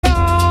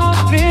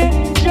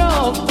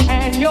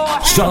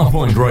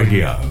Starpoint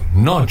Radio,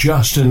 not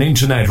just an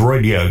internet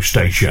radio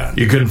station.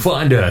 You can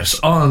find us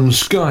on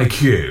Sky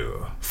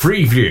Q,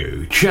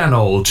 Freeview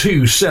Channel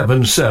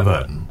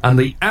 277, and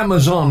the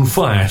Amazon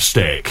Fire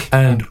Stick,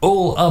 and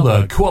all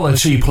other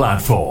quality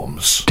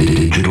platforms.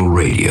 Digital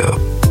radio.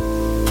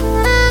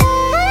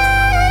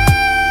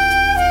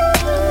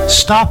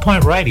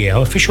 Starpoint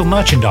Radio official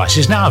merchandise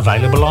is now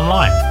available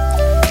online.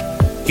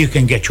 You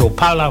can get your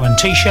polo and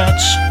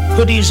t-shirts,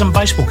 hoodies and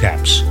baseball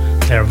caps.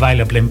 They're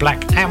available in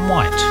black and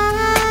white.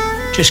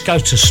 Just go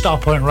to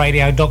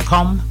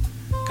starpointradio.com,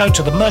 go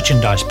to the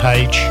merchandise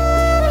page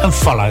and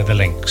follow the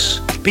links.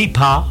 Be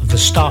part of the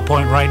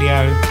Starpoint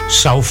Radio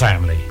Soul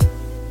family.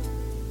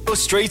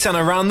 Street and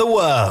around the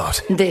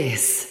world.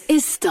 This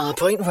is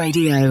Starpoint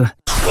Radio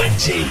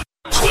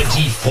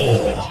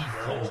 2024.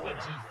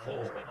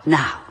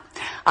 Now,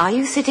 are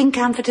you sitting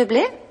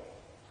comfortably?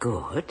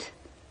 Good.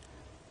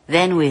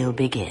 Then we'll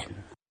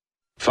begin.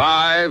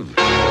 5,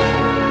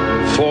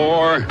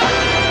 4,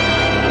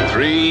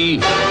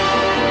 3,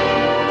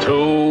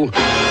 2,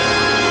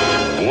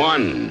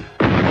 1.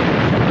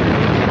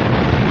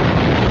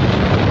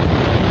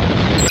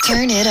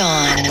 Turn it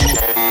on.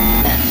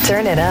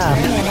 Turn it up.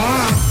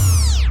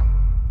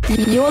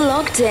 You're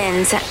locked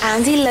in to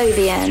Andy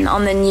Lothian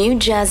on the New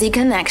Jersey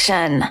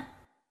Connection.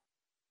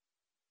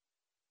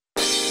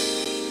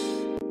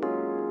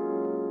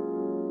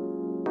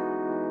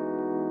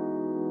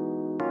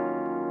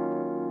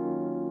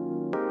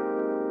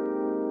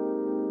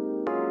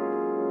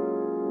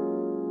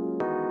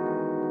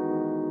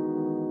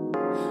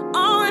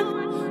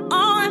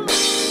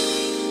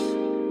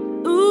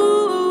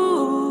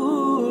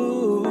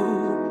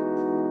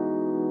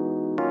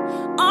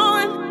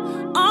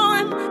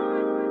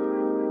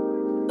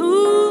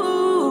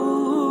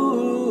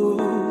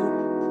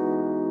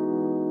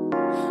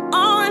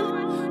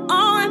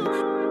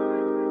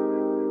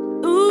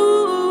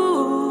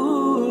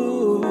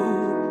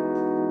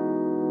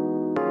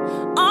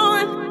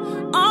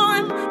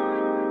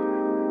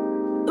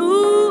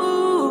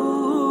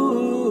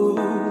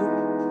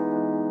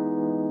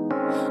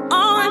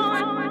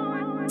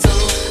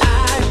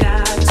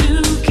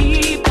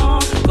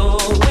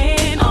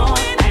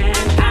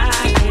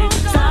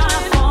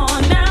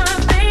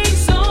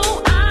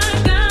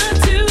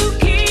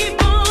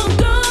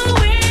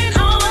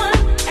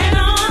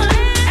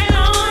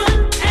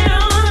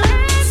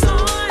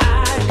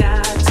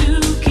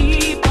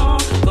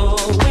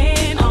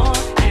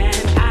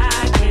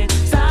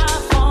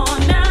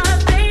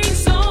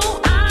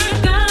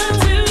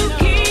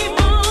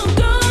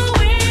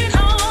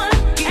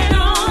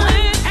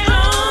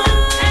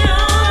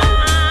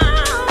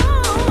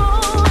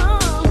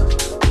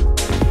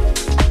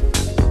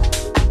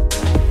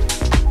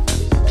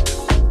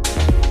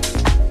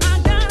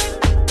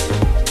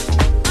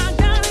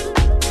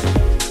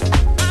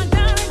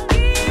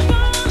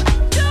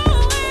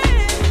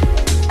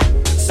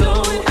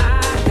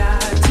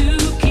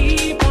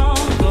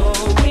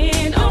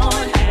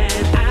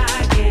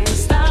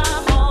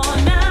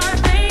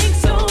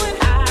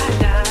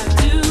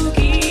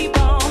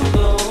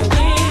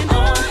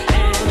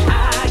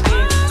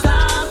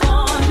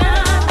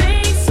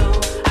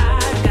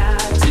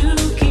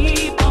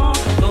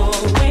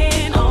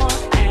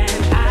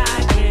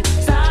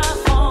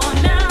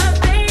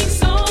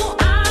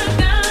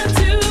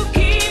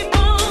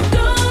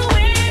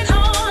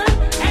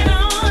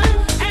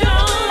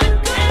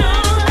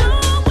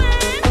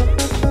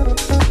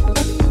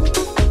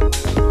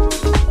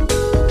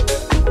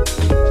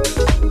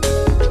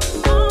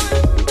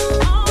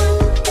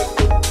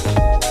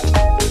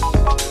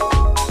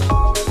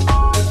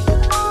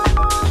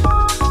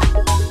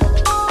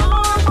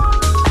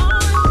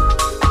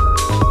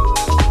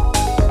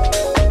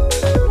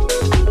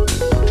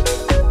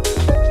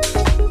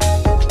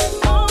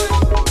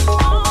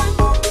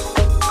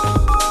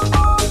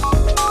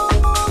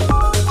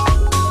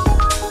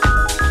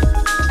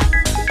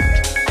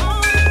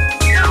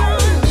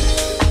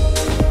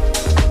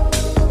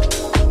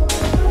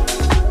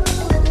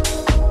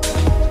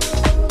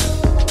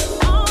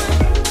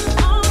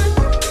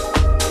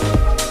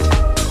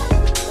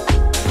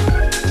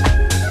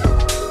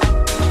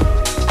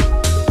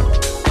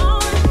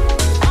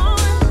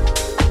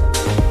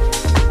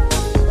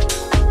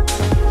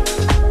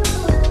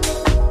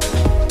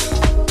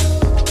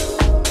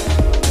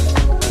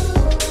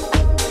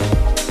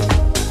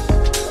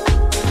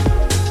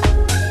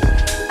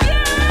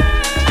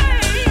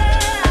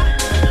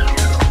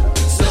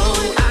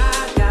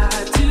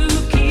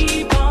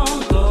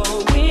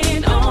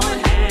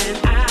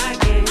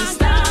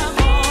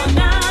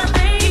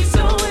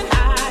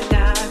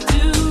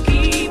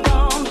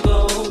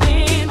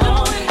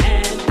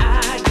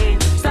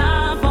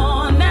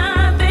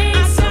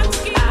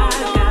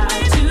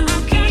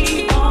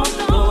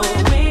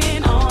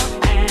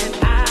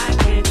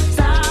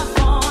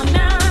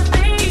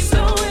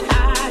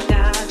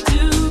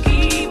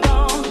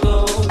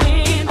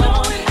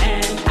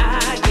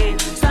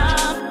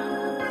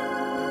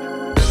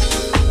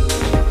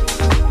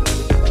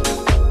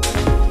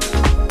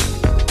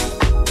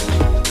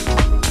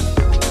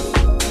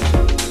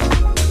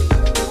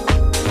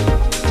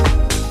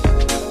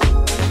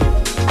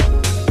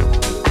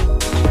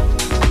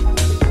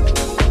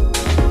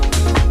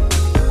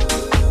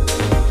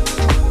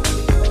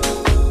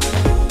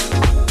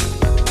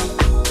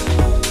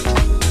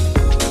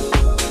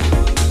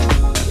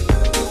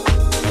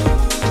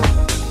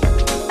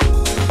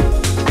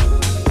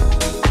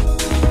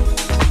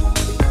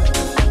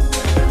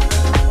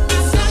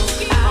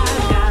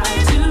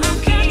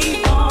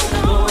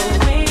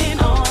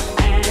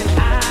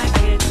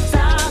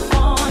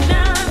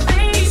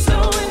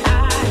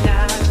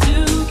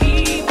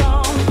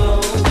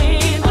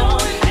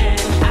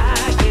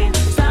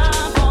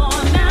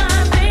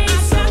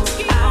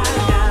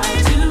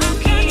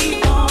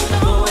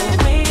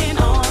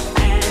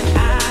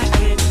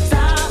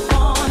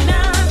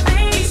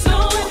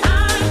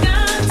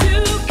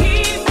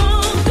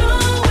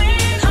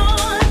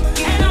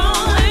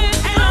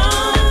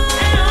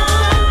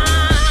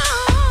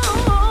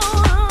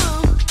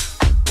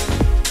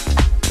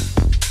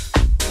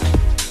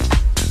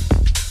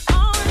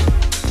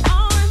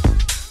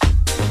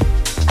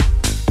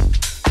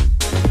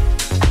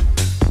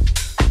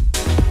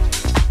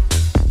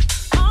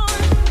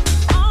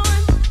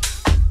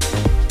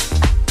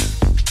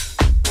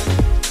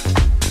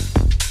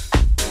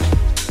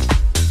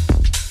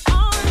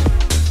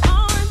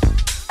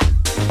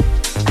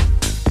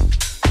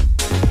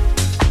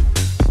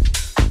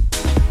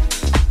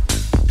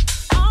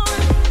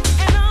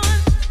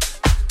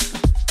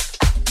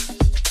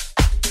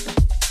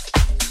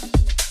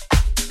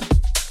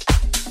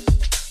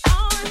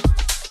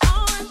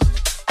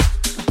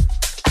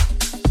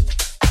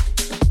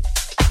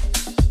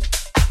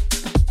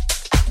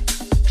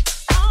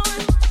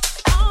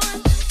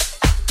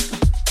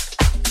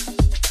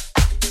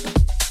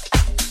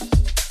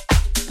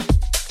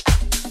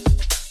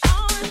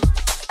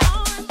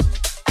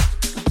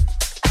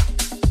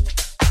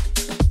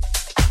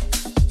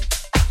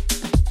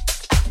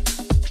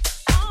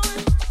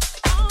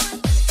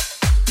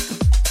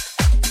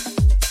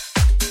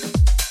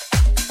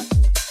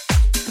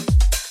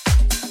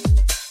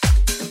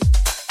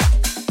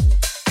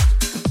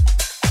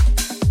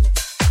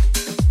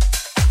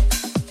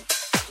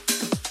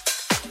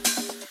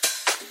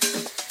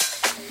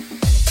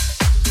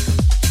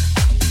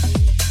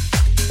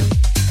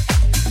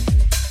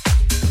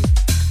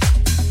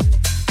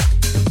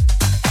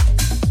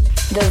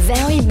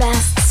 very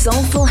best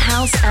soulful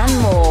house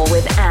and more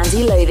with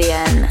Andy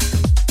Lothian.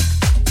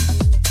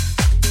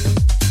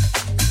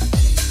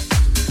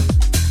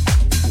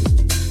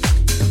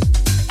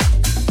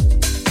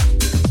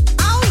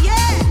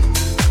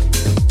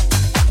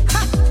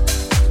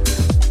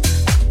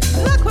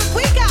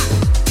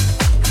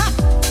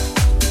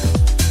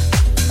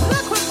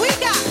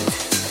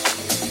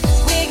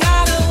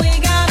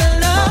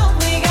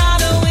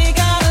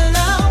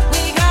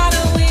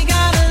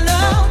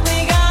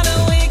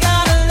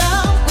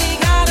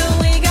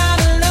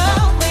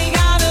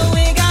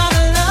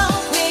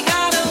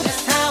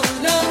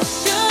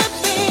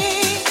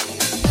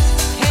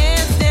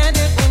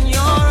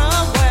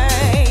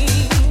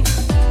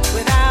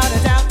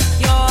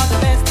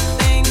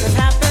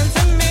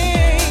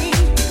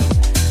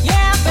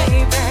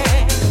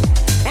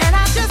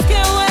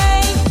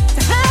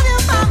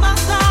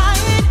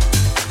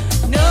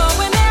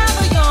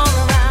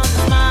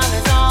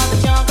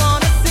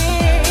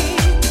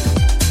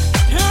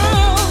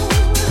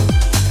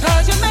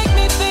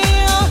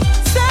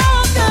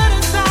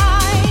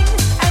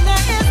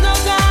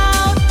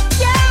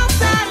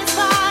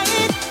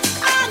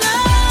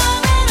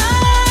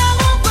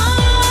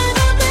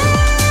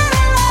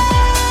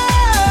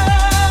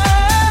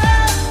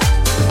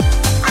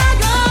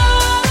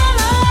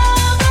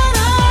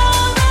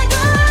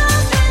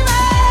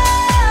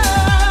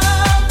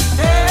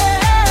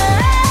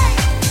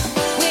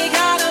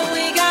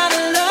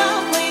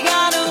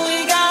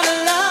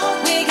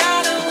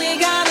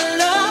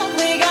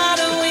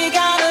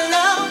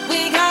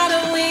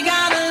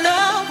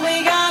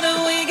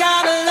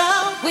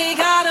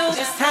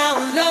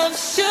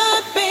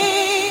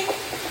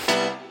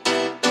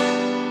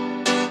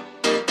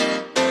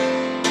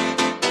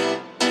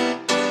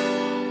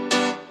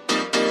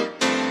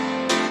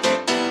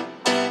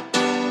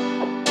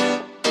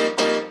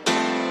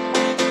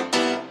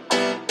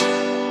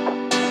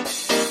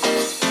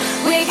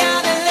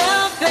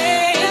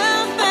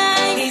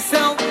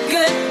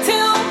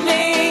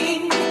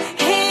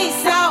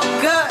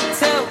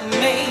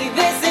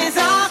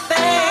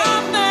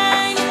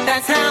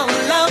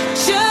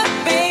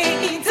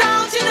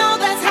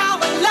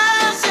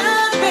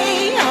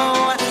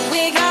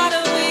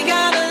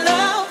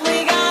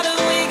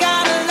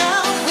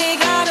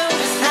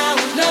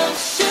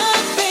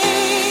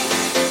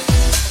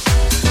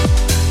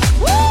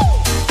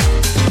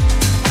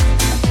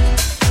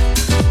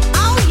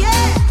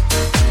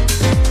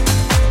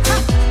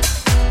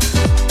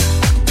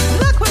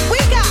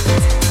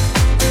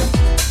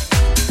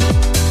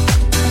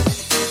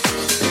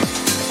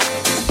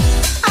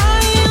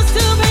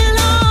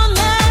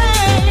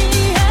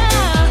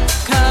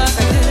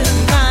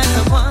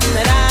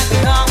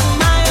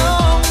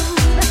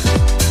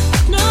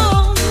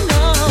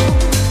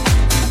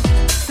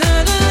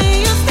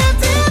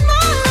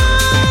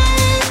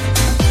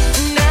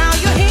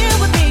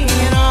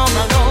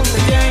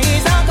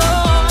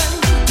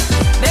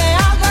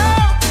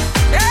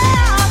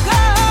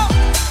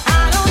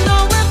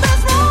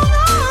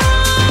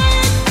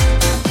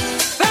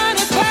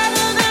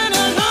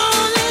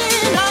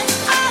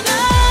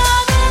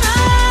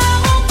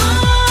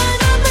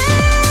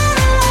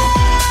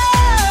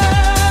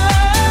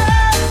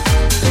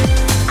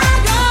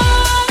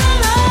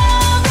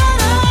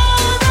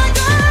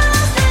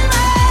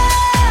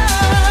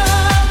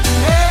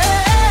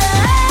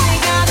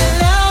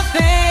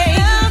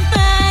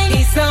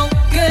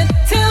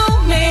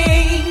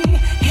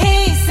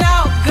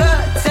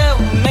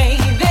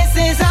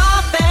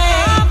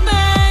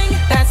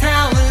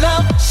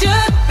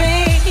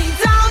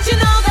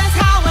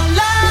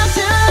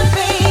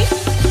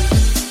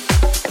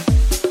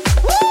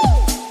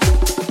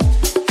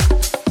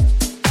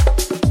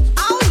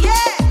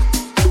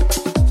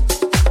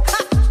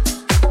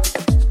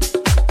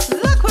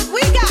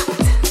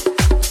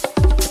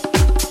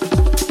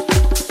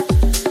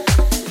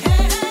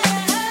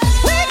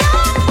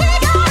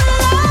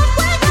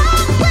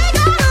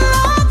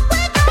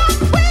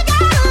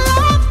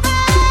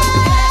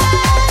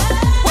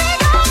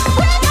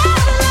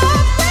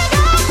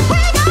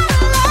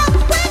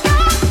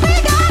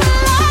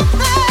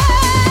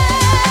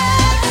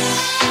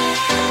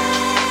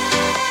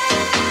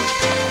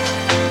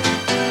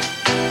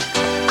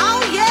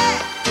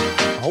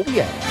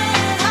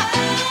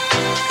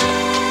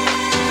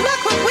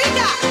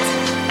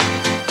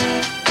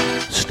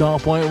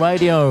 Starpoint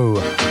Radio.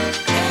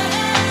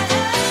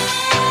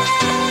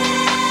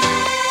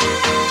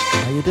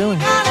 How you doing?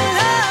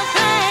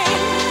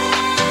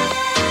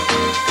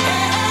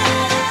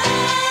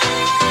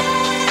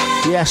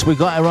 Yes, we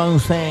got our own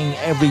thing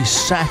every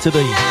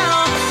Saturday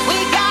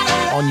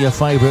on your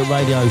favourite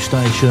radio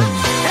station.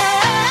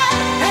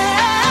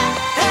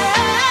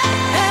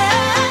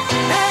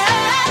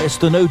 It's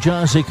the New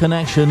Jersey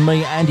Connection,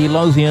 me, Andy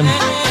Lothian.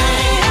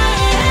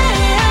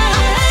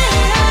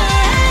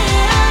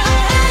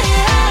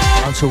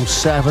 Until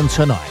 7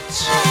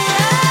 tonight.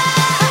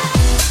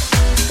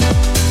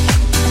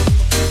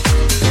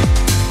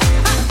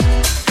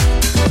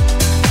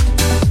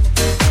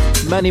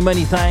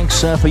 Many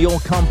thanks for your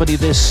company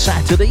this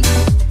Saturday.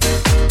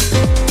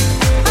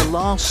 The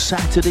last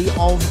Saturday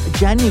of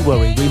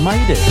January, we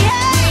made it.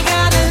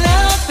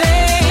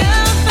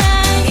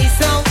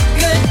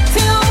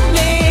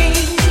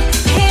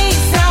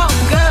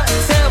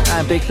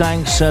 And big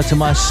thanks to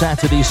my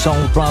Saturday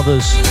Soul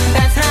brothers.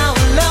 That's how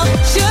love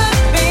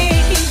should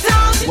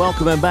be.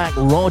 Welcoming back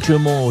Roger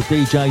Moore,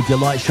 DJ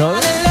Delight Show.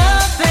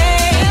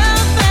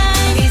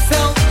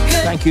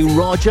 Thank you,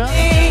 Roger.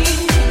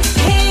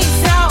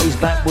 He's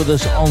back with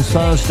us on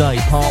Thursday,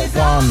 part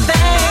 1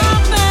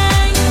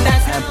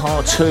 and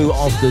part 2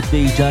 of the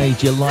DJ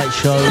Delight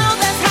Show.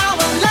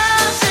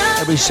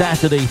 Every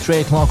Saturday, 3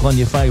 o'clock on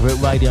your favourite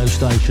radio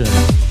station.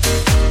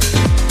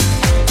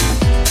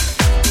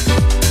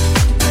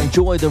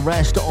 Enjoy the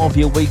rest of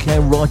your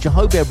weekend, Roger.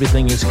 Hope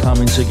everything is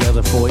coming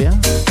together for you.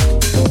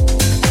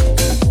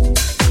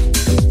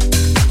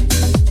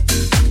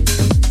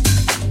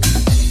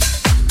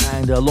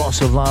 And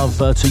lots of love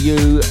to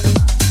you,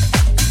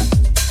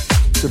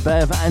 to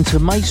Bev and to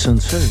Mason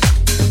too.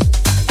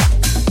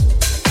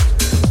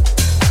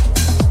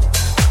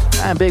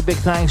 And big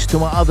thanks to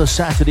my other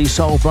Saturday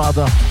Soul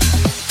brother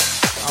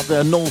up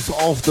there north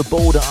of the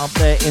border, up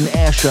there in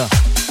Ayrshire.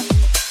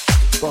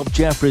 Bob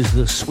Jeffries,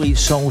 the Sweet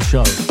Soul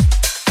Show.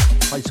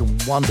 Played some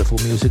wonderful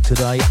music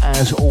today,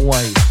 as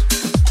always.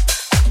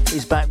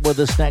 He's back with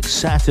us next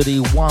Saturday,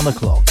 1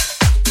 o'clock.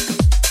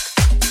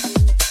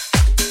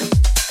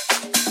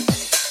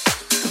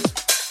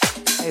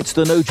 It's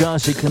the New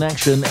Jersey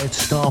Connection. It's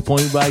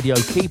Starpoint Radio,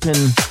 keeping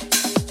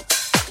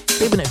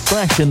it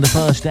fresh in the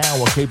first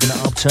hour, keeping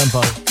it up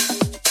tempo.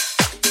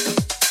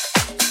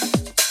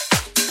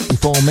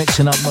 Before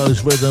mixing up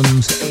those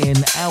rhythms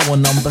in hour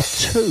number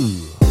 2.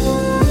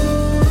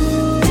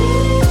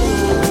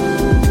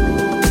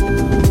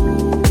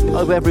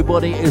 Hope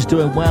everybody is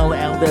doing well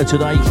out there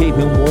today,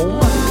 keeping warm.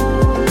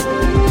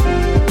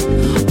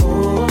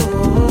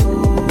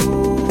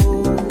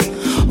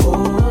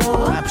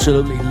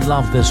 Absolutely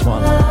love this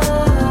one.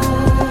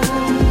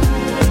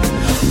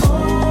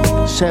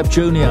 Seb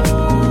Jr.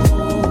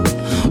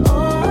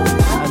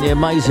 and the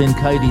amazing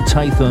Katie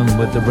Tatham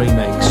with the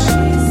remix.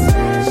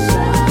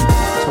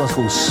 This one's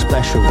called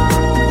Special,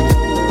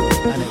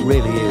 and it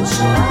really is.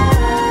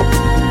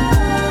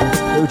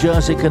 New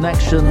Jersey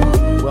Connection,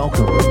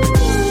 welcome.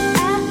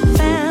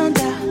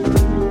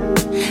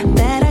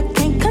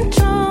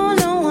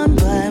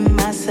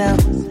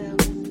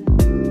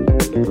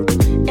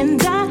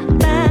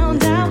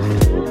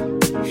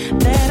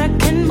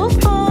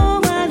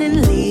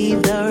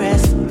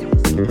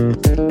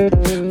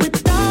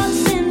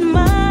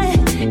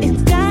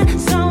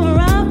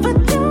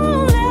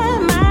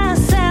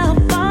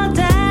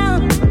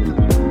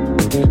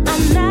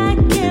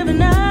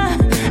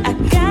 I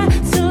got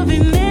to be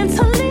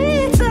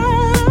mentally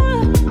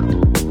tough.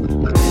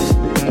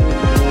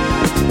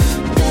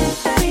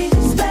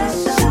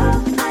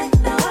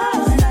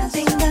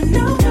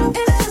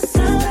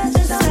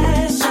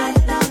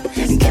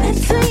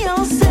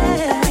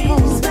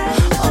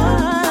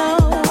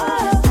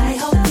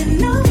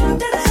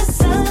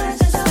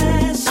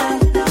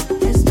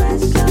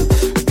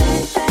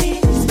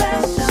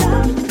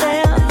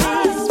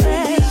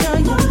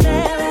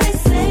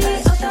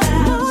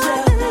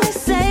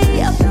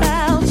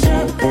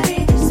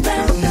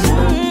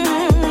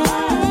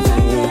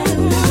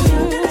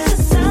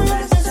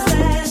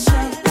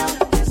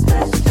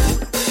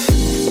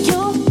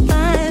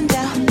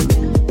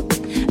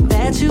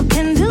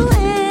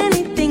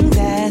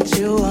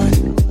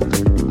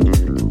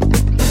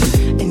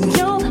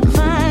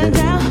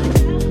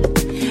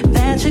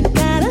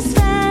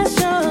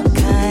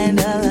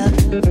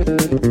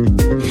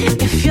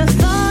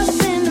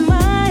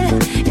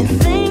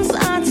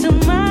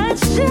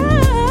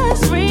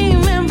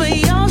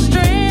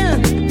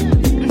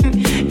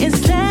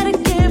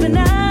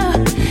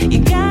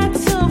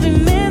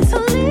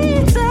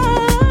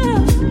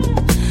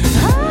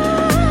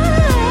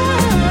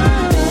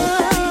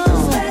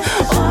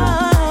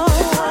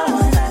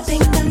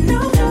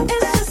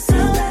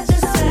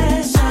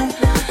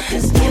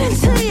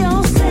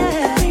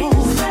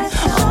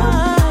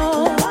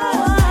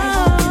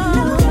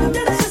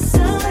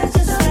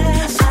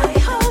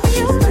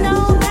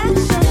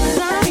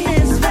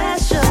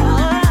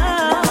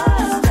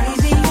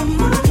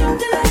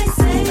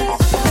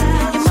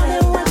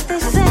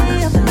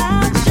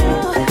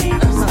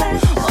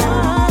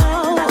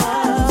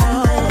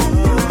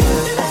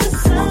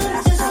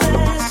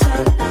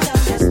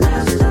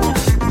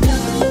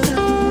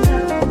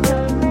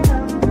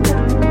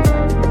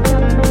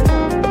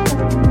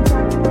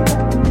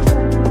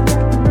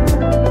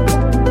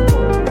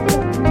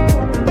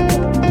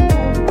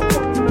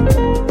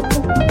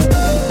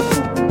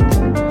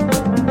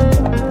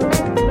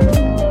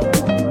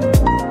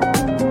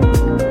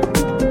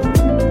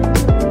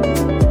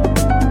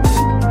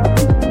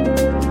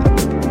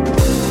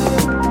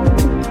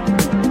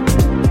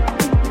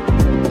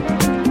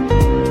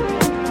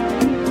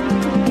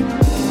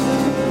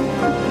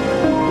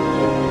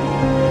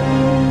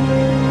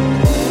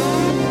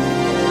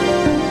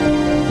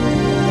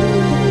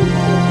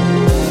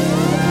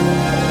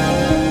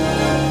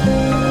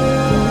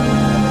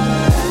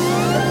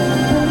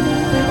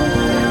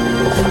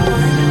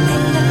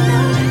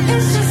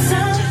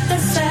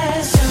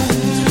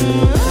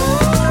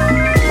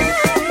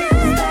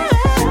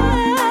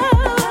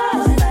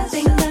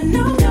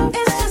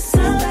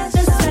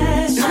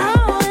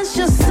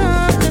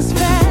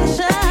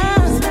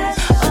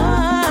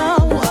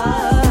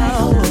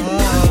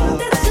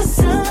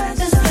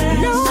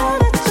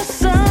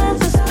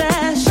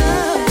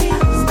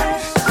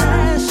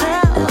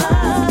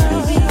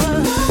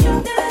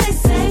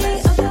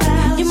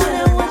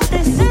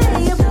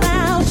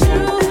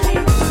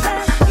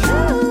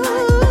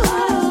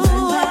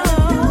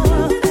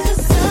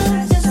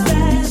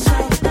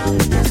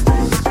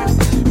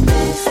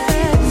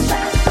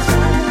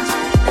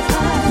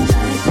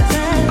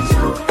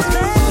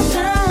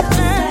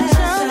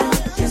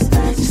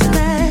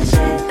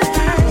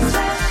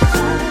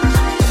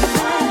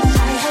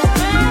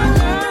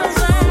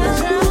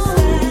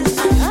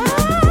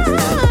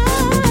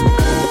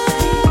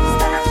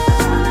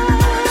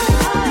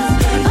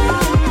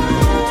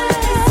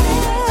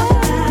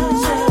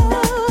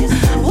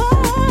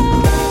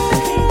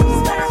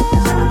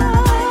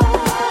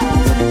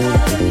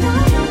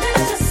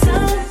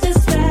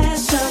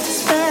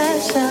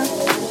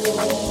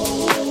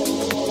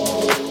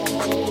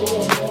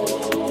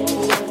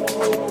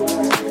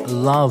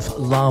 Love,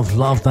 love,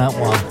 love that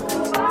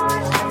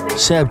one.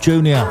 Seb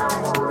Jr.,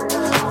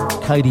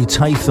 Katie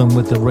Tatham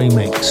with the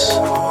remix.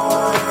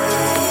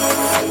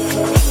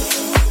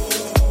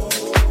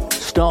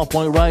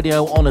 Starpoint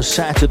Radio on a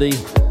Saturday.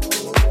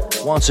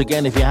 Once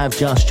again, if you have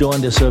just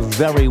joined us, a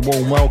very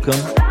warm welcome.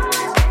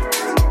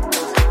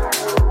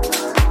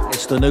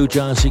 It's the New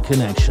Jersey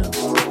Connection.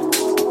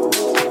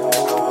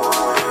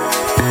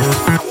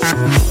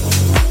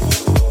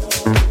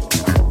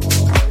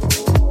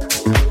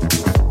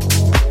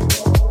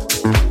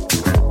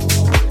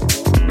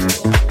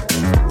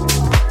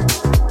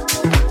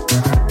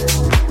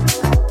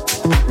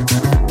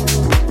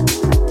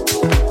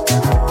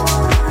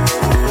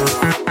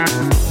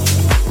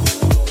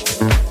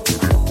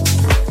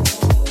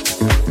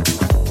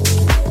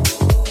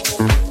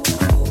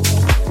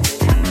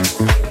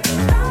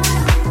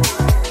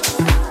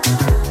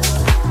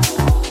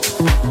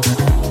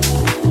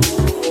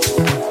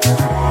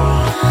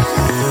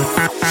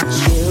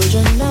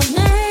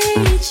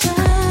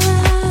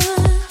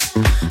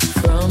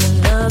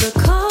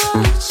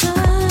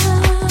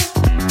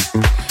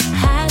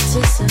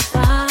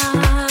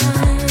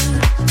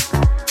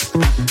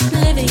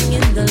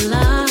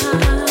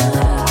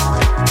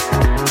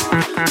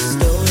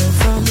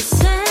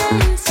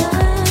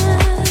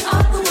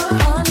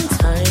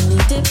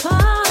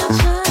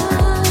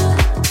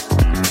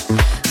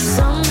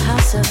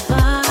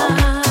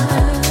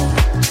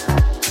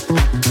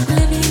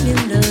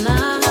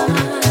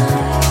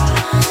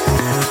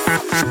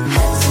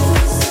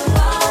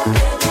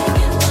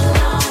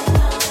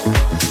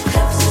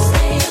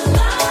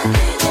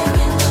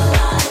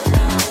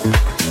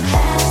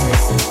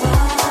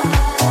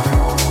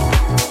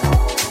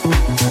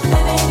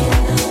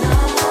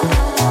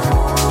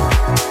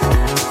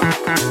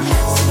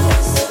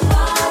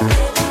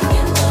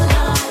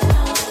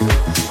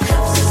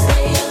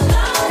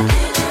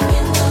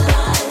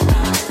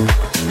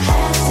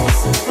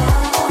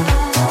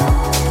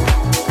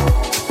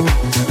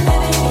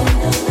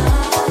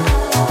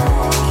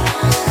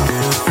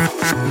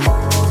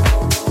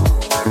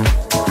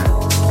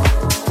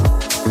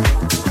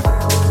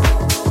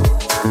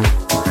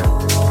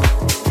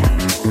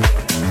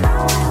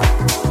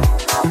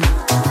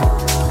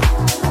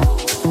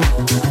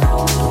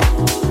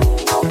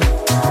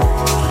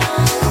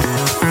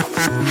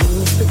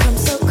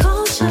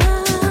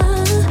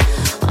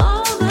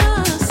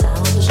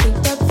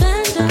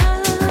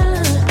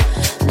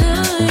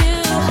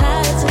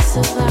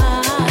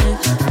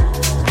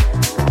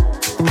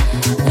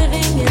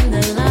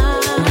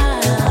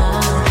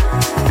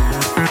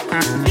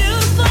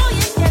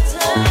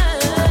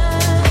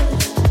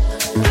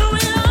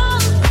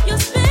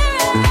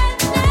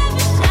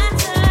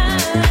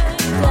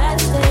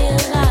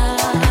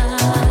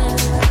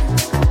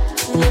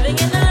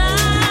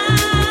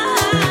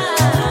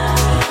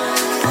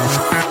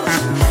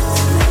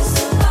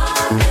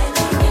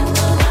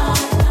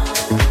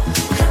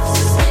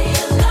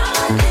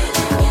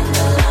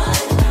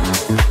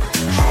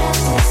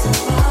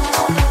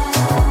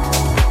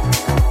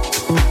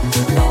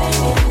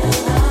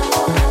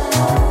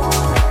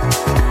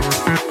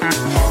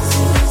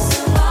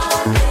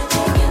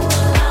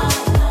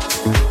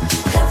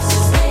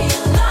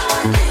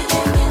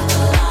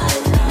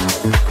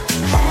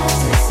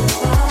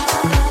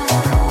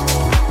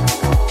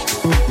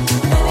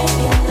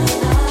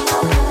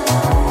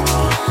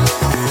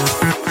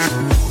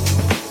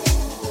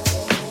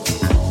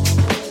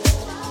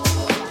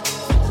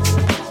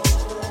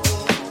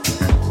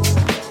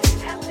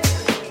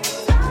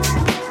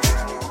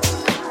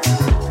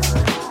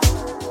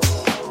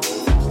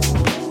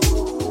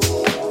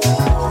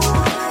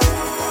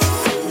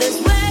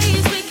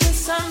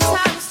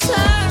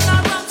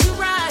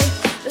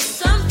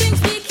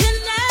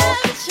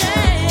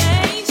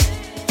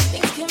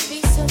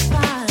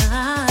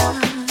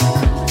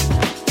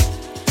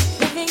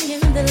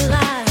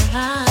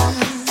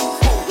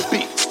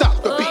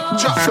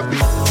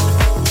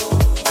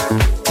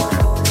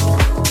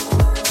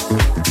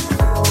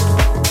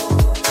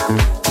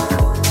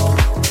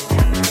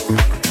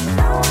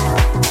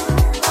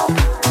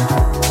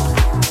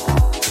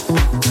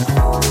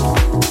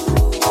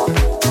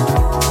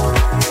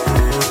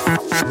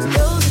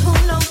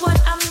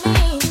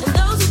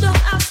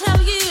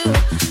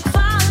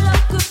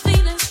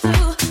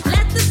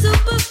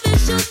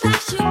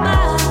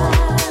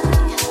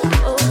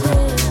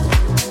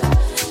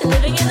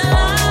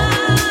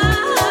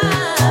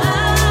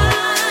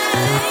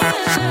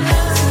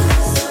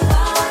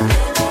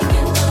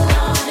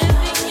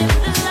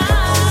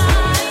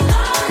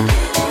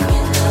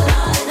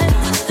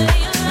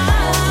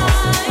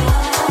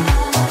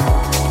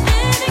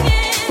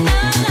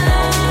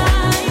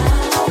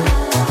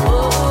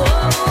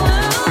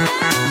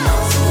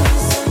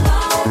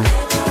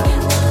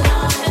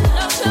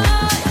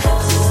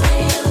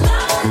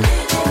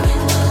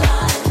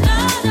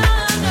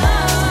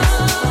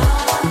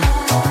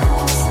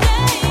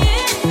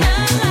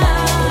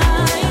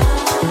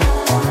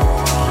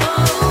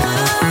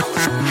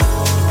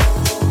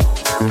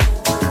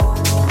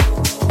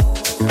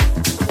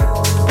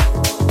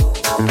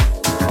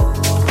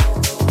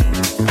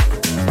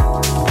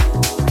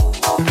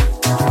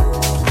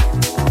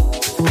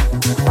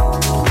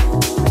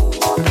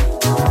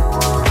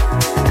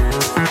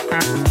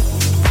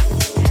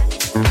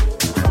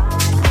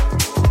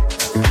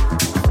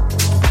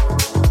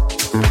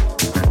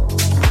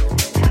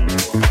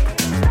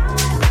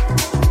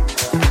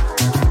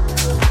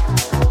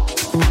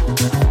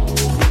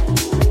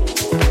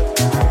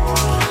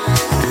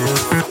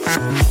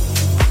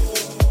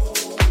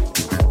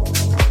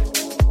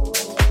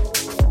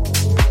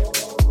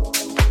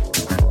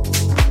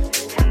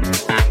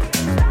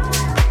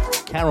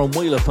 Karen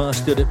Wheeler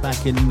first did it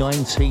back in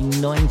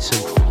 1990.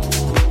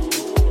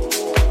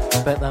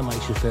 I bet that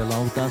makes you feel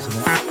old, doesn't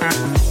it?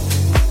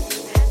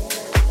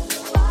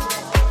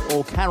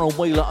 Or Karen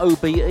Wheeler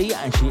OBE,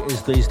 as she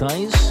is these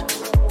days.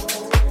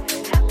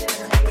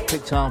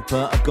 Picked up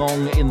a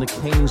gong in the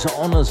King's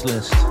Honours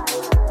list.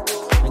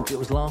 I think it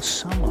was last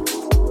summer.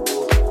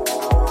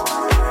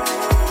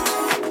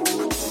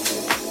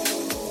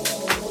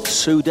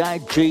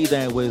 Sudad G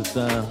there with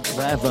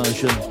their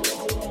version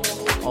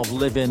of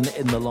Living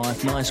in the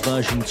Life. Nice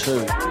version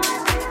too.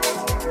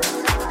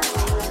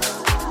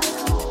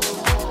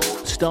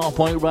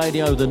 Starpoint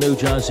Radio, the New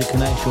Jersey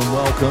Connection,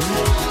 welcome.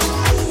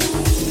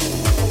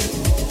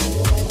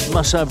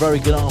 Must say a very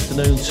good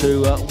afternoon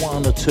to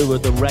one or two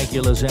of the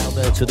regulars out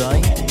there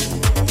today.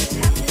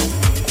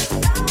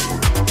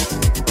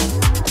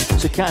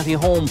 To Kathy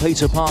Horn,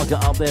 Peter Parker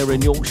up there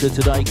in Yorkshire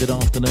today, good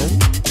afternoon.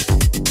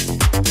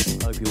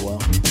 Hope you're well.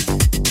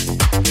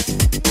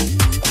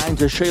 And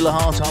to Sheila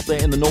Hart up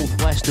there in the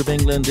northwest of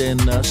England in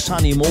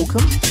sunny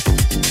Morecambe.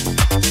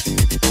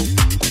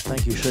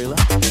 Thank you, Sheila.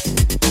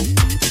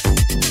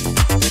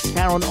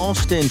 Karen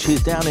Austin,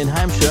 she's down in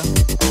Hampshire.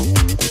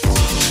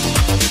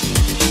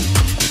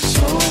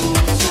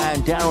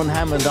 And Darren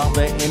Hammond up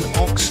there in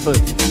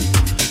Oxford.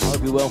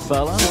 Hope you're well,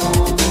 fella.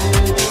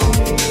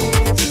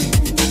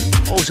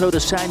 Also to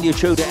Sanja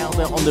Chuda out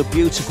there on the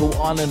beautiful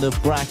island of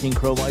Brac in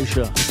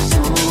Croatia.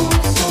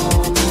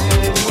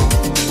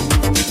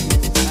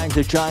 And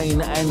to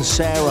Jane and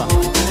Sarah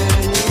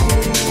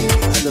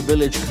at the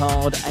Village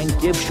Card and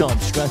Gift Shop,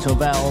 Stratton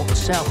Vale,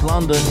 South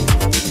London.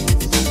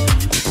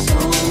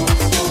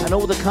 And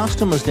all the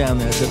customers down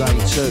there today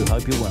too.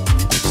 Hope you're well.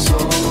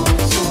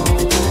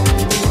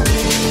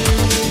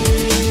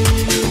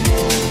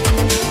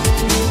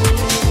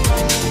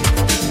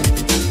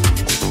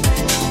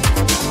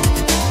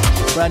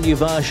 Brand new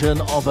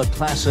version of a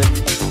classic.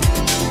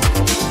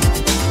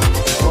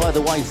 By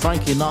the way,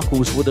 Frankie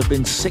Knuckles would have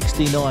been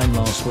 69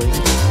 last week.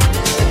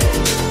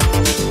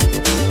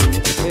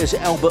 Here's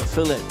Albert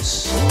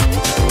Phillips.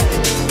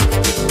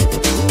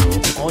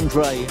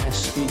 Andre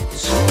Espeet.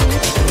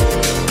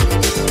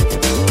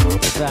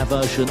 Their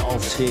version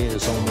of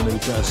Tears on the New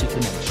Jersey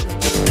Connection.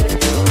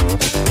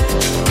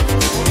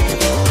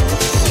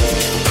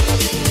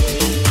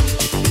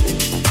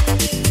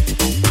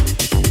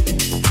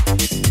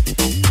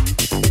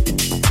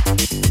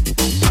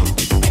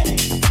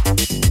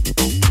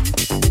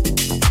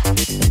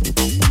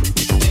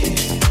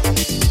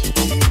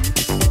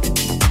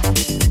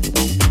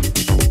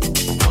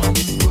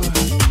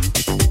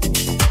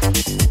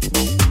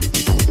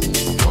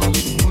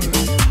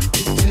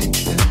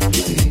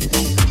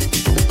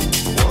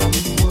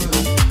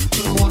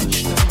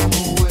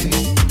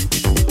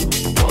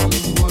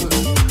 One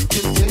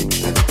word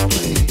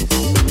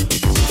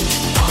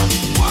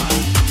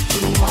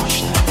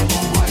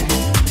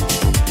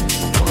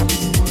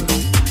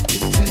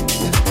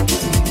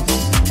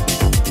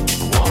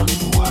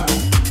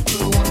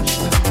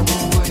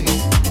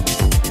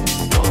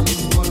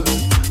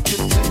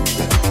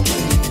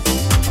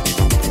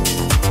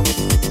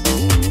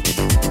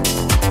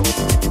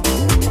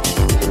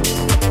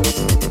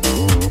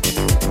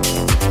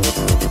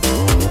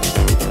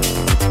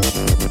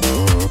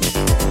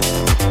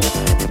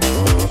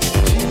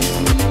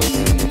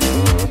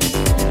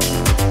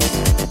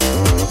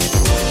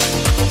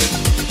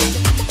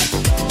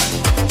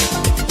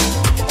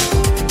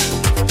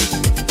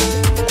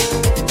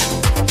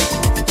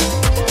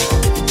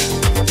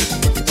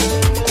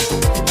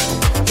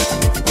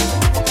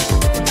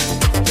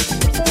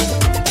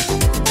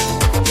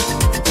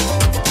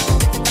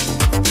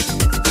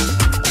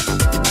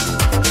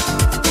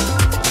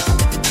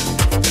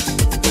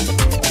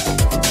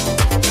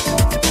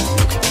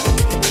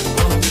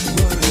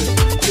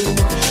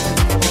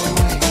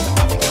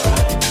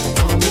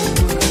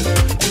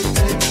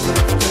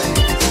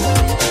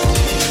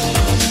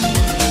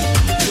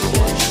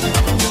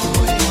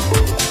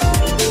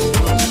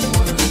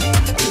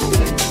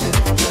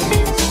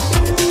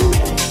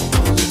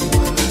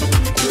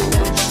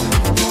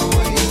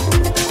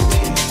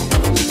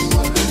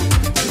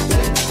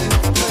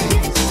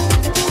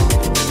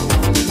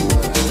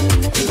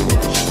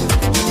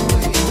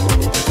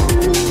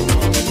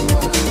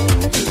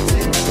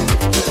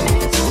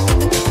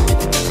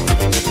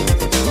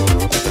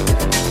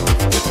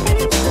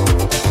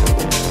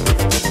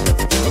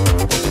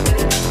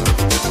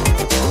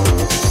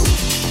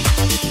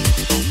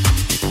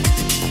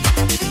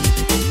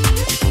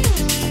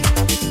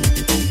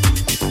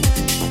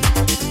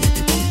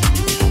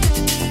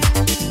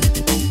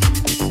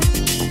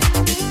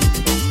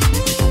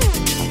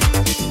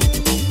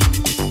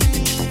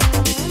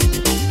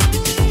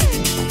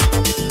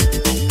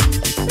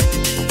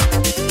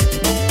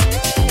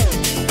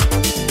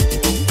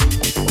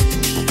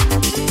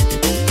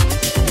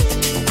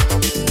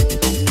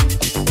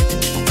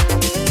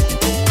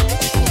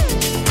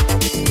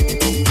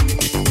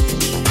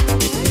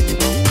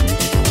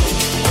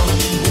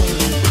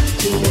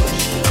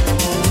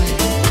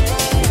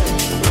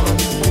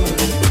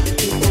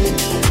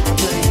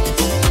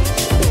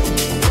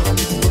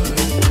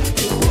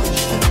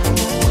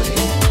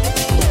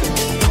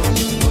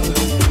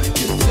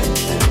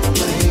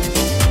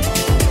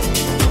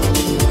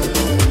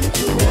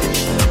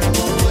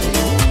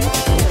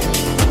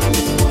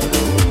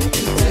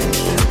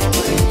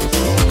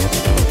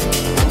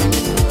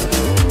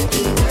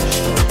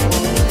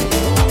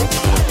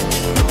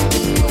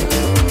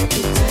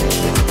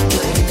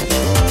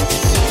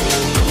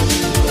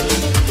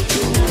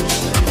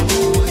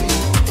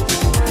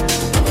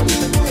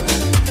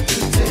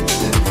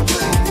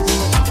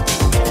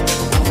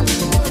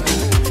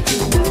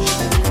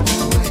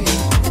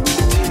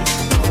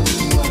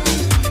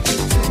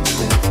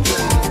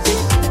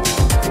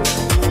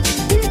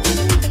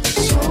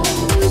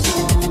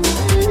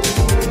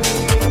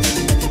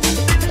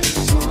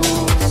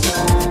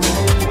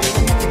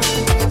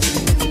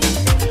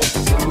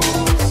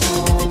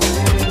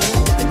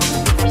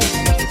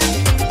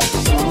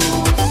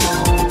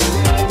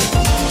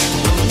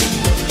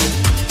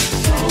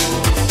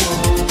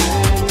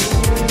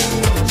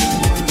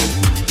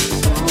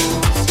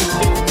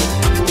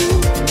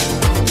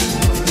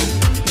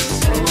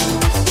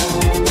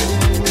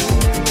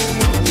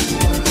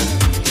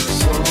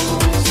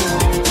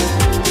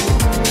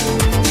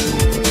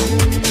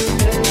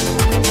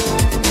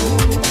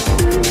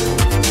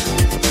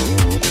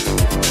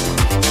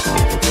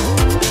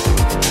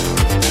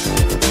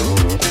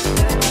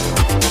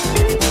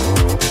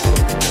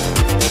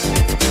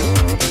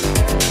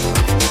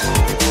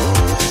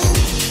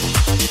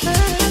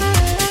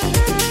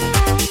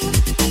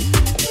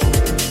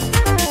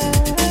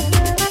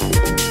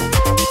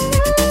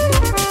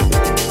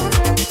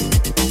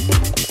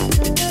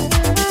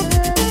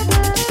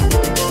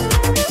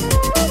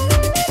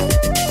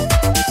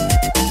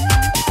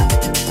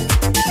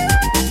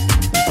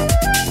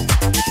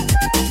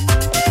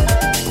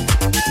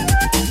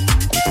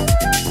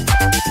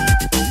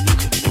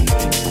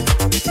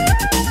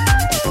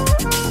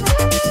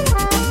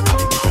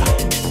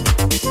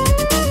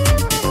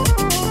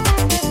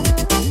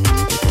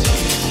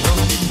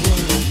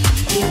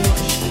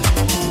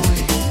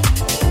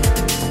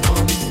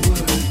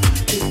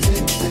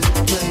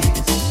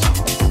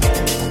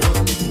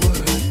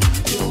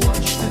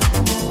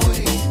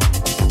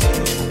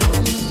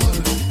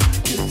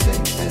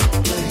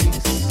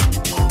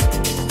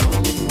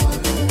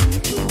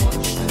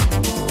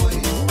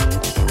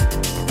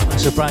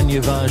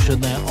new version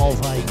there of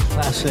a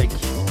classic.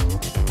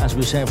 As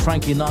we said,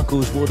 Frankie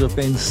Knuckles would have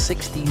been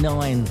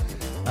 69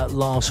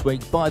 last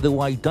week. By the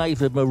way,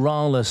 David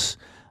Morales,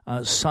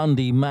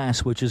 Sunday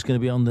Mass, which is going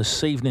to be on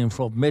this evening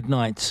from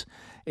midnight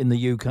in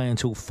the UK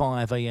until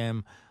 5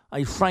 a.m.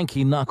 A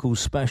Frankie Knuckles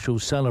special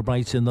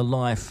celebrating the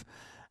life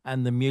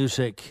and the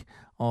music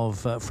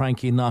of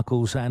Frankie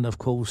Knuckles. And of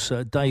course,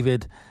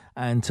 David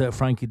and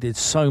Frankie did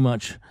so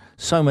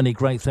many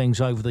great things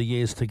over the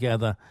years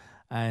together,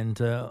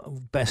 and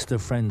best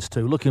of friends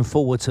too. Looking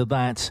forward to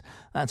that.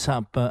 That's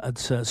up at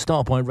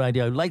Starpoint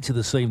Radio later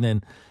this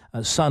evening,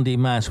 Sunday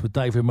Mass with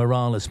David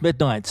Morales,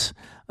 midnight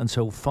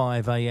until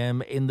 5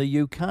 a.m. in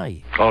the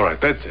UK. All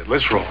right, that's it.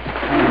 Let's roll.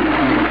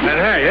 And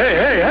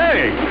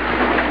hey!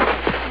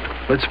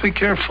 Let's be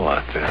careful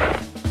out there.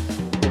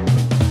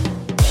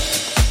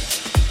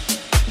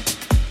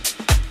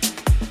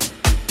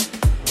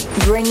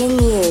 Bringing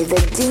you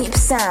the deep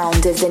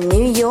sound of the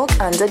New York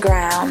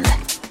underground.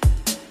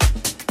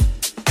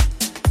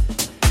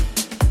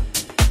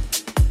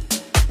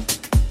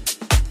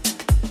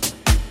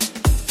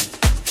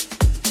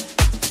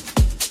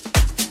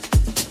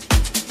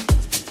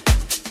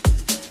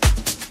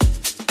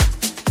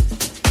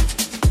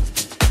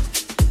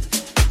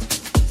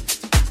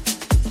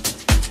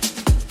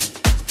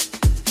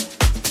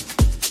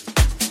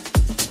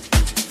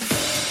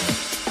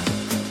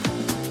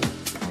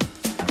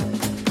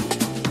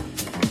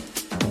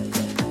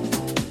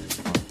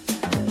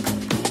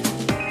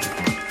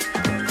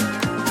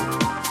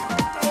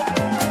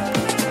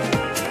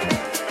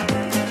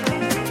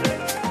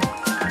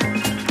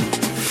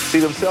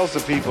 Them salsa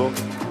people,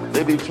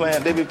 they be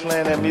playing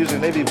that music,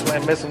 and they be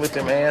messing with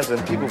them hands,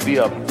 and people be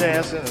up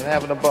dancing and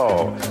having a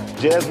ball.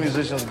 Jazz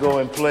musicians go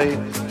and play,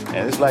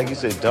 and it's like you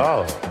say,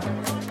 dawg,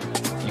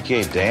 you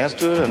can't dance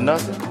to it or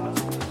nothing.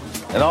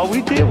 And all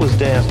we did was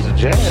dance to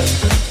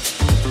jazz.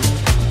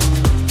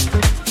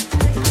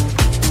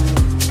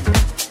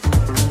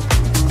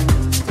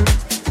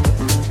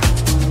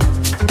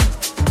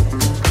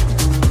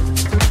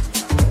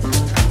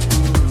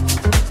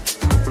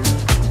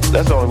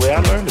 That's the only way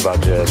I learned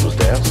about jazz was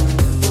dancing.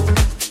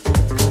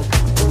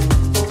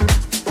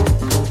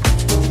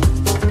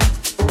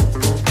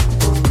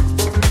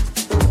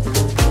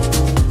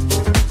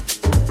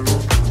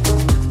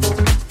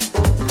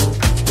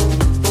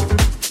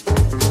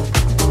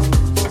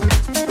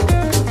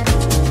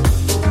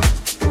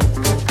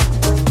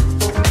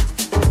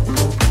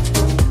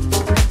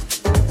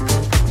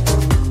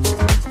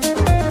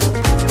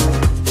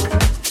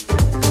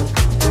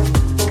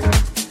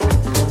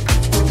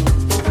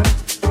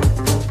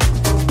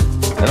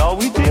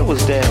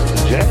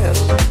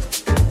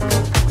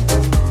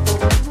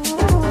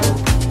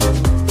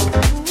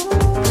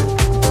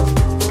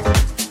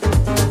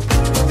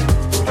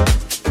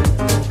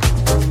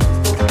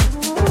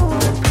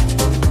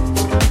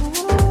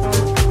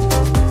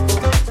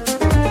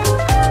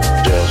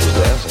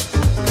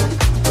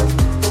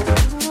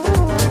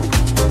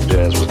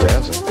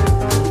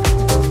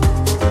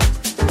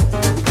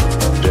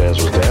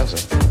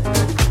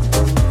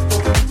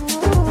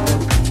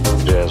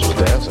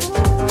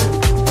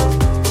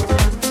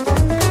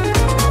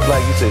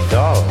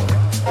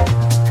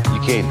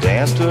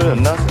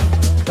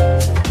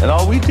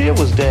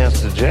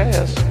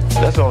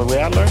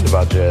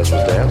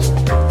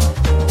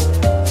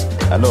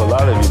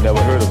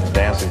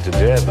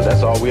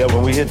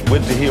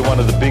 Went to hear one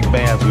of the big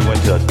bands, we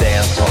went to a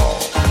dance hall.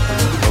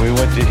 When we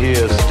went to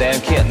hear Stan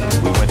Kenton,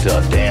 we went to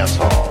a dance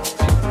hall.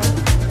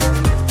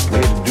 We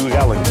had Duke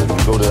Ellington,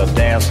 we go to a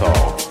dance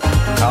hall.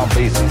 Count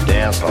Basie,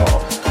 dance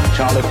hall.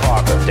 Charlie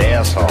Parker,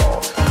 dance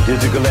hall.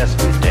 Dizzy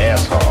Gillespie,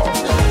 dance hall.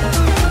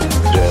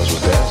 Jazz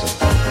was dancing.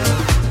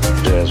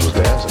 Jazz was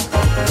dancing.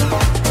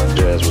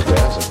 Jazz was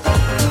dancing.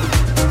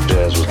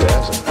 Jazz was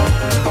dancing.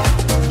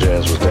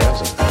 Jazz was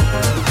dancing.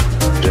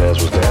 Jazz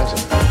was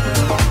dancing.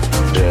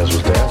 Jazz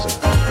was dancing.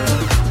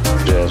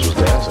 Jazz was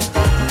dancing.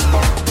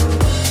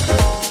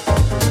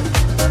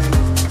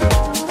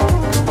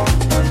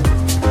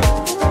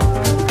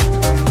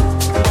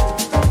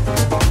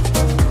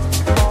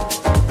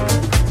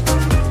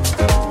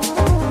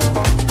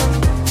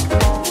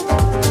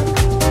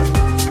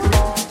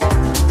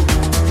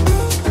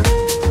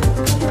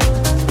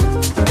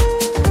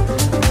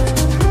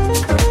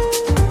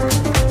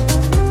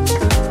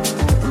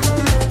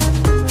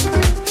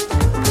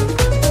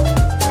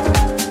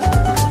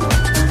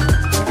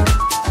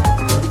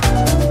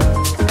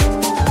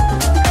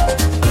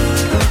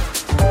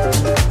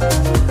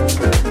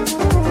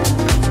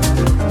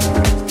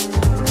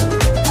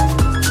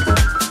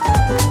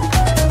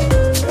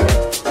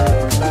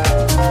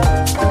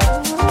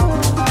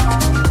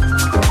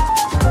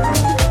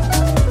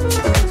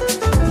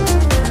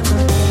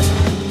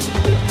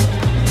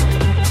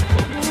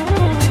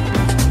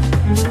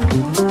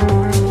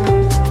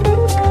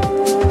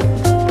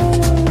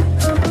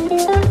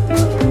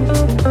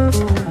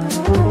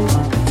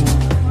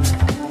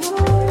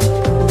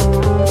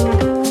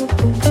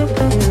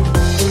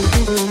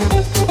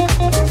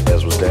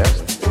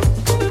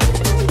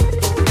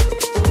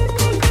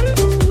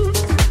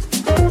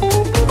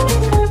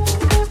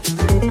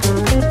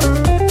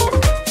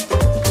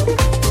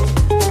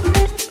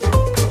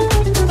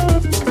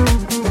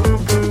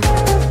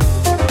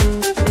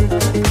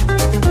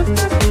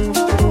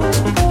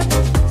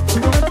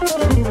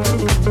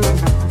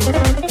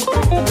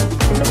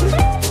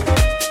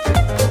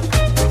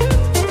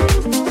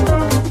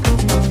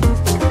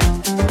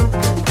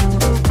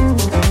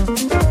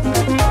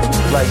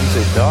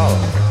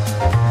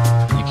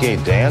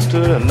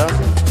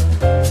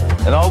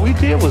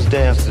 did was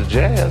dance to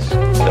jazz.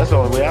 That's the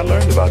only way I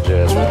learned about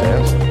jazz was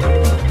dancing.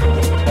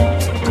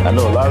 I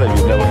know a lot of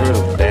you never heard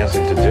of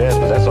dancing to jazz,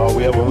 but that's all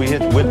we ever. When we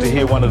went to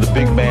hear one of the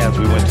big bands,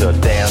 we went to a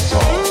dance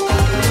hall.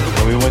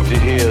 When we went to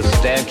hear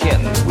Stan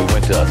Kenton, we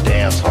went to a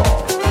dance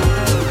hall.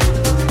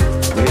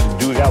 We had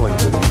Duke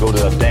Ellington, we go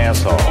to a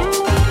dance hall.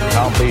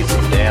 Tom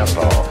Basie, dance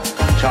hall.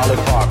 Charlie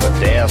Parker,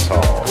 dance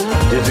hall.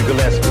 Dizzy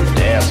Gillespie,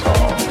 dance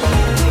hall.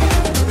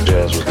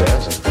 Jazz was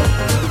dancing.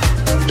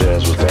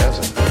 Jazz was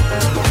dancing.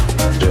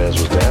 Jazz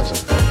was dancing.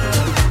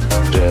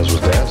 Jazz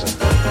was dancing.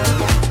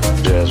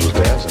 Jazz was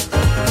dancing.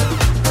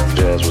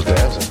 Jazz was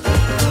dancing.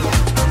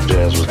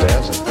 Jazz was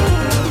dancing.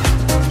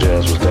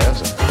 Jazz was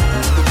dancing.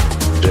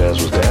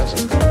 Jazz was dancing. Jazz was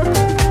dancing.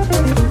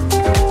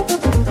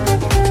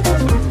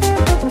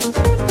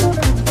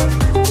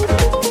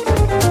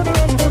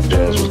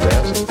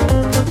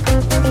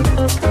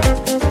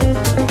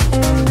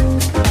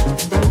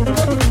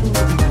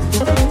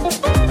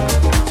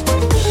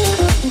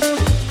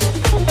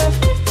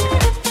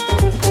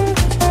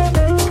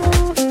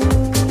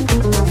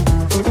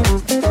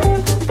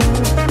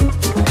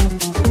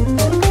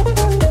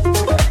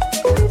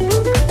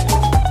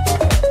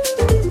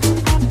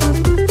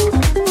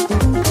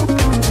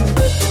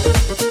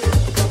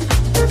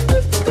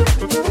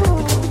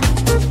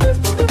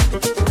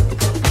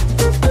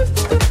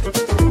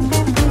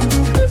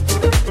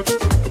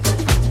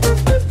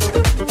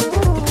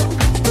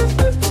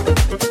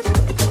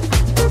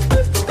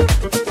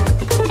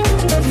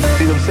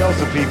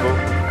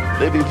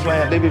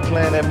 They be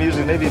playing that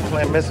music, they be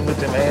playing, messing with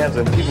them hands,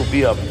 and people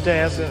be up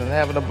dancing and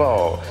having a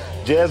ball.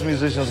 Jazz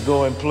musicians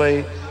go and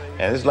play,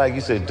 and it's like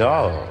you say,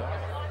 dog,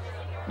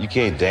 you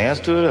can't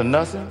dance to it or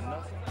nothing?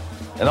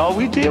 And all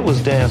we did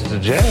was dance to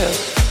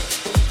jazz.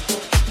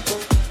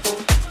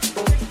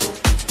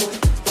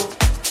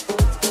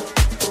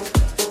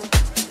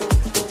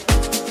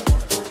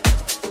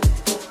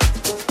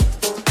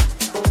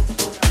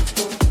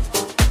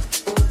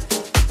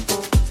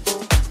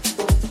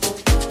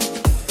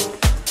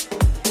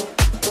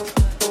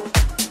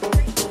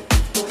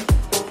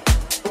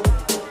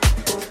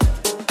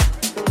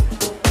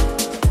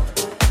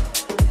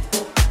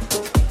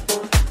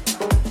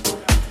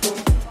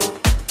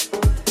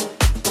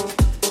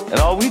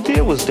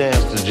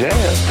 Dance to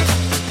jazz.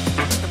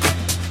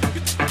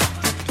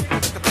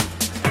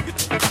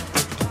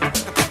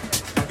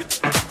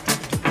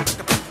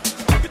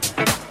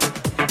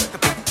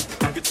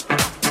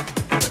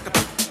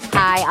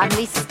 Hi, I'm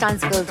Lisa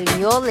Stansfield and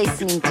you're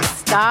listening to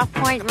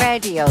Starpoint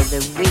Radio,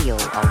 the real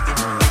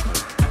alternative.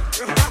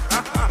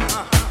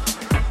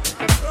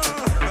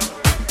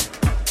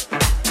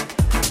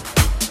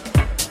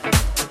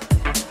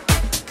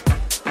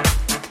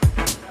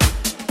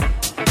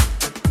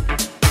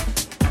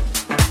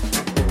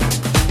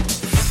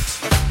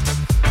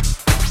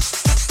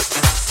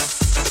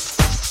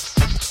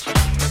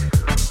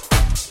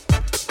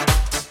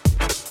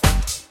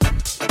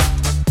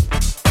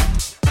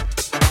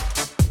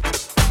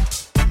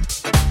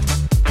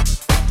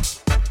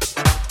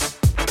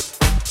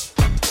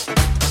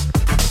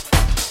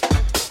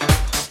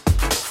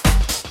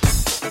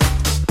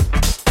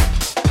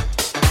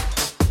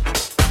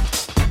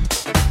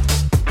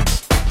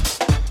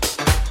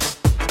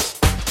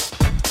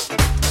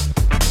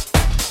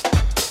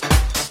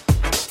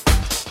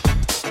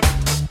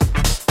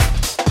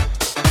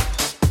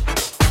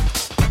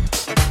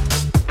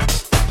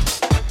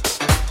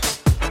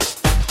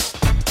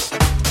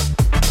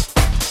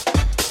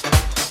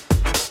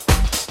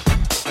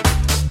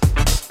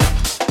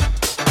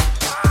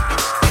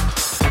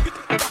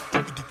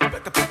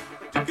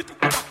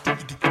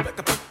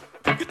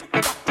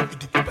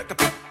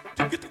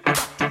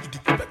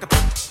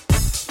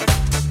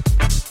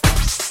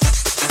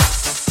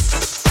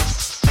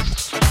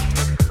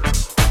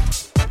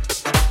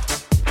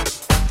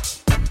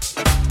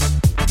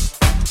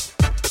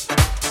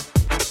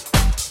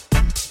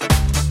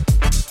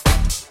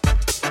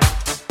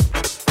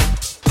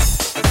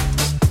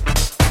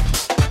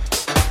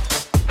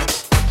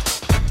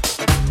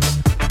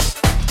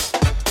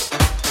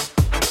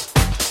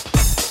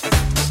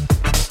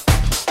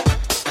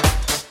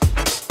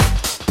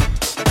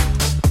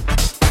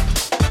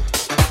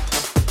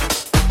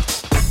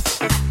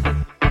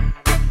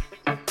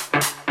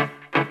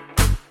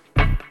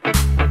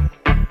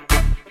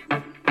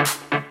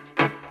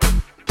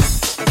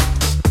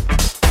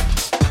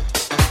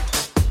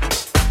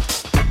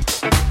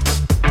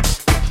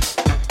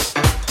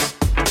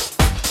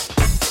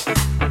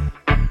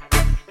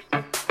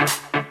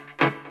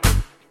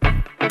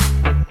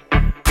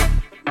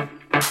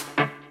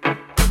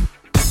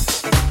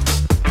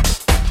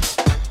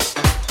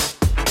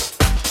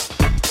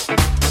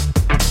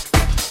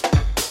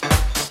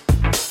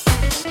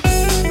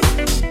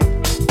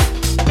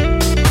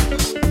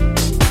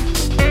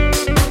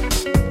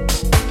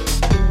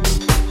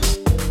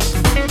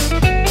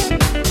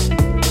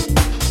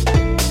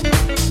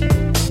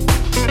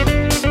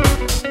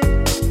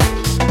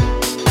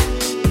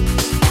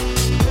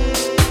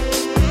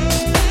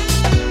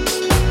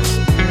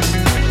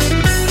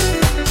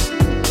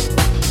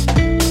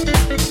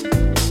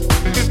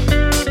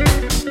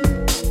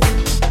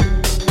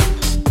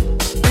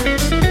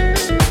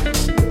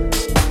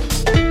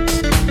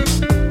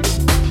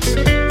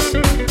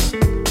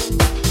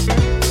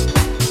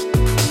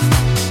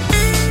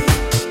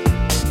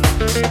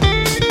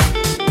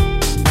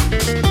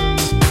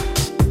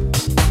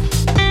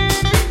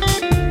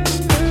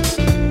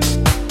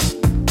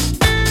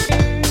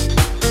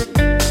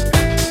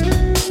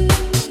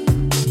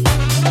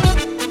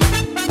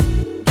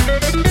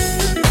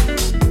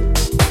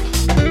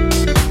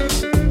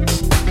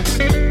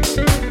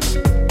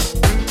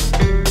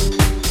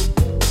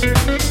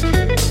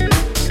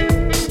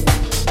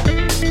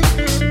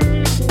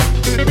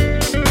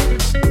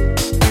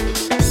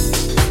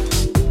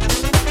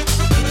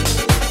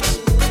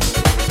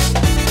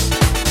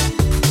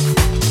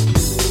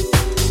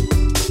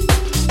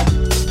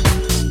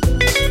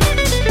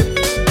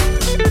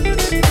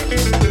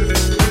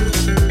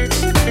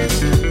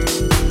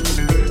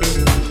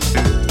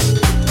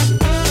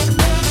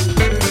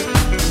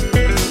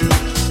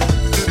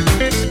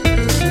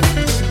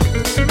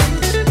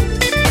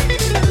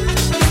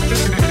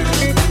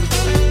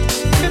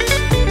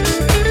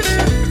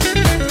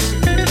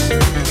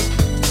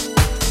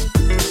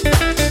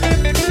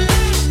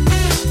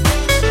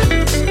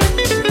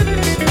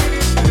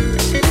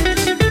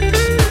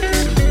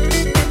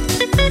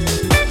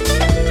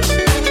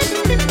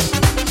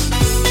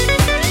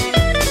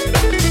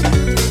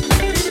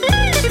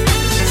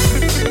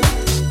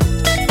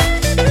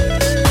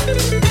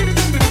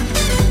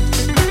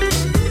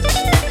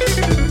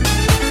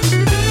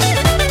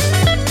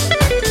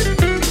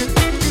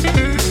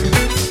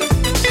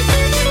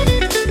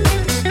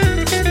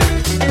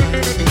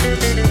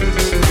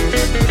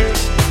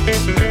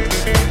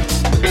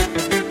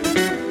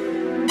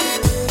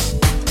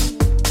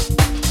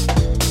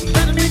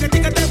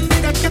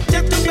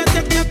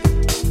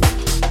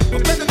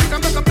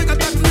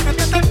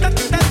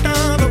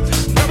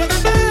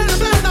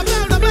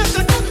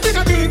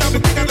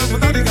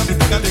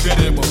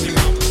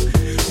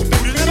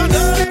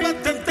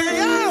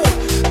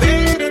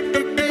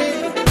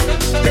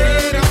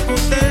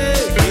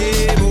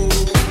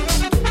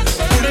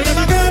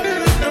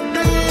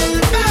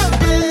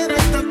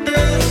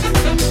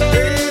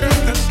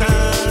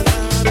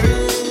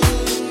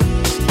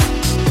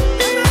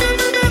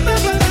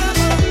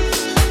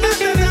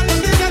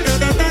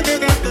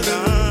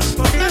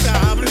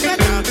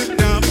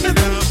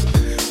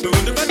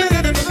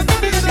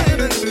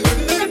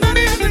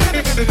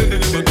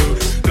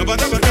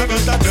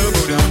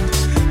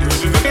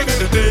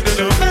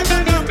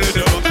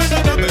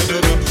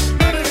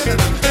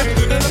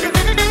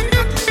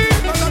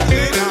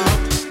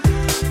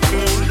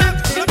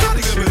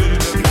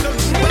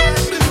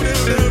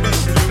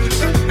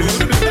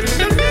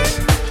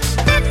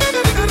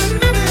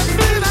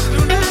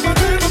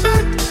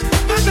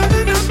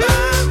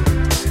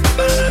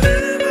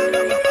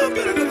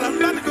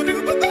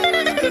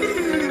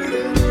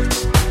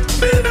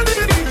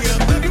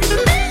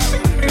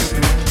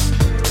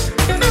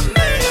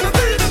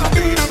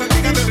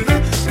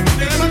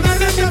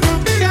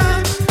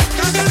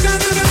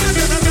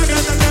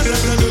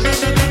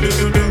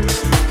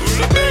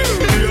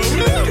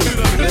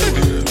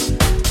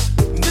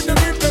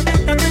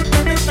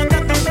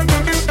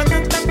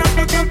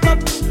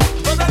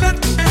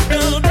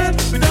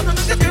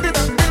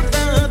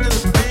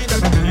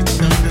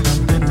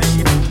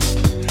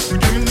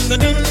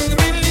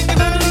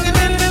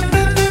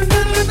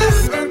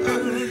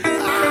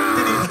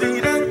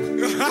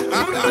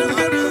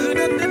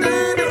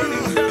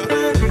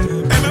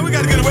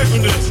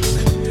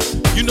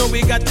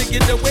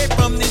 get away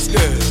from this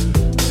girl.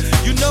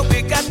 You know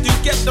we got to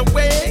get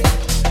away.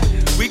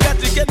 We got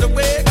to get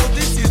away, cause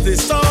this is the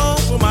song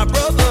for my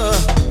brother.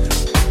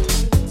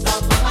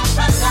 Song for my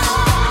brother.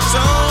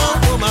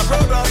 Song for my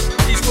brother.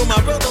 It's for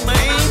my brother, man.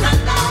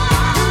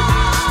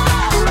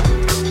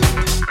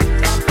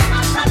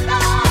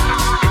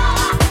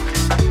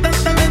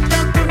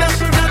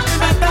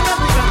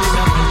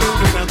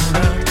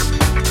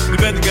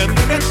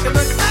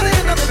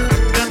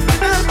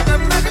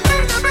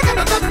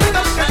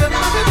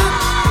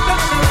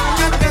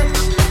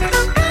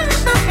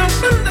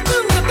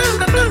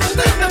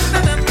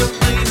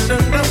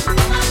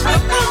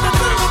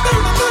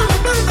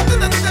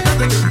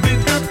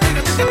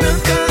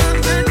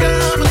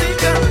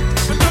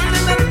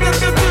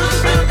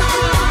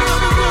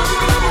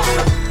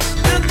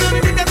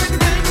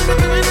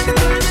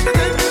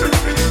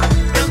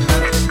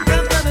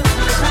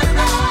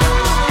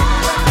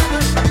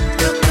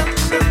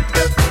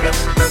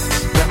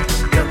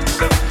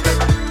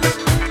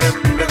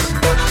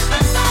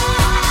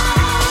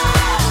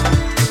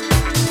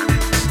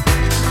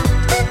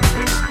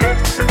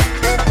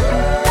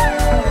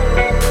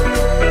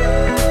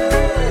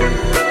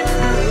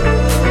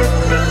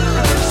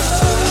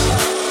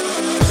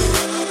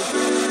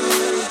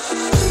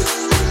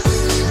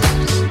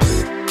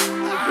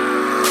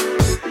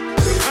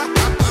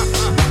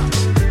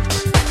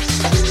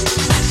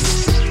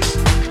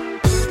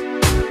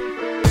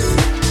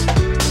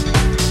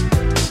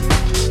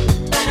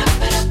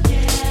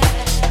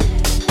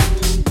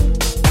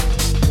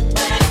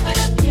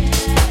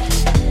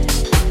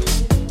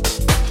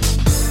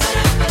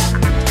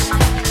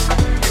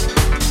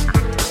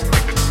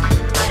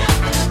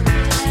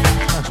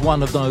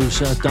 One of those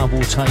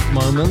double take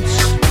moments.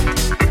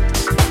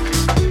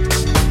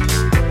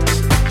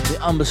 The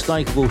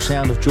unmistakable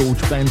sound of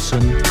George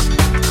Benson.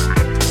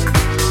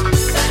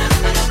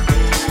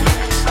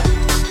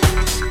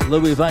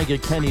 Louis Vega,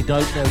 Kenny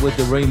Dope there with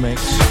the remix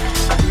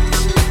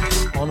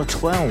on a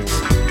 12.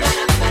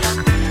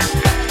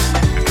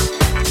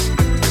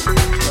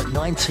 But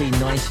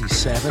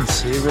 1997,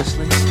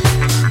 seriously?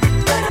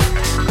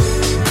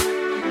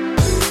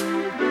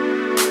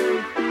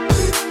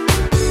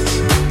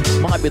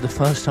 Might be the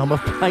first time I've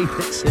played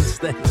it since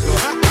then.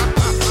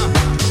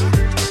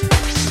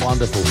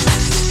 Wonderful.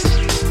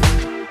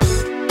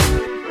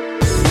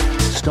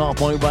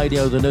 Starpoint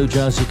Radio, the New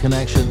Jersey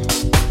Connection.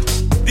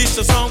 This is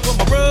a song for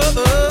my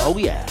brother. Oh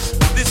yeah.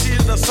 This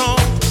is a song.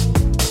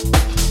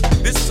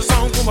 This is a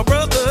song for my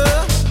brother.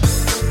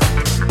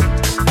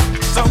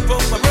 Song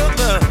for my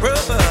brother.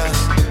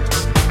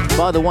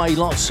 By the way,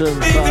 lots of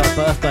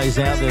birthdays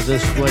out there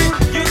this week.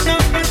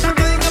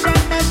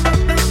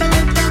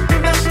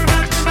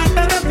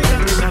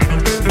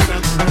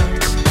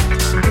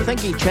 I think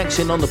he checks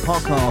in on the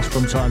podcast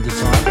from time to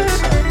time.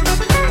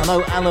 I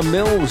know Alan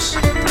Mills,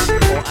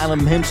 or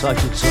Alan Mims I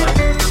should say,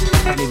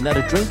 haven't even had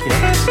a drink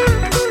yet.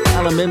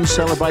 Alan Mims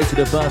celebrated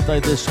a birthday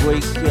this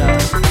week.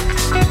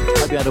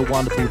 Hope you had a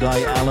wonderful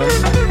day, Alan.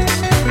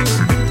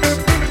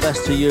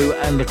 Best to you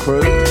and the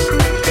crew.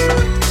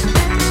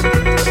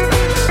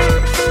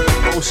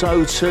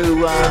 Also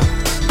to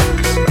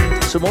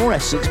some more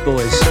Essex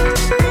boys.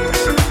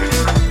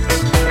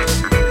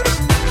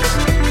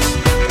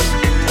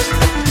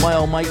 My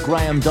old mate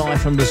Graham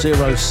died from the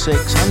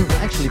 06, and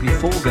actually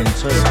before then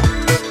too.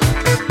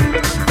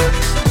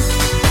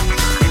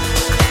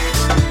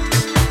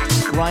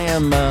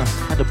 Graham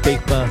had a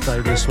big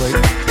birthday this week.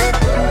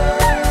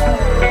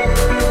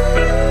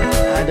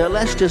 And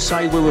let's just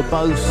say we were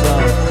both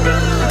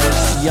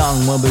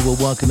young when we were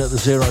working at the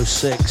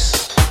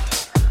 06,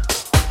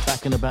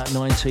 back in about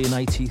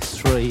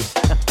 1983.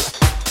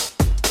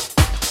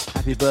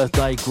 Happy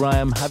birthday,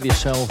 Graham. Have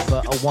yourself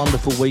a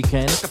wonderful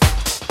weekend.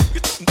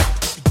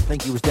 I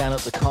think he was down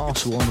at the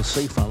castle on the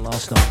seafront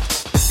last night.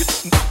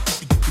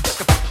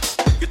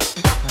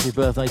 Happy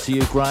birthday to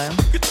you, Graham.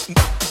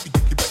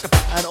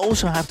 And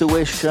also have to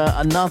wish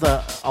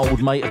another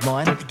old mate of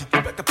mine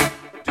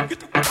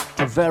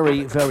a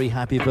very, very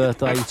happy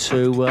birthday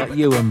to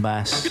Ewan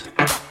Bass.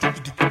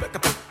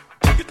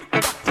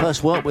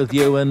 First worked with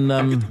Ewan,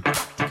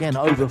 again,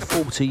 over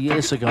 40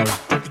 years ago.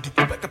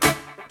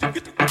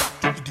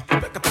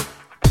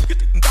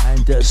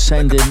 And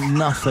sending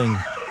nothing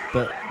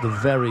but the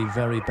very,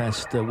 very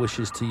best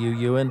wishes to you,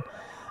 Ewan,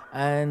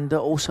 and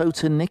also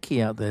to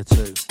Nikki out there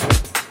too.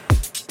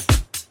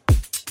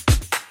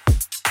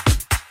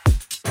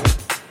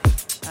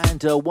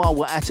 And while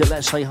we're at it,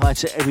 let's say hi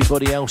to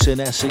everybody else in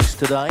Essex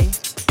today.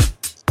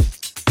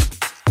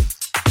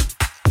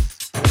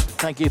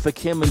 Thank you for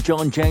Kim and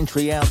John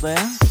Gentry out there.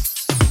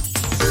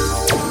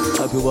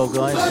 Hope you're well,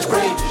 guys.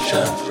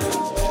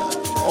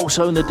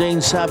 Also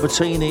Nadine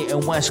Sabatini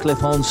and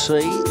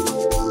Westcliff-on-Sea.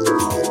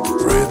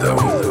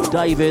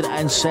 David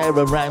and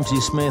Sarah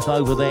Ramsey-Smith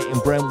over there in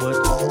Brentwood.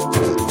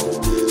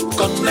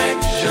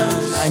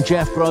 And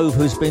Jeff Grove,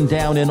 who's been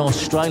down in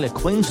Australia,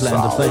 Queensland,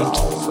 I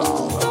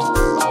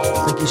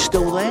think he's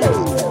still there.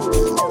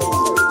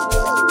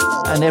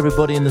 and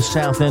everybody in the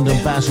South End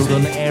and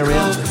Basildon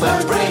area.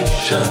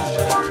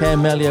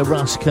 Carmelia,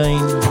 Russ Keane,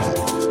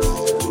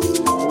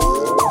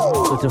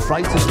 the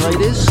Defrators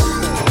ladies,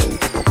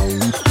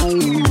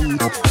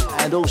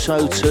 and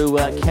also to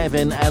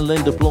Kevin and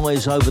Linda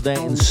Bloys over there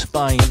in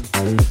Spain.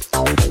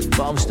 But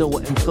I'm still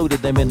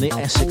included them in the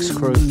Essex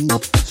crew.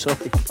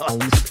 Sorry,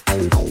 guys.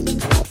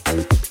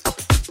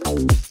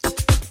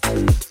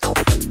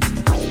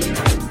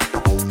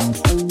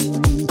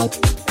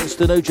 It's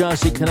the New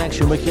Jersey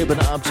Connection. We're keeping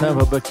it up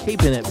tempo, but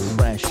keeping it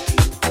fresh.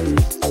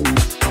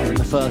 In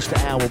the first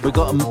hour, we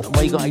got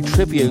a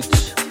tribute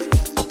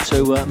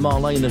to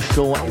Marlena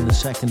Shaw in the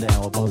second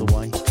hour, by the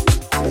way.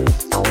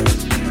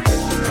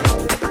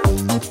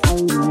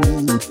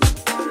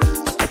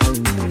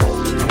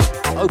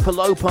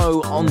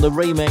 Opolopo on the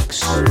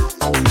remix.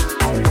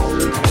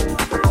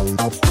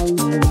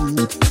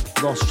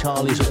 Lost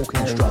Charlie's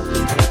Orchestra.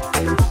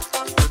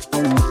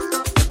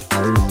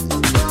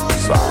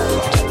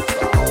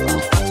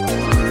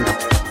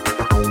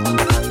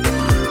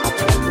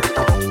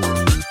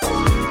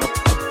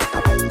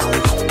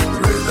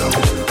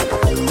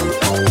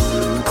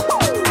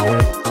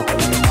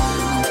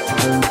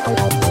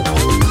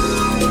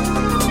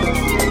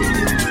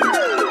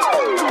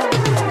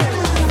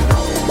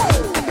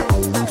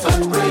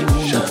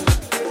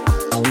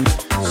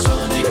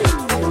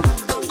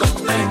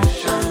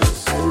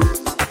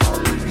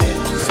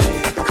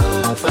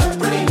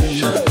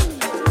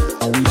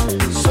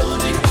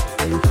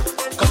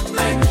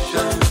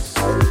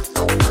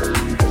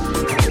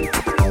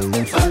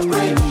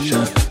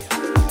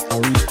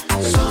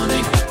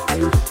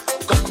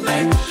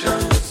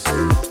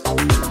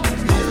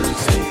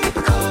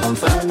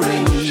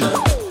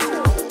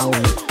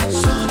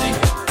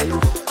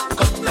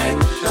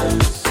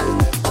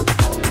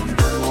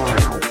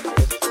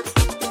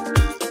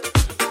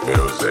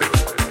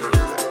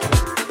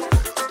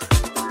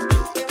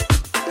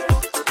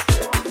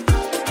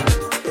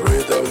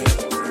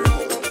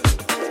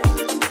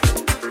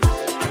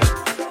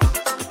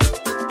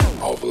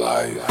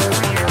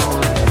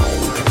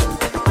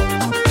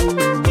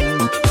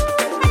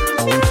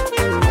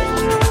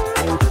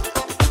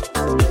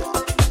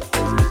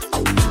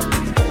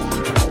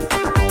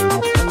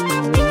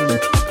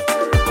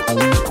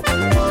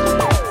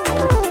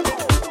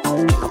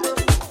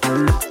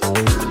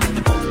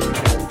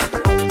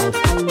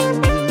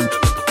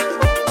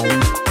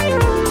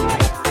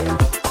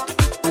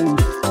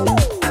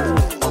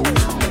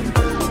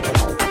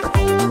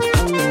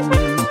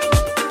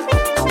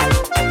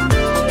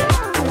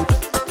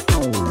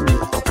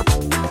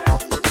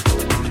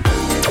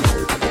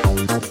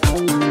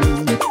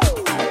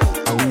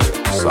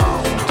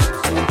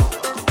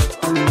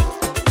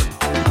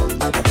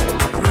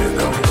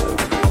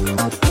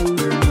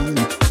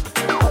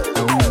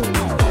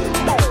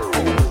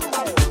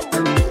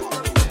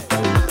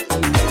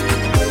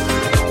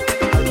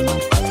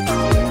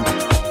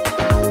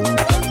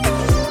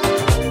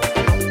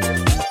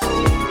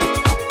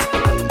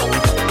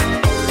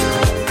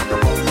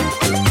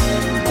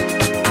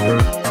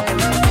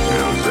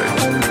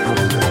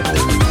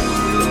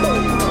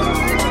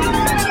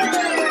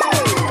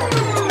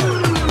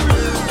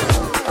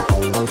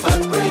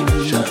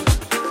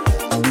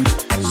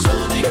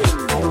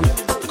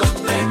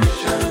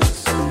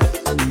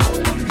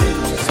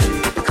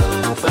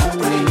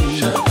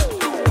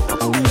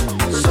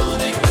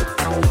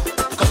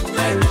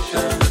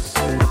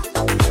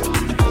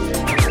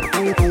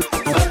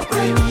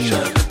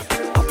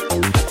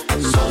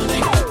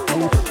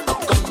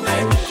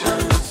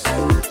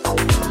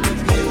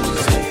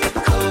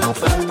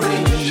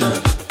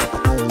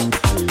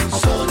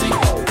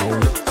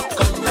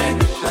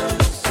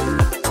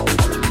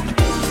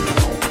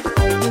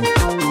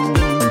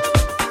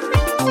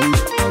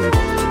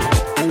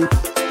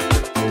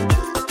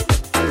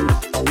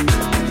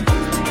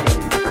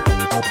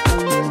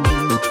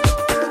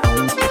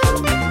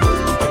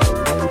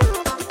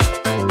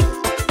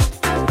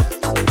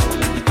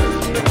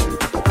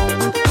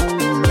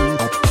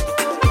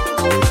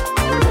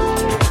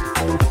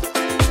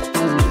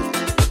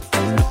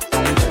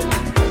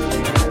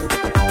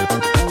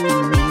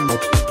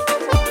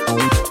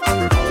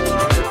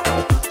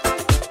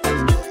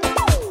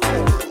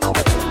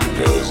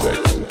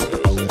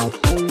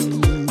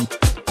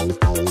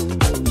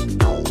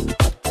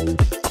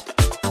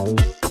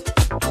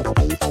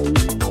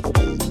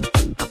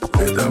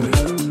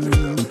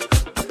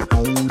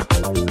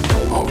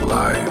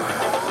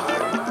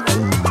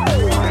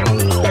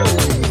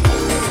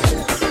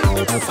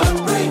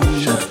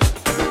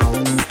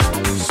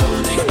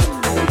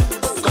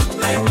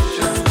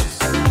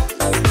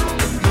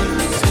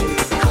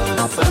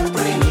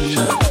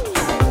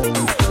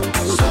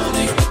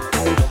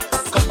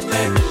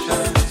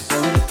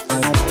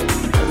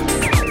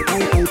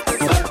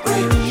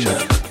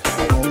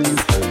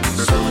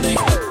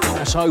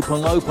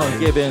 Opolopo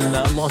giving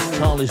Lost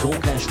Charlie's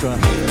Orchestra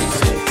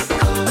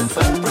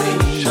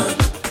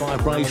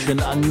Vibration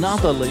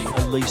another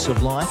lease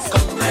of life.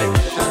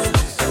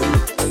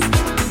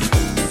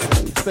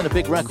 It's been a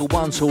big record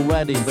once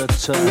already, but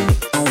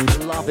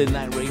loving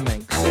that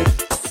remix.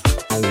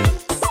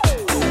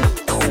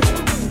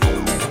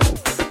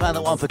 Found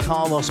that one for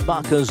Carlos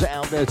Buckers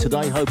out there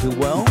today, hoping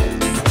well.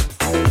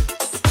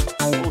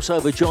 Also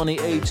for Johnny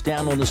Eads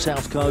down on the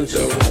south coast.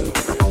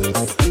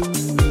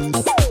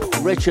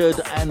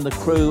 Richard and the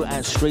crew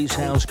at Streets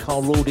House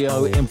Car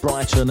Audio in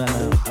Brighton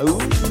and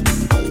home.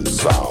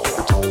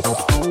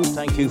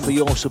 Thank you for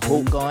your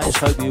support, guys.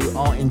 Hope you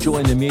are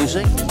enjoying the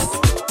music.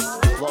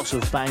 Lots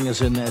of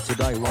bangers in there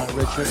today, right,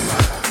 Richard?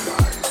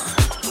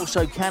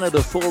 Also,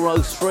 Canada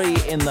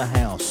 403 in the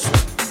house.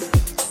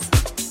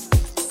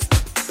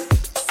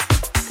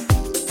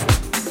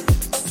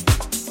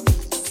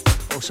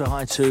 Also,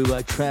 hi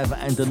to Trev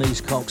and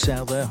Denise Cox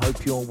out there.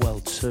 Hope you're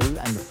well too,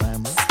 and the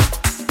family.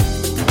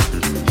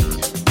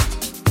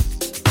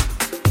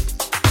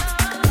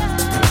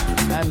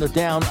 And the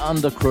Down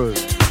Under crew.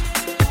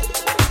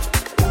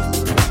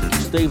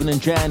 Stephen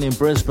and Jan in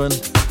Brisbane.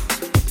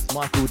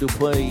 Michael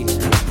Dupuy.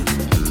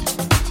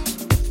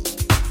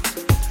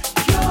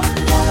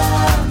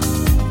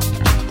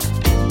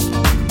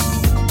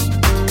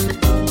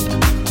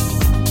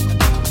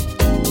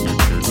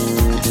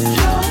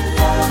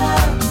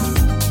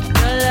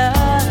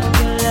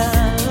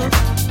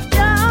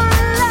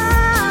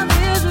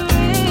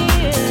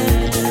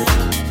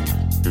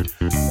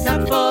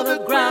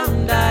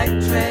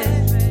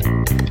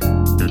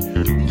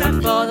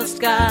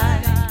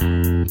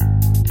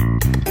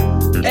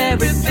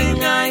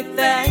 Everything I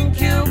thank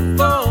you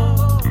for,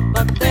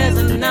 but there's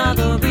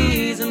another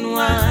reason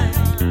why.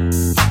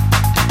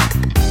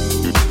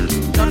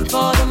 Not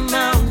for the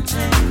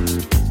mountain,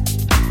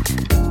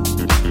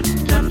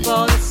 not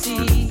for the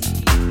sea,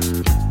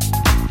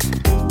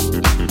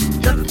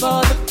 not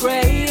for the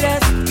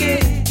greatest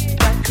gift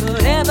that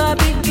could ever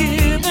be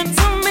given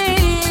to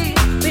me,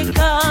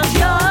 because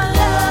your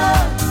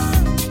love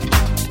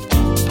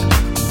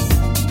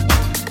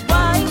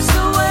wipes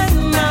away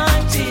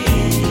my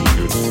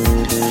tears.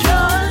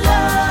 Your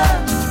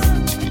love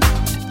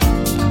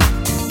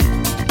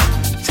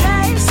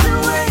takes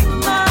away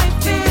my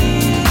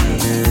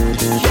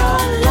fears.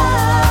 Your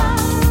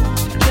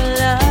love, your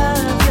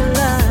love, your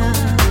love,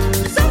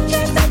 such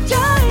is the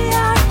joy I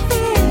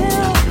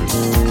feel.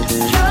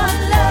 Your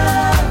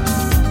love,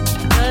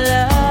 your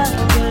love,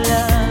 your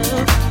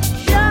love,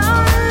 your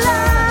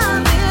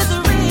love is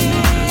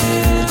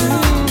real.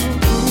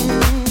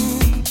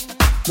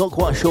 Not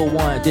quite sure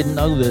why I didn't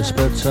know this,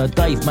 but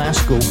Dave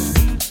Maskell,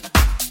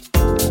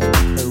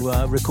 who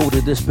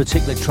recorded this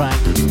particular track,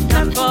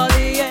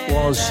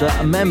 was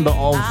a member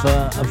of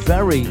a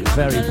very,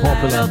 very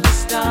popular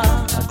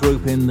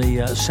group in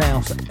the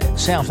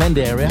South End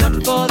area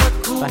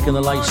back in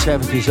the late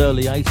 70s,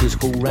 early 80s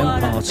called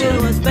Rem Party.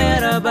 Used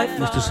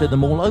to see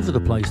them all over the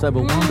place. They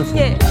were wonderful.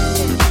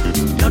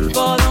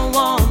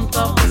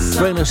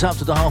 Bringing us up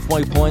to the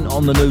halfway point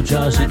on the New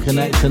Jersey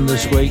Connection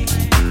this week.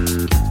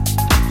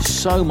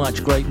 So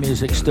much great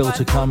music still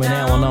to come in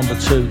hour number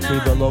 2.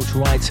 Keep it locked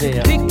right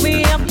here. Pick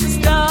me up to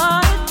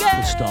start again.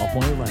 It's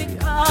Starpoint Radio.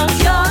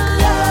 Your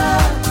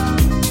love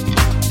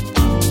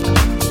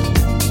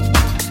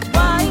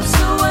wipes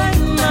away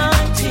my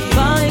tears.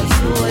 Wipes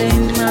away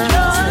my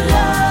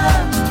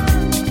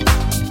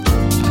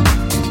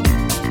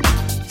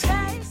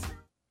tears.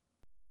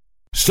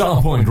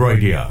 Starpoint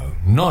Radio,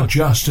 not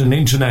just an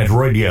internet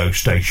radio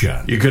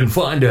station. You can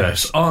find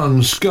us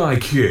on Sky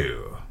Q,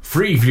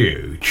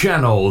 Freeview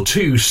Channel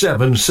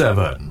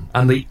 277,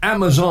 and the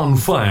Amazon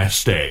Fire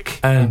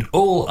Stick, and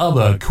all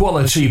other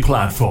quality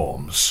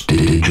platforms.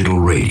 Digital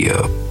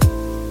radio.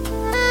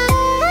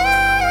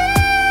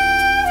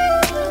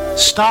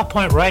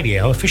 Starpoint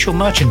Radio official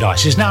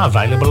merchandise is now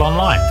available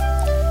online.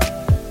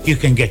 You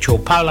can get your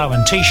polo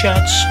and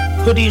t-shirts,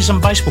 hoodies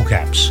and baseball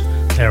caps.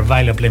 They're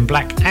available in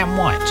black and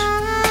white.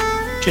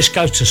 Just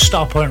go to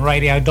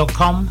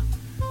starpointradio.com,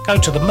 go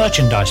to the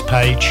merchandise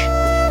page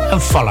and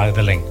follow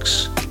the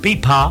links. Be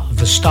part of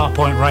the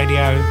Starpoint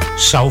Radio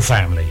Soul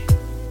family.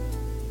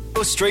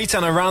 Street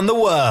and around the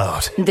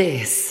world.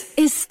 This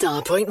is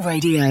Starpoint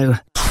Radio.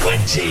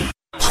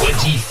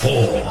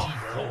 2024.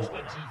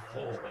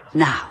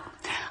 Now,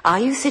 are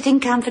you sitting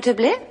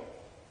comfortably?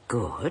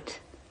 Good.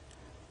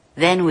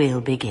 Then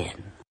we'll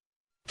begin.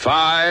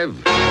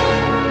 5,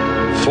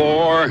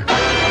 4,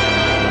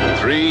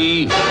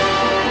 3,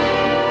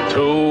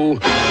 2,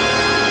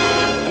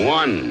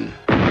 1.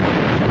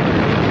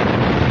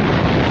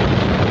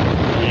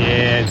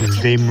 Yeah, this is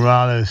Dave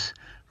Morales.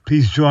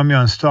 Please join me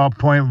on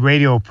Starpoint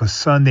Radio for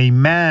Sunday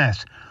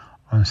Mass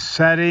on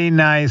Saturday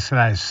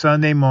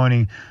night/Sunday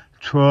morning,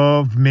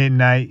 12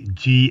 midnight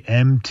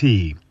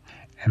GMT.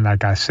 And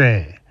like I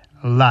said,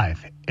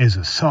 life is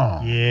a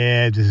song.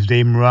 Yeah, this is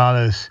Dave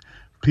Morales.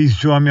 Please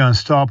join me on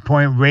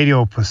Starpoint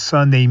Radio for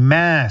Sunday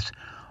Mass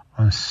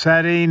on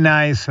Saturday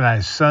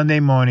night/Sunday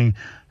morning,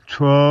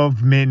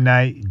 12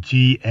 midnight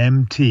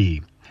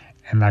GMT.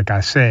 And like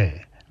I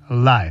said,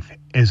 life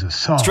is a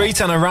song. Street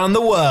and around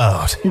the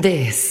world.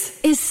 This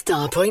is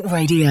Starpoint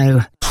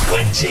Radio.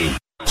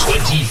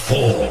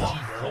 2024.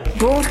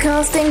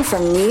 Broadcasting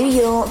from New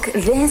York,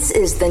 this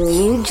is the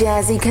New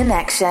Jersey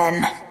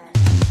Connection.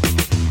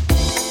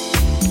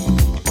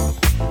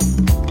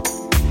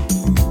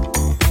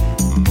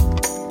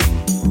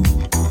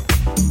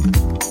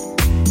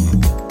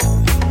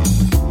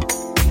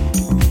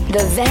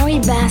 The very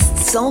best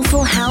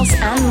soulful house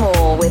and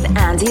more with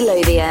Andy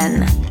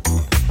Lothian.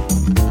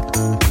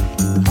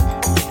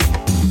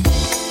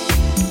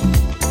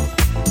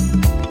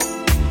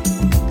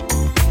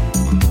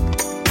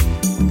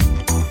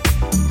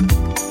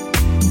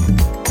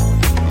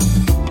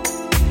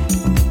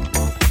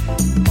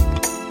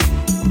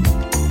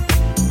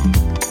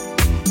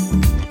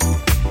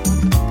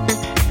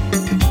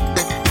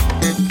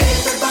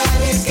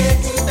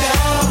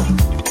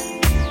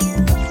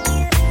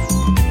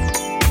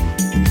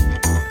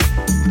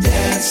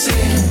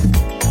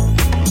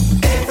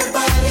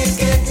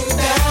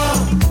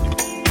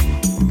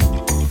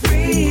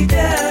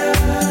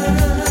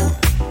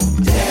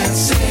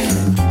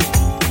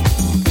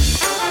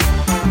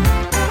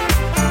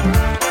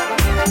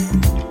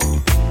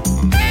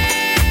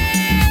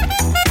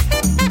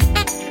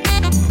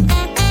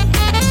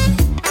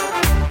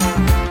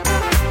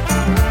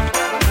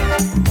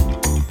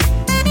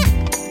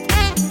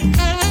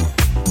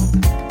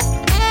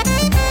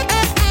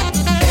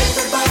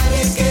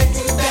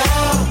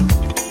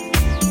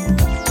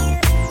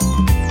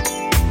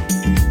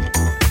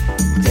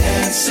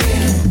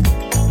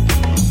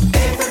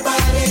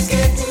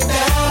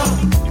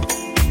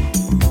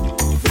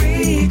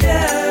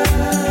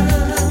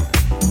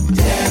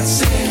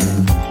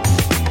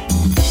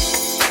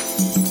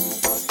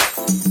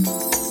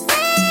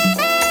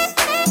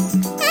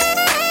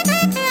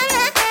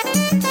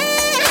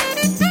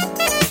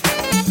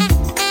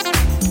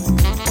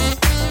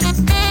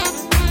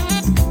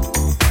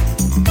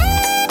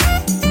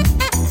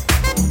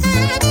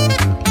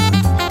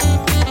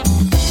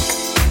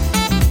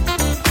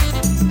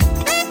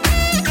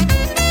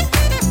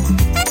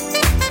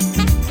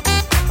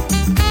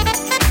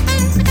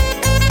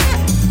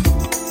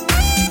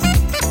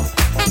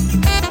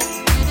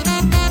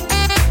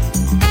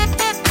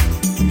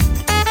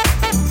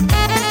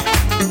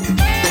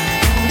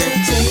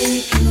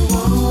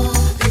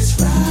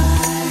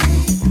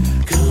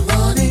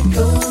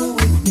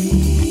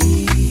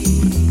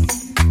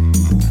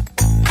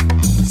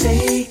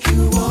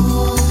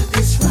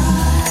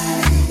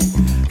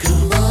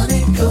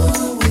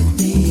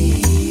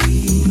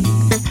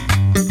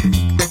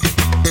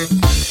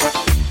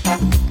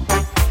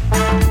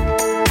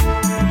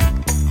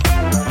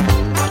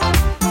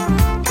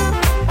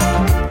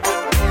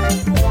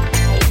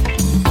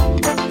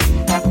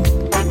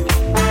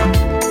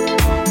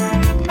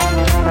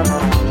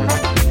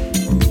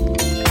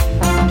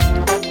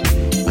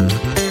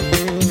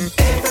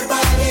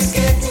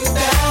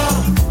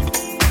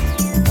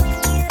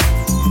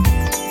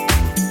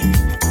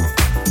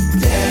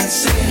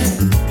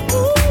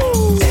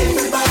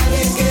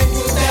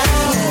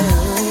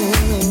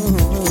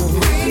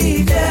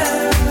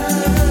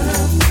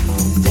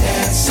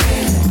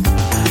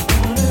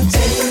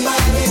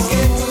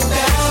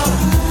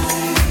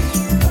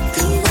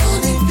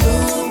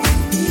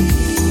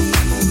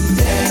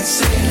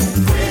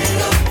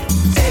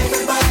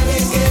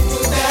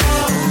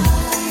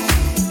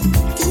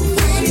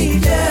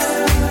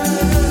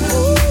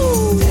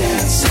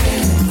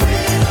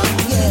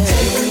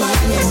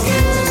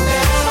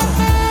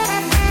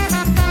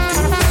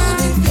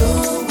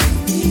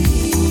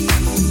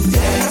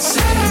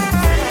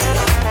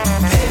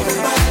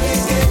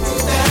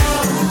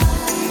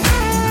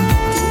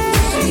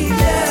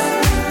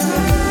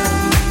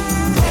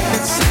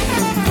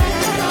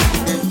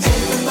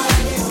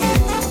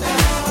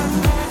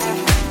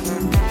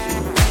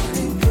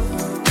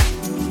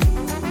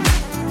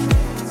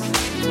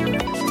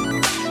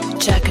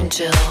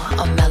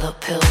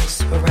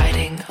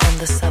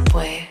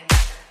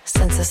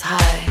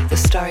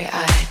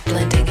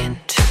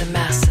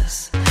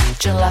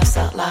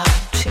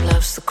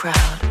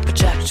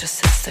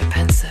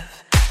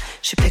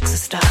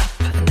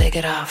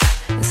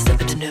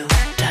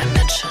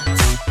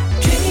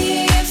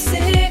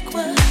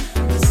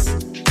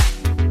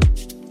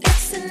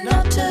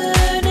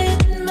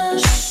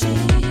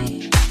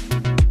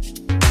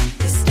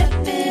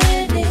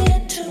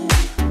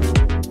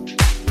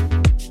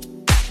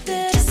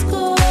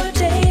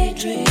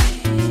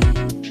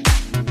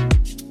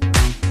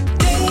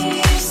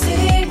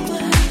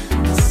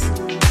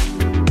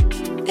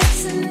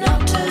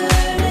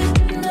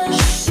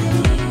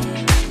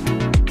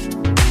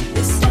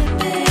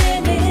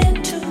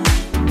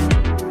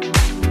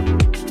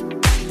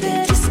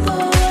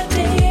 Disco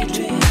day.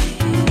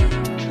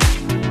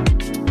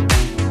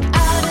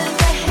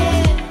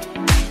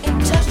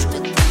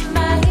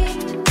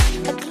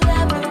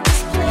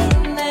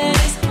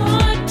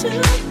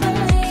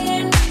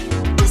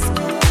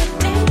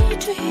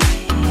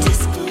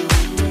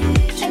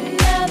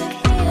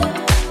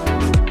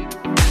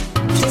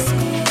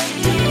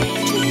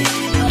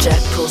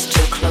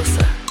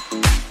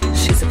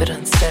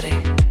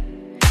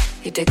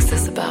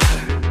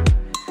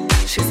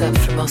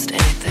 almost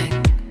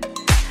anything.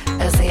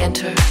 As they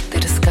enter, they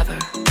discover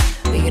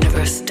the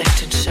universe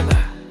decked in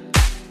shimmer.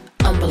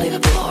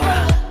 Unbelievable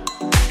aura.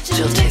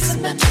 Jill takes a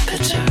mental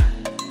picture.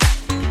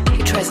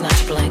 He tries not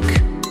to blink.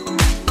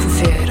 For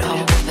fear it all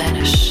will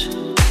vanish.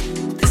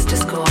 This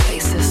disco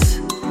oasis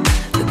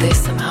that they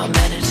somehow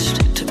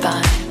managed to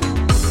find.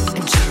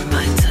 And Jill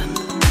reminds him,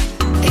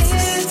 it's a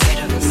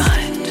state of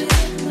mind.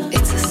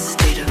 It's a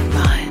state of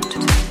mind.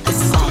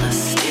 It's all a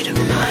state of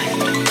mind.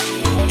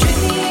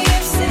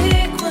 Dream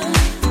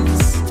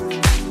sequence.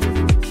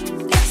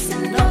 It's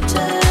an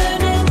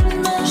alternate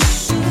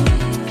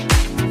machine.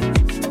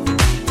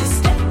 We're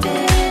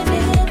stepping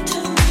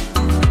into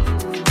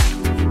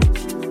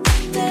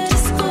the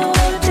disco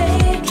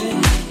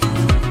daydream.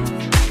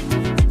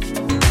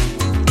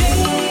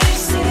 Dream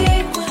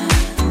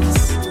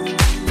sequence.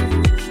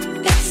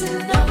 It's an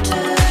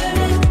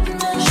alternate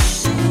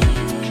machine.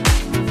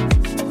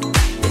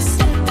 We're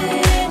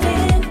stepping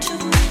into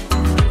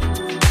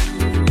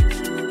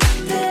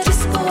the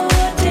disco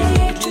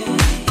daydream.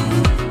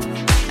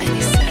 And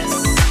he says,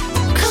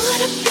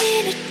 Caught up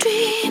in a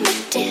dream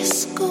of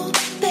disco,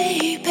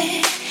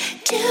 baby.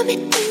 Tell me,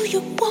 do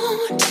you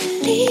want to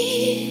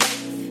leave?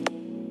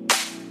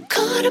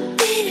 Caught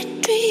up in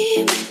a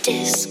dream of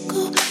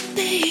disco,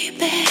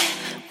 baby.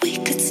 We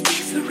could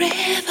stay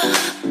forever.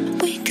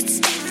 We could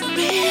stay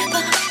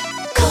forever.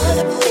 Caught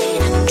up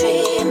in a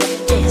dream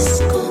of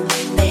disco,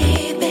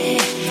 baby.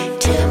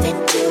 Tell me,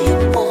 do you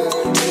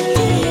want to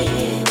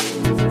leave?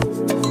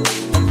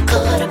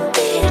 Caught up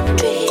in a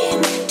dream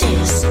of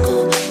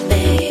disco,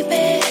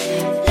 baby.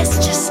 Let's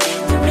just stay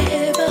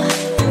forever.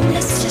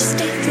 Let's just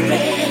stay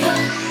forever.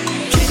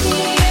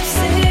 Dream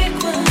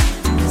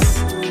sequence.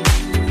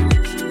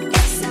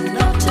 It's an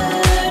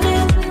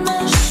alternate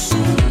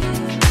machine.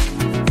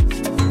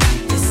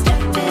 We're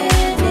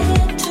stepping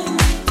into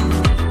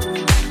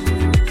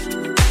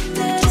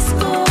the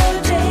disco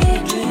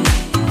daydream.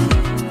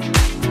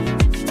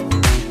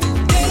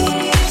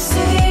 Dream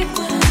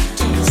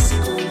sequence.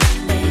 Disco,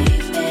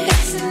 baby.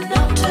 It's an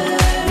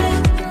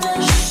alternate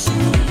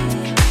machine.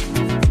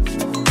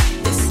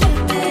 We're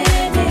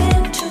stepping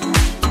into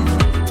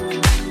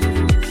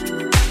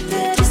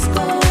the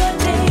disco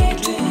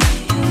daydream.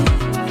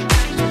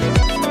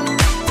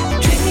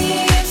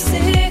 Dream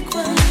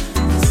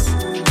sequence.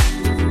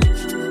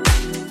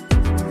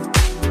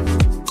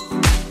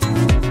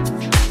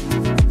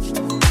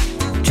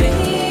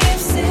 Dream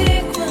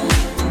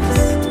sequence.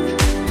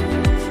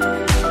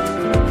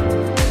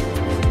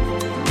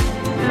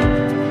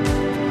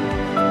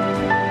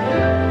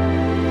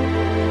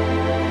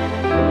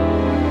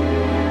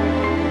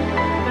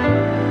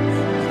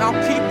 I'll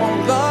keep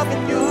on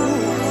loving you.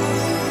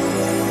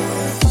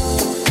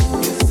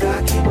 Yes,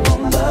 I keep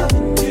on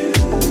loving you.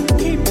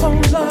 Keep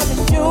on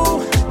loving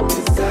you.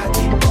 Yes, I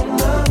keep on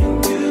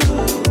loving you.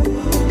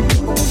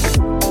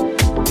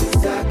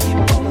 Yes, I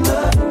keep on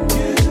loving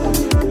you.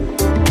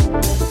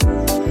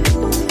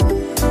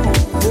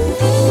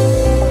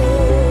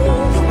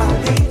 You're my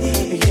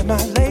lady. You're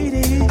my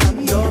lady. I'm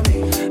your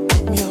man.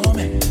 I'm your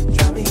man.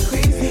 Drive me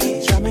crazy.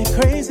 Drive me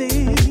crazy.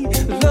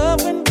 Love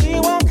when we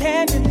walk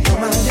hand in hand. You're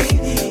my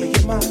lady.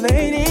 You're my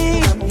lady.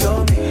 I'm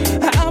your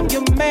man. I'm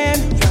your man.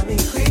 Drive me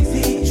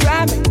crazy.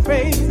 Drive me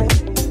crazy.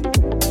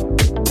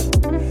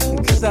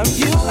 Cause of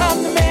you,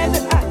 I'm the man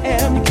that I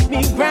am. You keep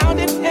me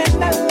grounded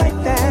and I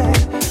like that.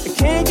 It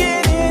can't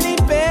get any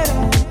better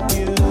with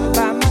you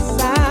by my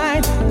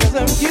side. Cause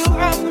of you,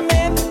 I'm the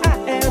man that I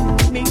am. You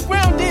keep me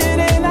grounded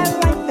and I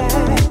like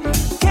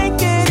that. Can't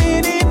get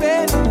any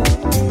better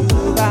with you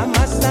by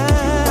my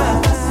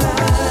side.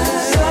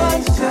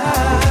 Sunshine.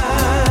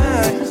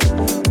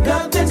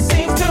 Nothing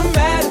seems to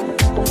matter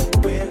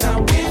when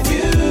I'm with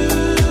you.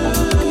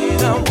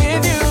 When I'm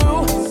with you.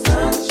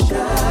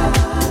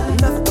 Sunshine.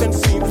 Nothing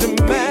seems to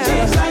matter.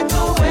 Change like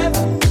the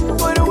weather,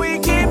 but we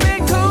keep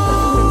it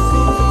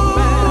cool.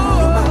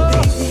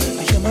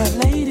 You're my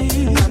lady.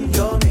 I'm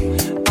your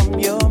man. I'm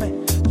your man.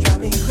 Drive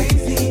me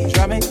crazy.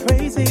 Drive me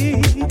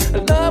crazy. I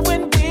love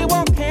when we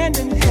walk hand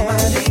in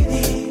hand.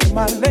 You're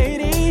my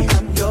lady.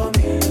 I'm your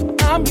man.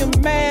 I'm your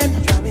man.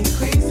 Drive me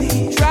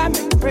crazy. Drive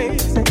me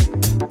crazy.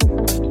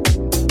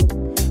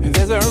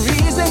 There's a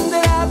reason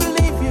that I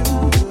believe you.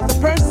 The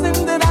person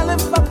that I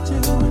live up to.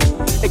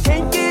 It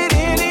can't get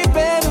any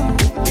better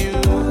with you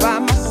by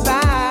my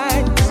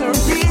side. There's a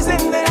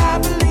reason that I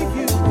believe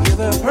you. You're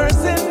the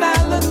person I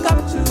look up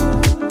to.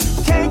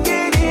 Can't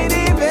get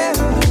any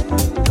better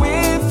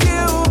with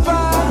you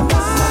by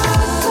my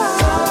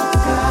side.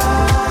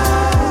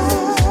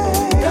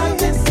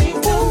 Nothing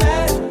seems to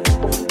matter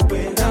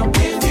when I'm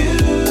with you.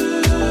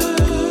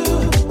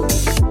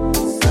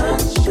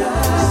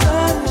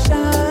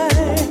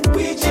 Sunshine.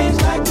 We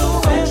change like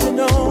the weather. You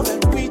know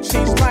that we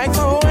change like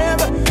the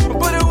weather,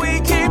 but we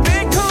keep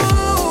it cool.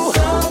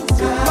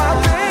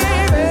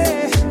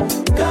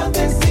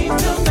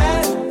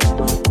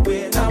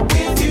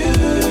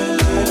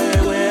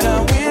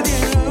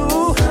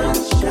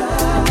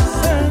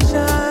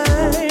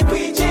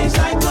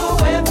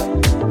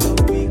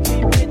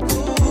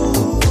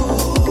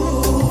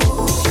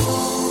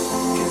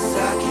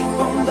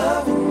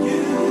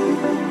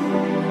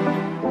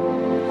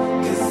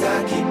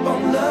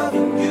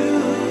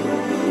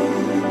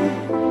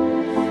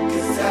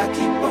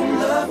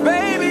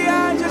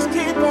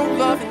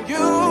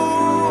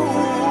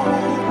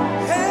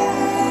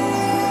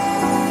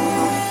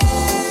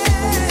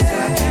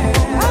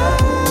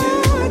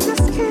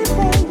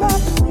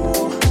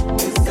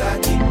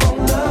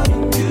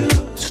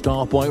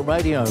 Starpoint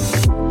Radio.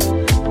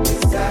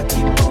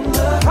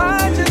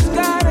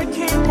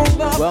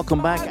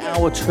 Welcome back,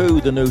 hour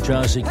 2, the New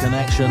Jersey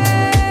Connection.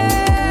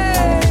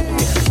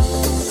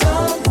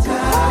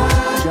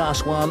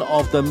 Just one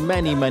of the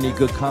many, many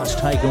good cuts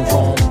taken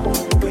from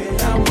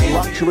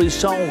Luxury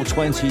Soul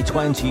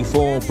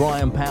 2024,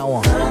 Brian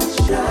Power,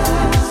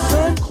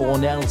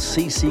 Cornell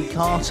C.C.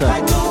 Carter,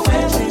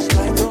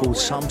 called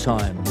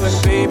Sometimes.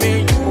 But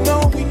baby, you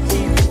know we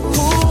keep it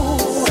cool.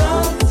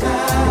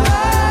 Sometimes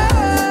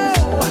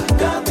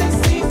nothing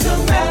seems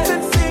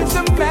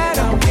to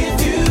matter with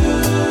you.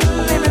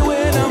 Baby,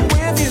 when I'm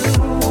with you.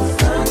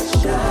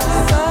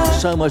 Sunshine.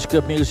 So much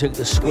good music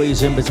to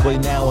squeeze in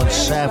between now and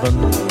 7.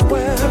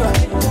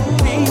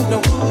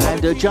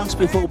 And just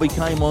before we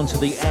came onto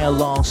the air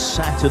last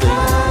Saturday,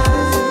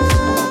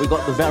 we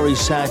got the very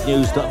sad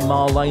news that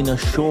Marlena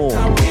Shaw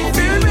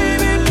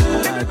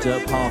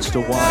had passed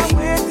away.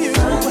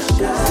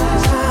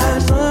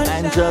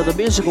 And the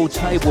musical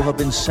table had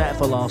been set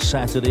for last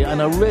Saturday,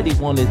 and I really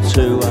wanted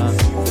to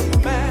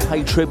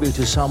pay tribute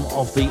to some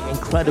of the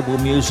incredible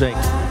music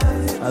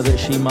that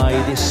she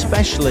made,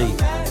 especially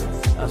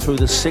through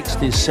the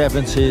 60s,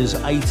 70s,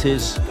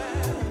 80s,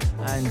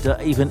 and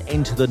even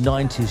into the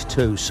 90s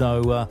too.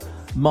 So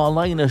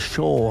Marlena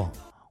Shaw,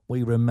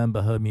 we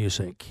remember her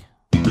music.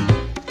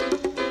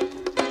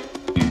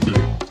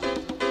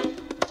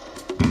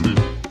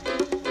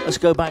 Let's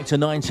go back to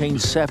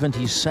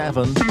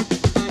 1977.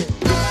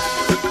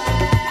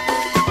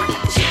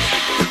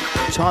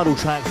 Title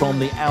track from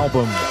the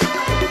album.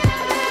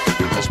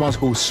 This one's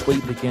called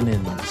Sweet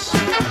Beginnings.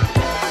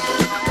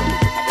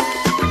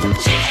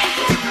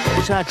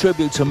 It's our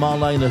tribute to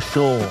Marlena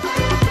Shaw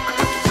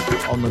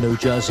on the New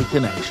Jersey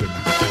Connection.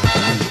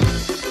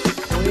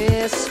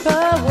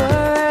 Whisper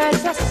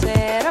words I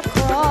said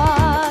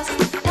across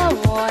a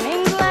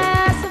warning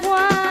glass of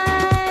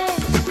wine.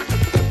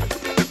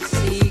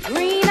 See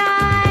green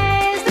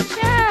eyes that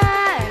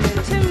shine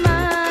into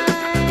mine.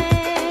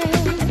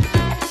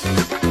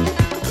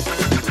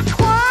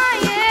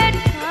 Quiet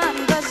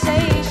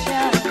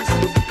conversations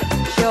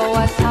show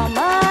us how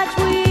much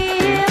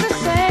we're the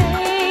same.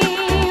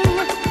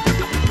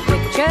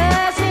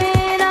 Pictures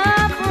in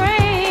a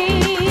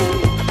frame.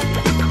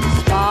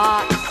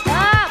 Sparks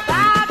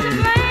about to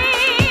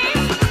flame.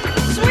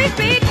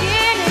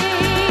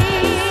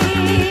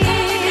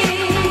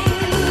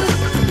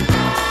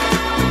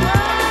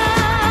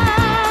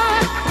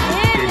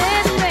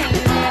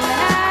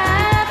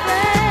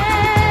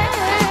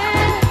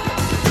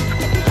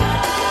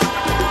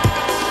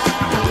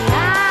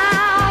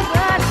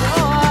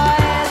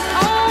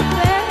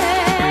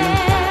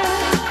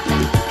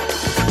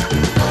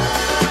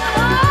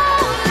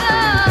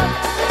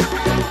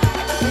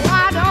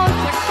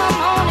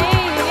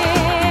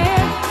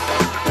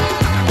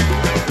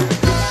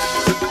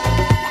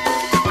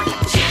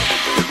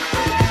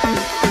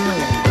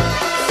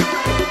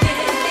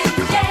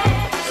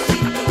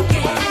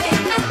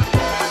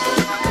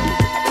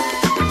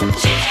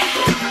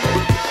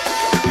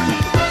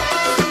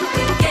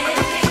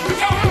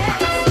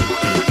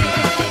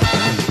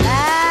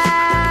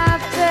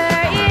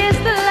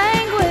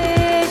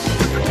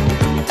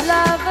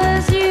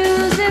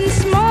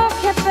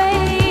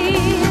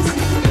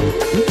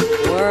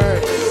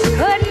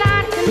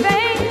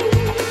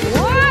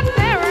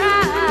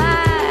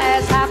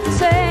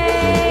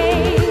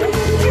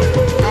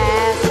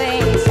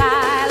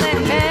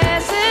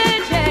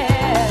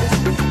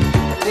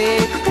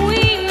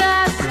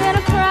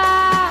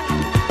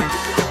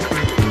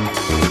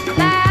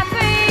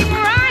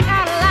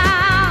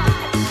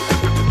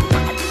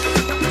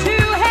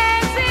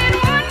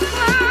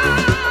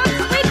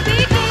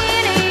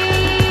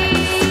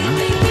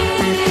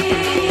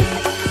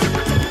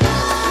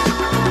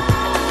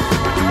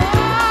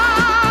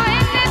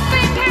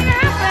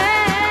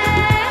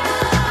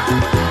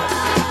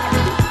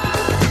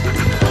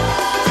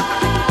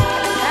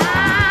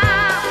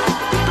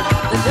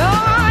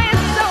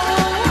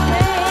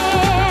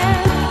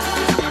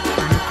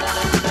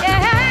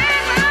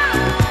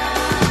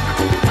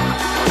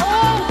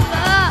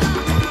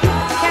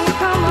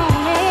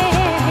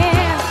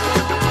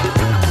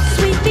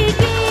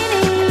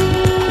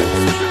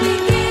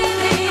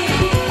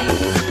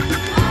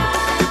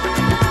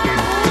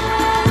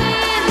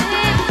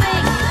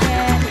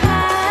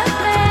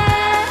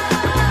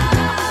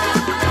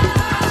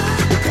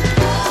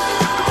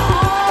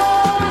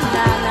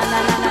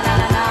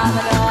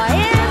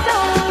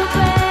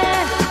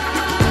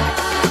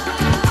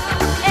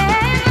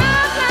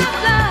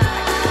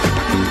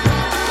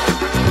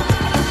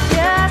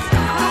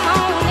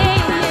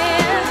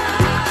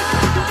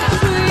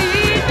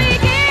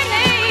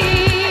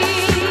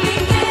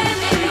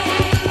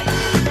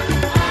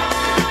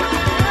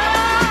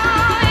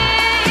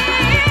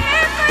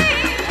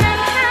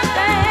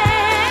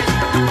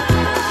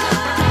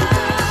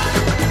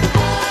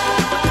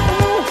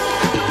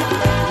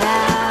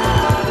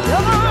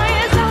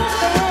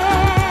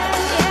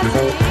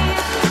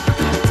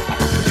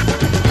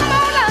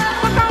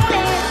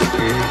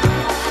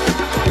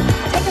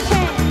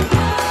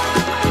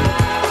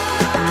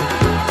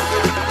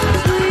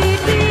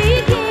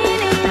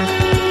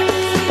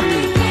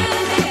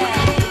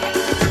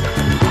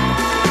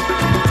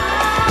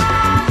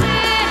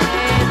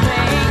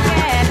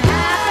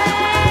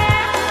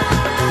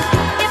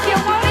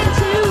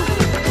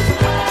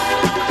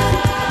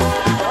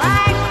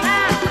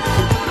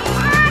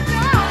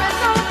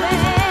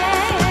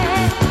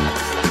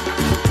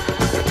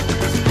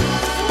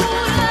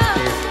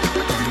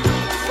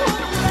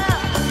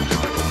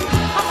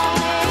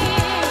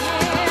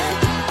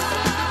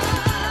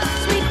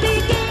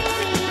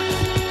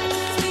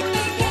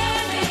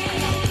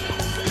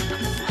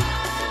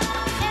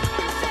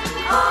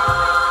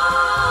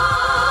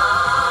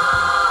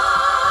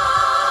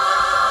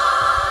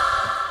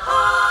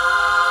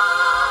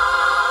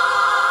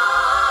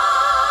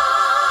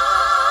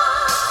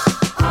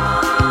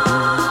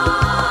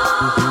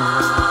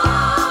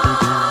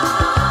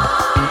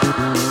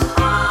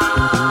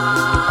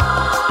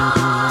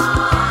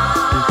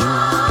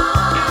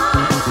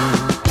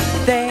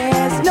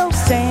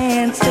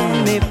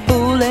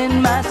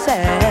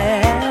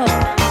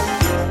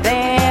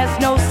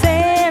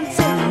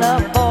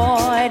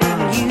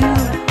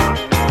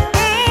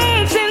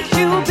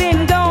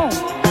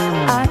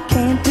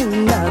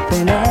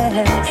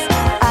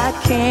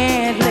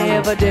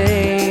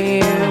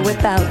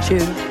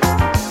 you.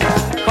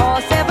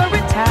 'Cause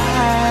every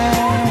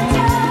time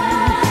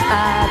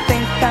I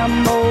think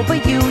I'm over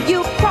you, you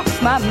cross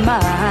my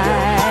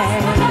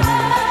mind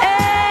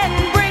and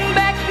bring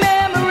back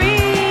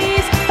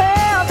memories.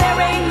 Well, there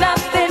ain't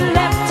nothing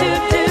left to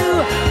do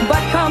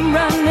but come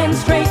running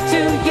straight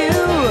to you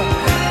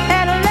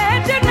and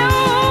let you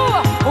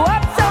know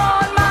what's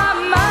on my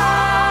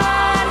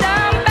mind.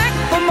 I'm back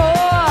for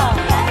more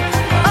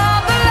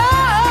of the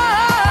love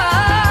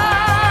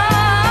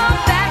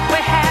that we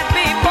had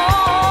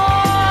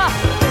before.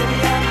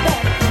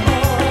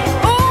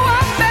 Oh,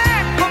 I'm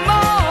back for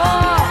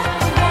more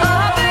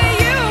of the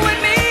you and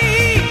me,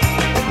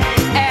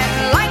 and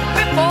like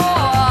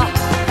before,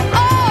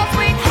 oh,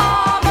 sweet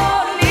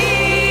harmony.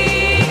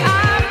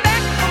 I'm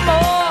back for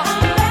more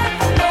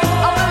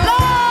of the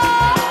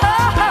love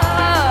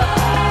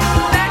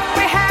that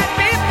we had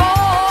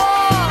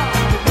before.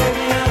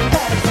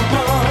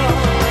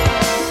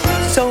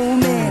 So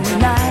many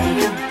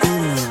nights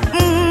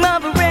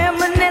of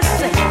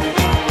reminiscing,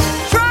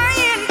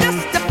 trying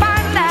just to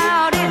find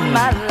out in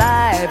my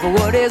life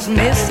what is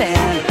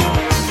missing.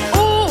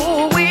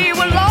 Ooh, we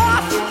were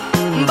lost,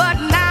 but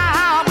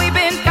now we've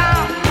been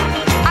found.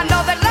 I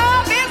know that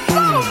love is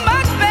so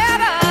much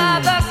better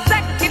the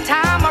second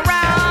time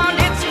around.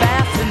 It's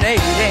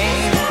fascinating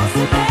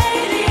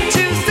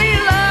to see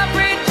love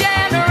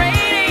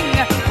regenerating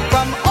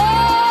from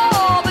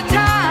all the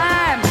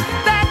time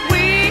that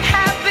we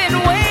have been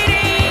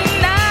waiting.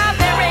 Now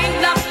there ain't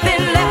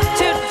nothing left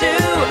to do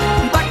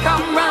but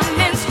come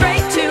running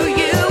straight to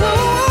you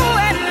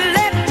and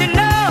let you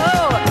know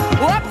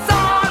what's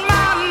on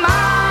my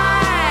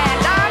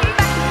mind. I'm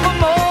back for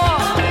more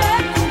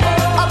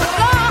of the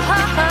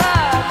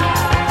love,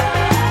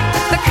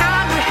 the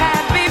kind we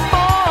had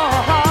before.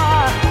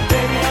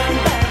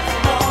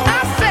 I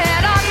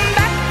said I'm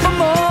back for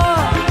more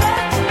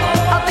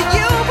of the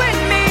you and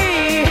me,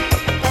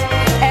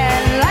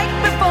 and like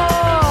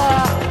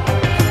before,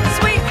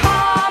 sweet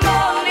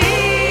harmony.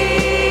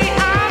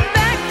 I'm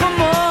back for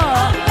more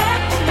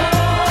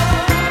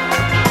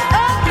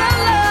of the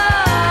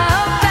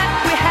love that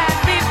we had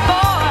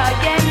before.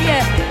 Yeah,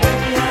 yeah.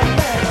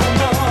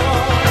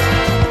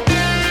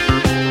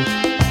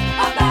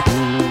 I'm back,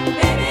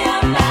 baby,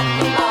 I'm back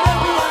for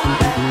more.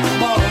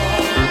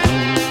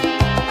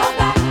 I'm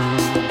back,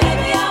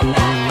 baby, I'm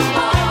back for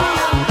more.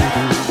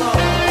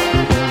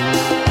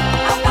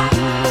 I'm back,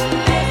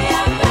 baby,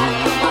 I'm back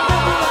for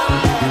more.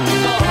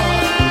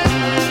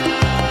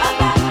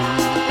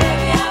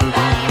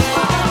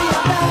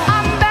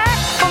 I'm back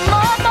for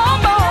more, more,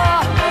 more.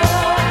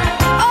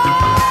 Oh,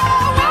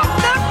 of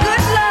the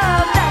good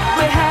love that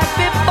we had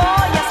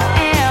before. Yes,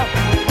 I am.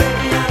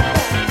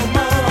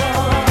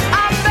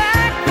 I'm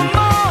back for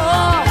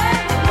more.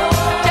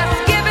 Just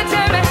give it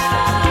to me.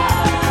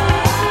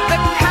 The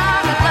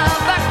kind of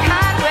love, the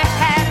kind we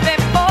had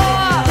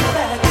before.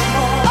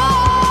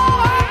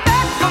 Oh, I'm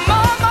back for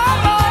more, more,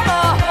 more,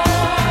 more.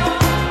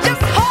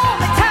 Just hold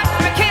me, touch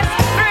me, kiss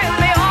me, thrill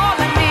me. All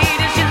I need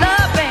is your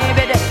love,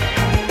 baby.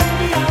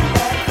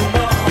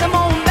 Come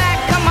on back,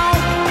 come on.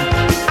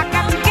 I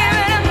got to give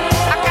it up,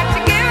 I got to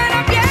give it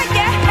up, yeah,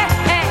 yeah.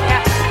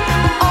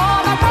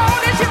 All I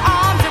want is your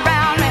arms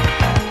around me.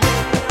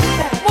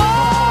 Whoa,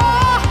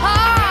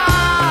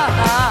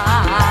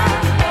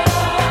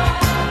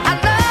 I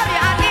love you,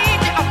 I need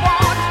you, I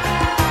want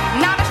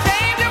you. Not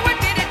ashamed you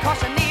admit it,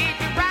 'cause I need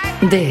you right.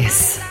 This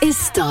is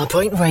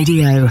Starpoint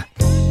Radio.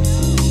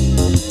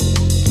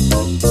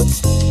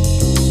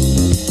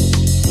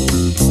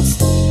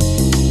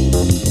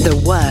 The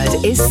word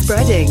is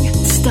spreading.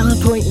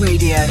 Starpoint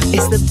Radio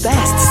is the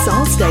best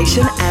soul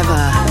station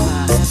ever.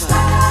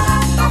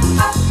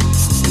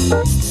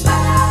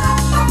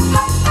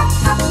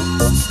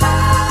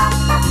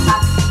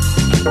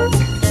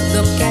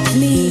 Look at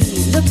me,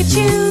 look at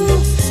you,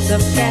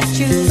 look at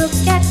you, look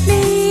at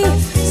me.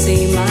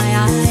 See my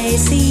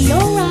eyes, see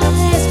your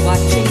eyes,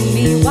 watching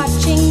me,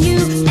 watching you,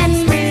 and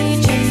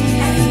reaching,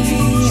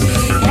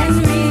 and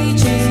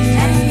reaching,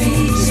 and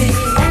reaching,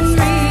 and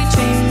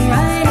reaching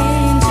right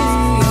into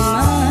your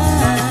mind.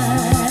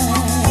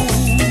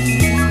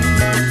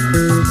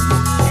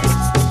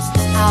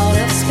 Out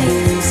of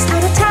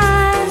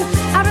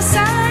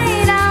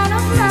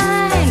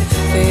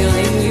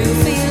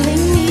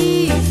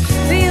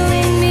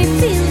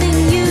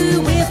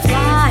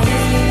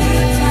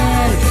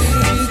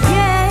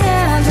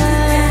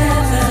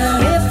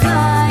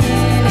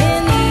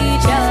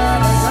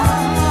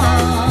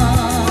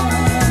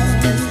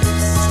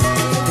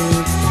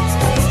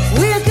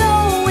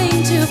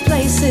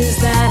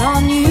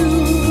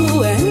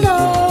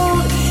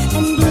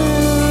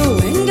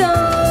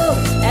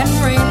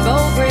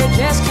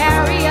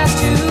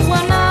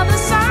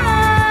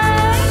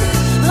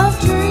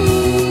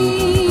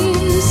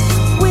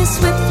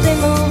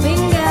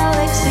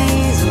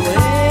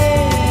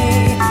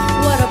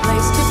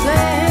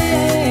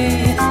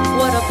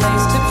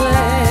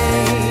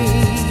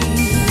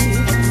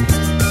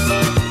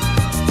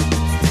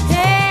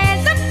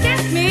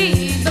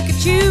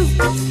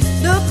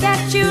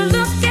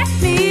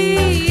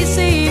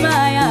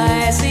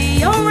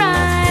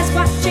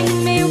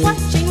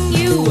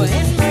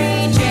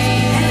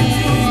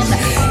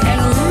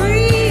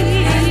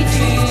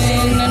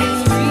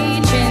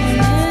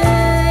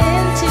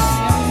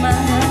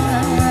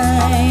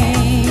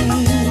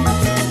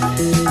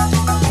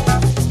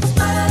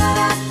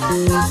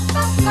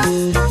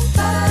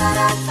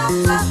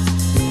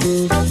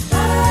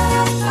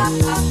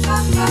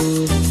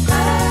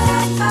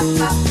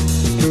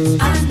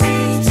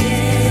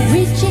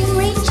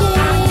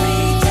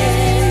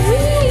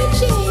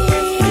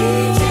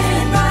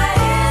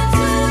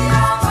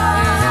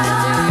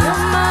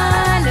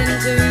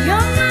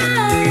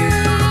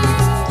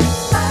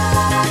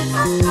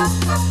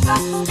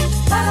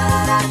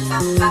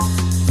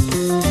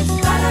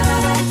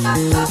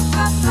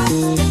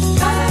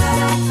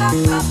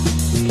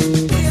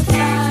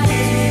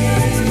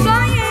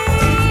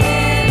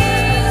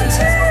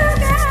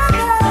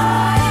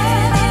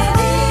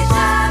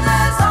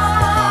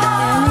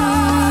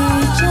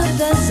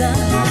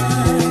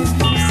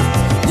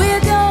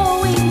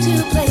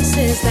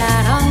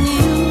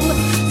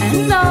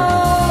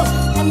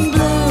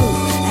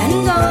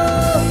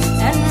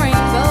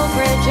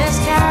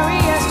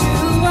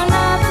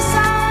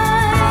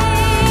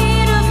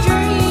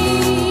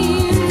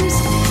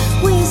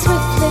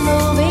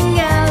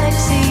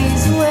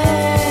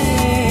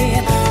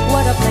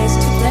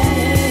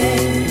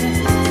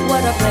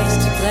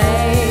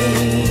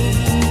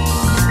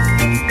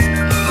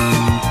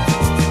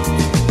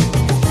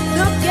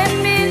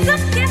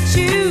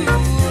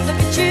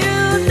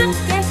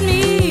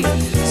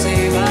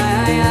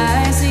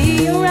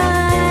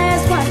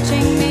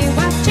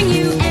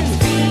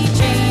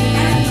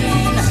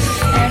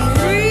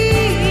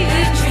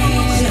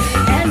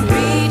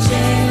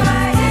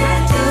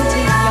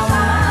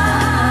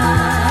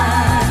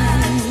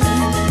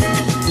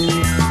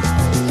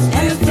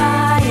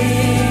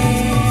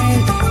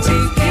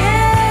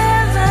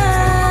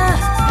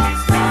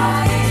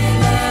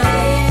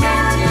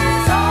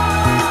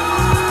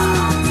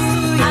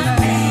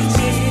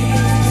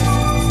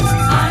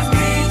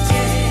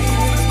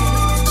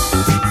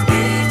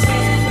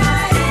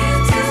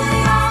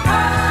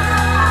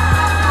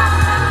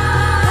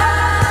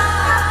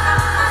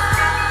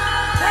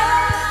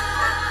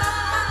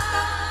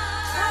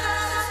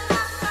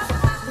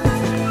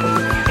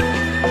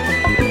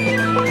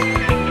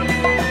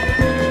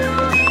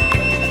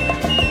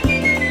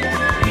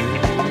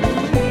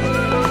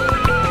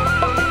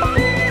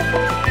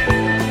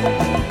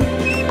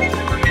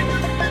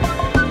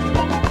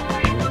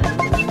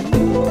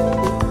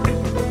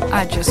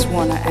just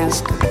want to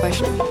ask a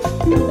question.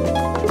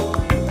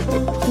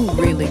 Who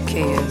really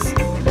cares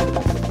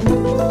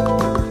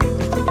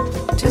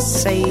to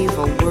save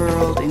a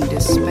world in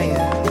despair?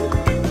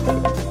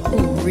 Who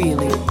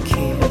really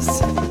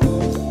cares?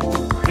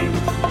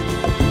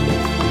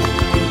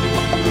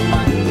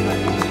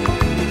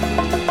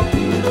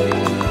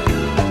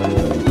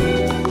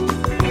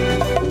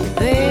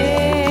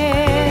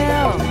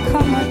 There'll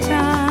come a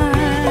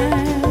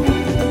time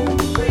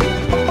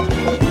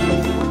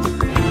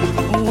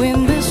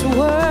when this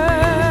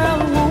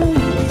world won't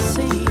be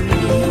safe.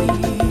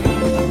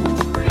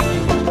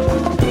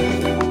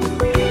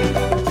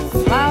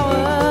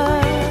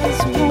 Flowers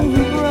won't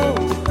grow,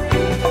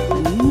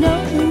 no,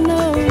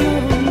 no, no,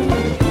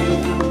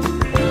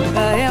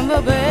 and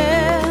the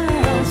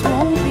bells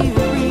won't be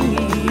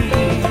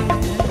ringing.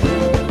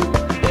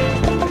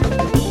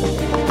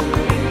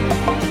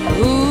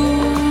 Who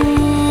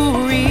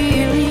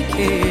really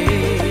cares?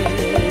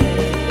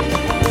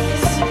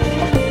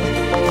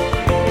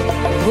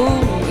 Who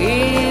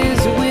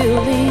is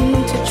willing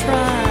to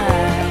try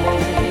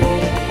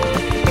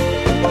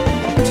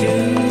to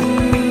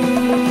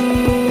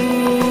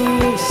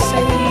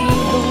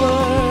save the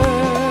world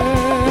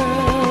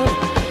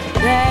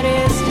that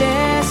is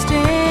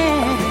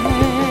destined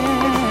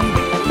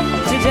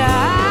to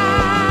die?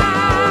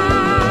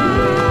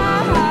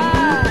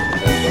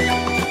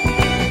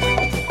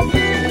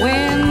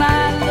 When I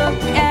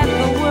look at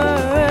the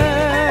world,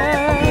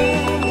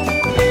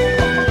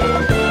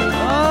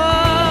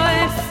 oh,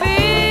 it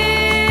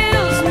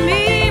fills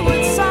me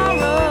with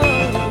sorrow.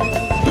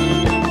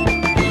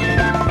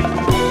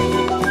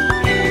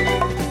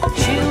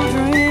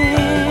 Children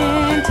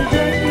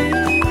today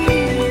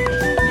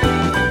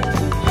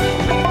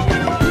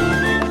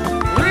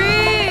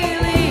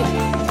really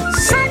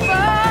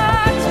suffer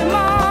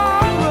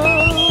tomorrow.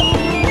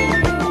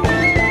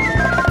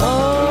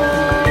 Oh,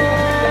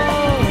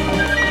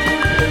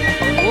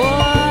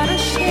 what a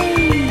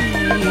shame.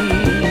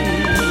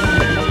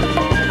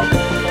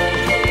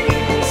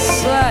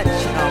 Such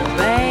a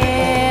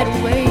bad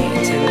way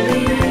to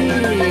live.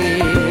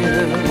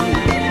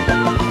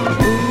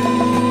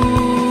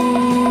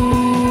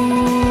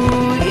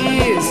 Who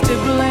is to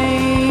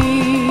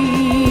blame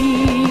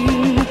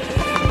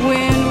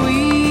when we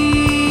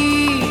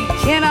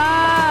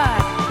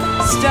cannot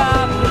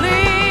stop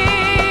living?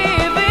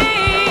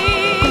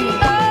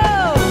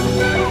 Oh,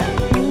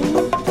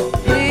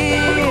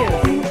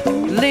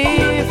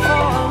 live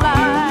for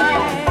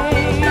life,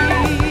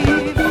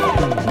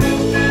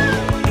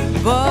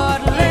 but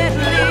let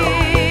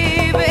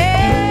live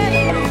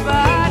everybody.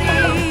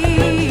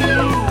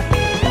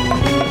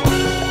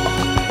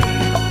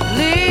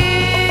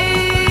 Live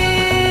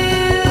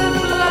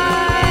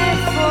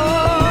life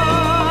for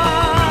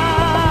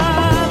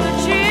the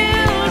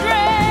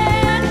children,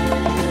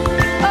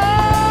 oh,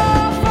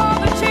 for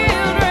the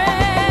children.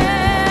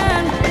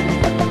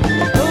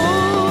 Oh,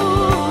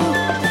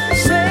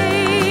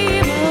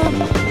 save them,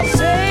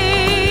 save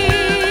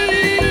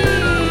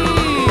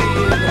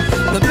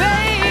the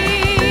babies,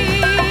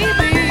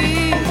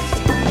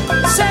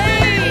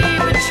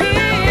 save the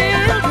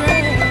children,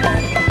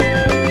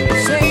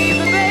 save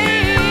the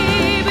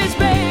babies,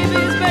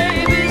 babies,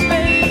 babies,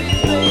 babies,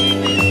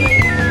 babies,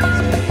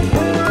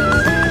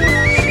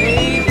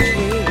 save the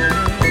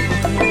children.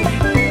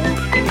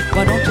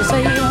 Why don't you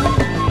save them?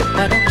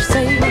 Why don't you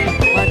save them?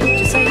 Why don't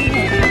you save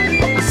them?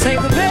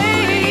 Save the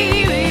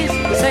babies,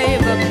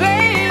 save the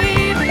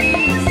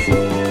babies.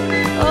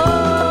 Oh,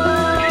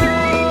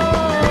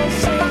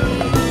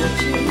 save the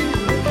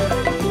children.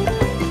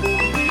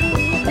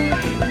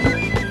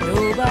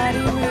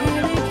 Nobody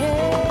really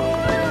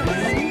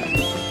cares.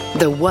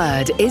 The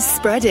word is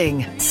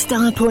spreading.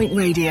 Starpoint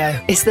Radio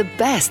is the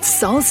best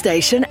soul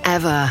station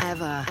ever.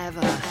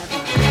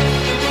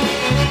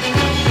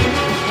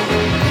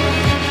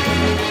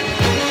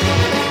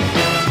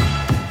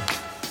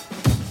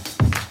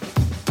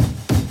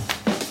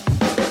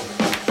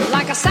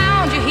 Like a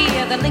sound you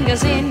hear that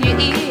lingers in your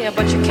ear,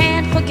 but you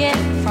can't forget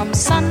from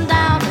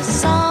sundown to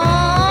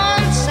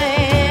sunset.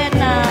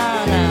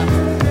 Now,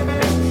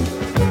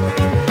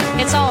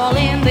 it's all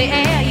in the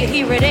air, you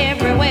hear it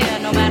everywhere.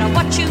 No matter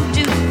what you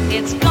do,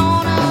 it's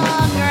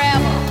gonna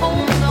grab a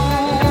hold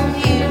on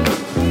you.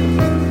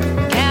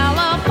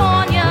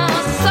 California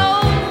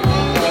soul,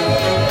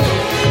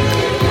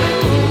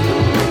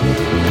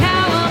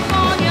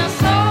 California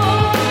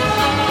soul.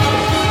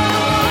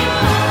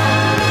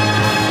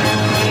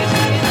 You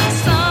see the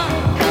sun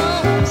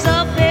comes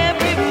up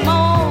every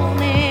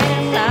morning,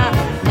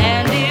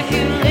 and if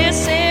you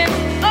listen,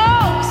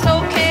 oh, so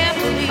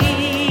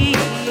carefully,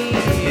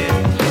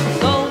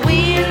 the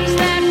winds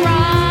that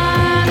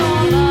ride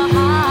on the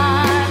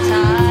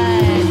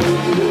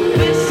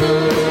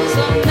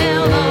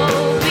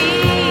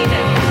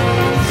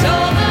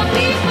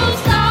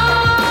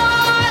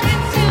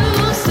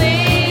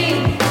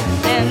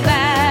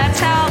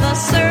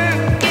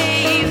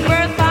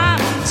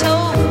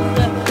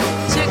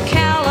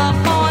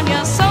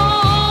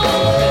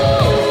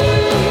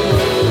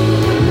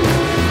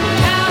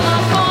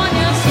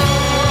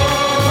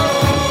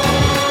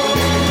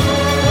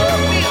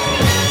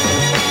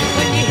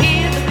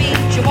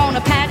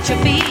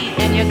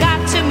got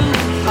to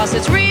move, 'cause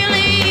it's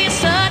really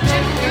such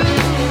a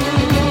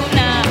groove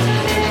now.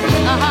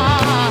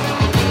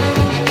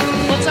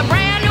 Puts a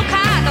brand new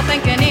kind of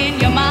thinking in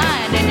your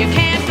mind, and you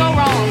can't go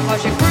wrong,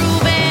 'cause you're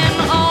grooving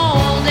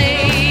all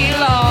day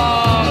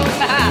long.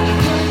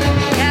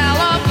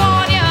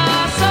 California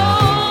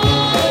soul,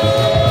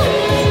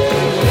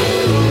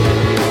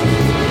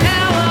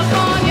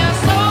 California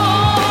soul.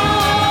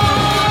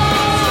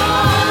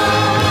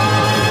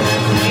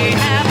 We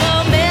have a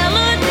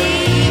melody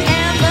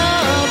and the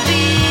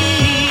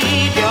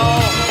beat,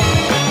 y'all,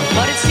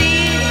 but it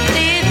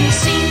didn't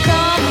seem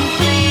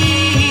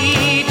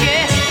complete,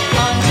 yes,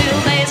 until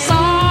they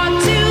saw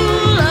two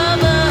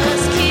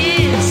lovers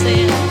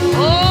kissing.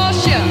 Oh,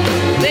 sure,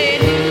 they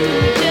knew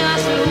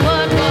just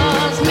what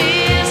was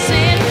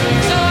missing.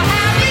 So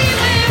happy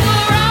they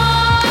were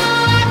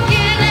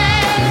rocking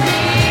and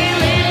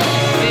feeling,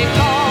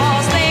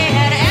 because they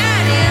had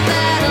added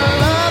that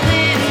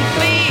loving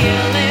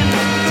feeling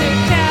to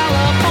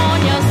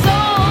California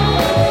soul.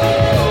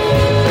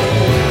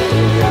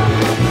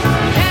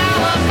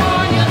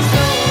 California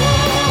soul.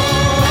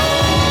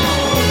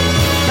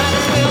 Might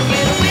as well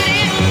get with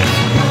it.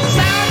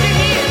 Sound you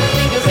hear,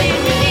 fingers in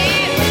your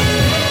ear.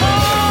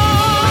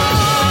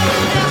 Oh,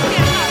 just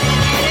get right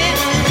with it.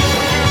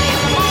 Early in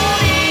the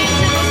morning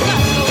till the sun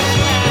goes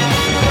down.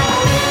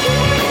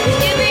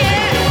 It's in the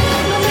air,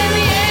 it's in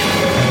the air.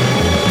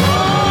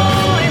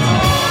 Oh, it's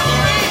on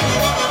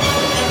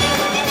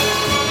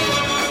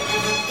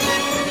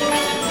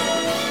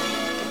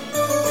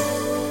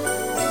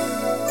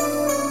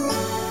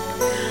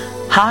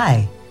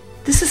Hi,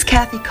 this is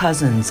Kathy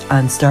Cousins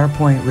on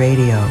Starpoint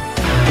Radio,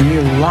 and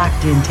you're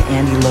locked into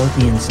Andy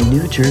Lothian's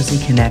New Jersey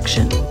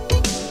Connection.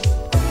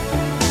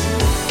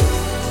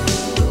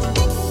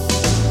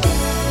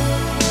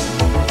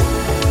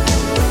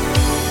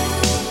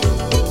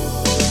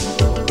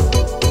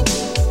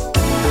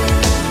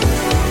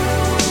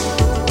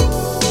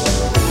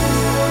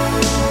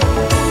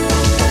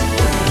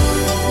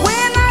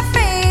 When I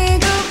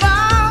think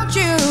about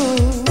you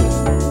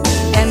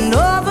and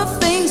all the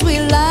things we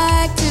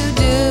like to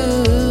do,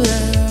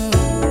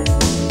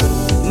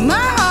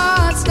 my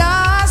heart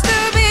starts to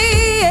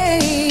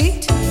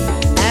beat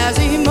as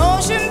emotions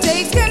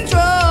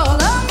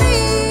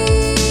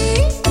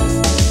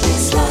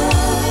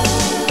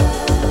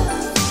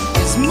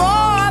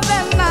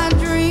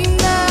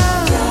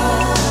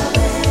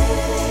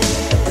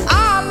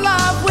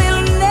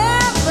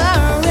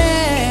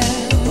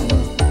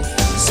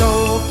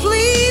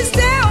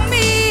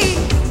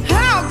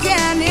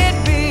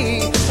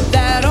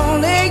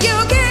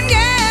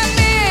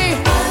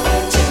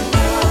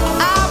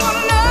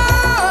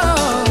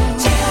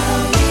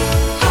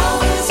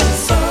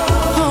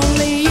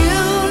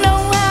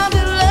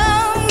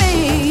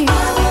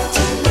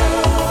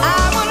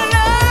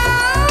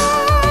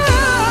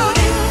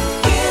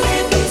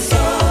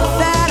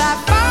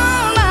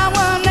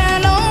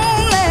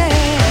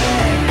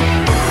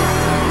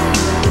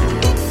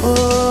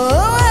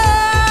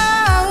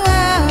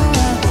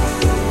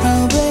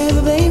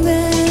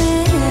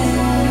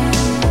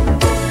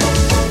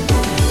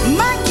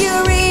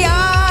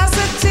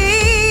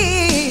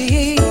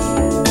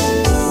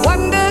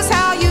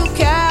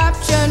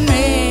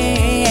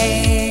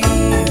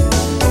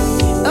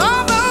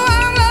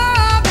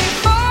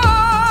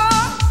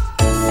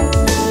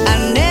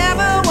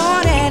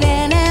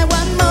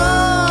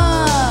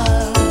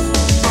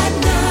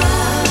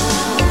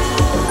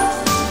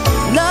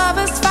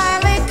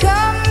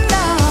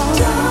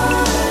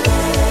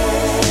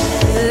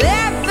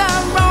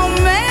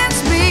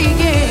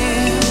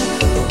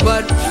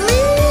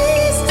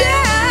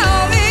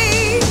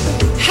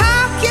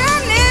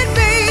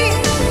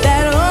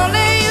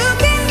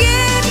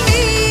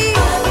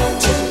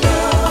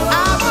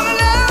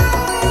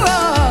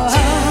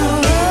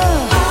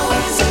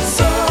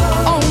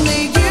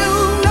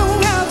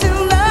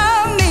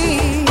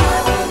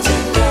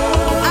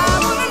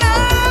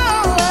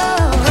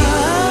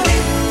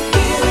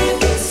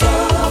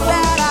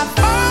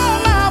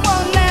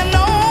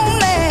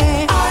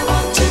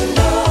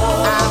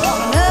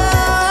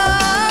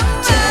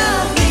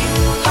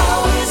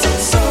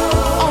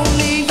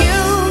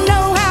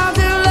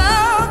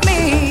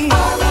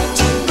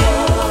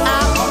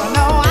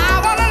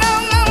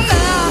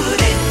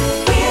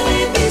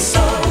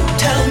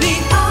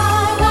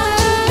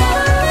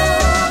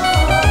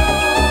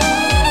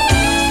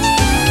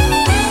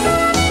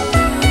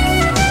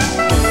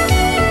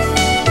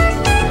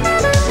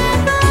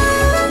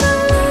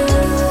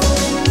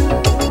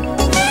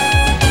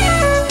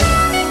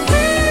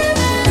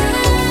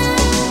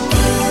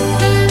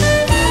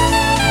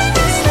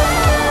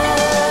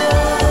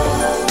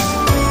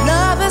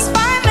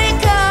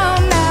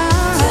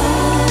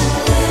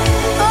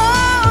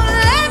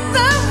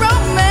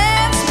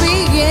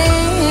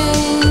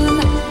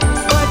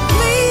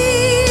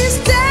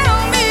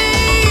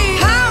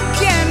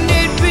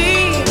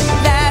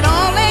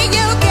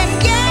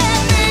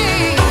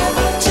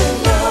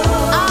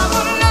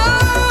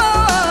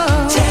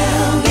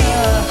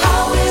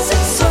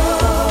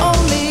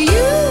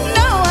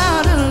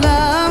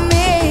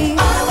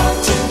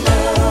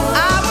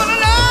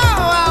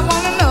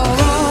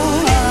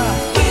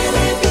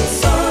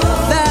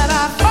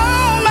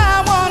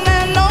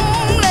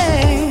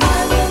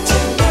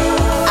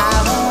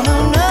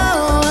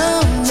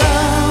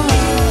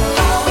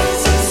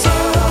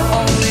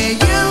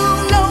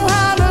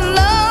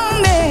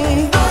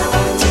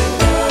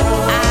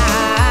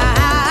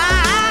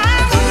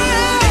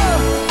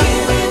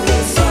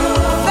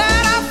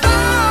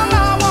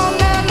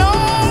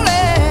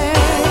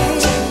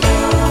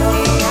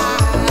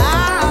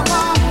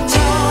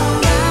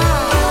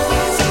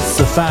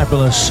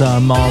fabulous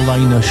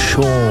Marlena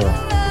Shaw.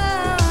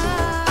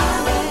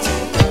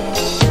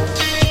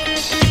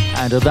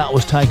 And that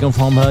was taken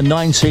from her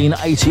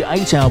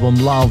 1988 album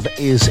Love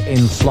Is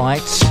In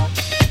Flight.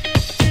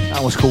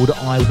 That was called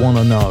I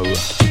Wanna Know.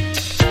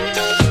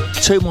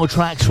 2 more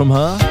tracks from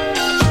her.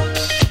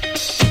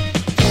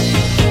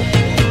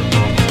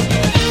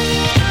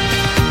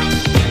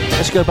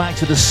 Let's go back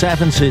to the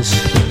 70s.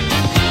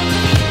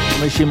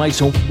 Where she made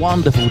some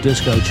wonderful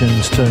disco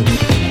tunes too.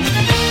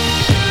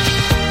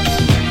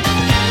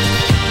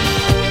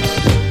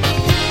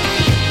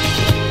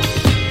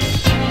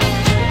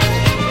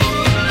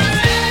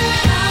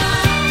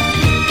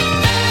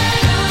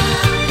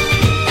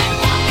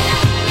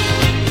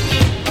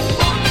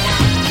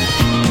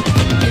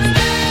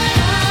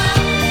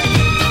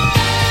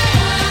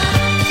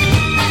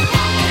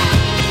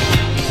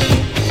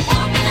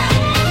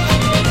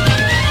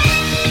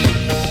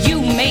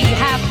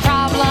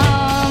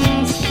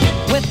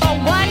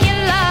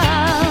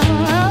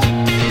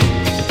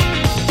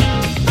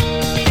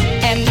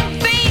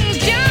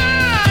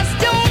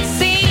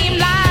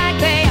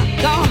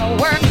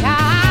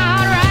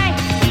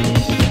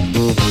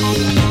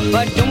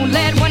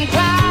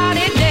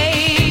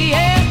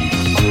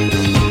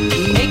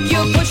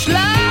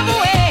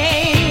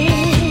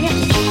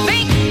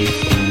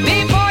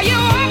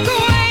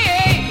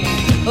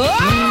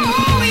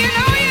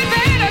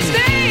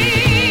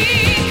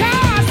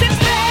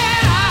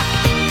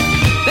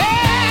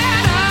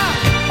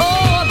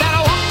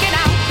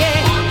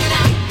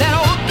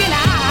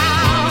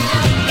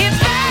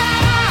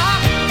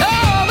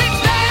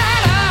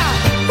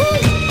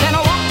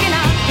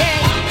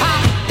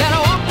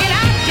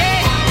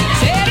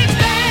 Said it's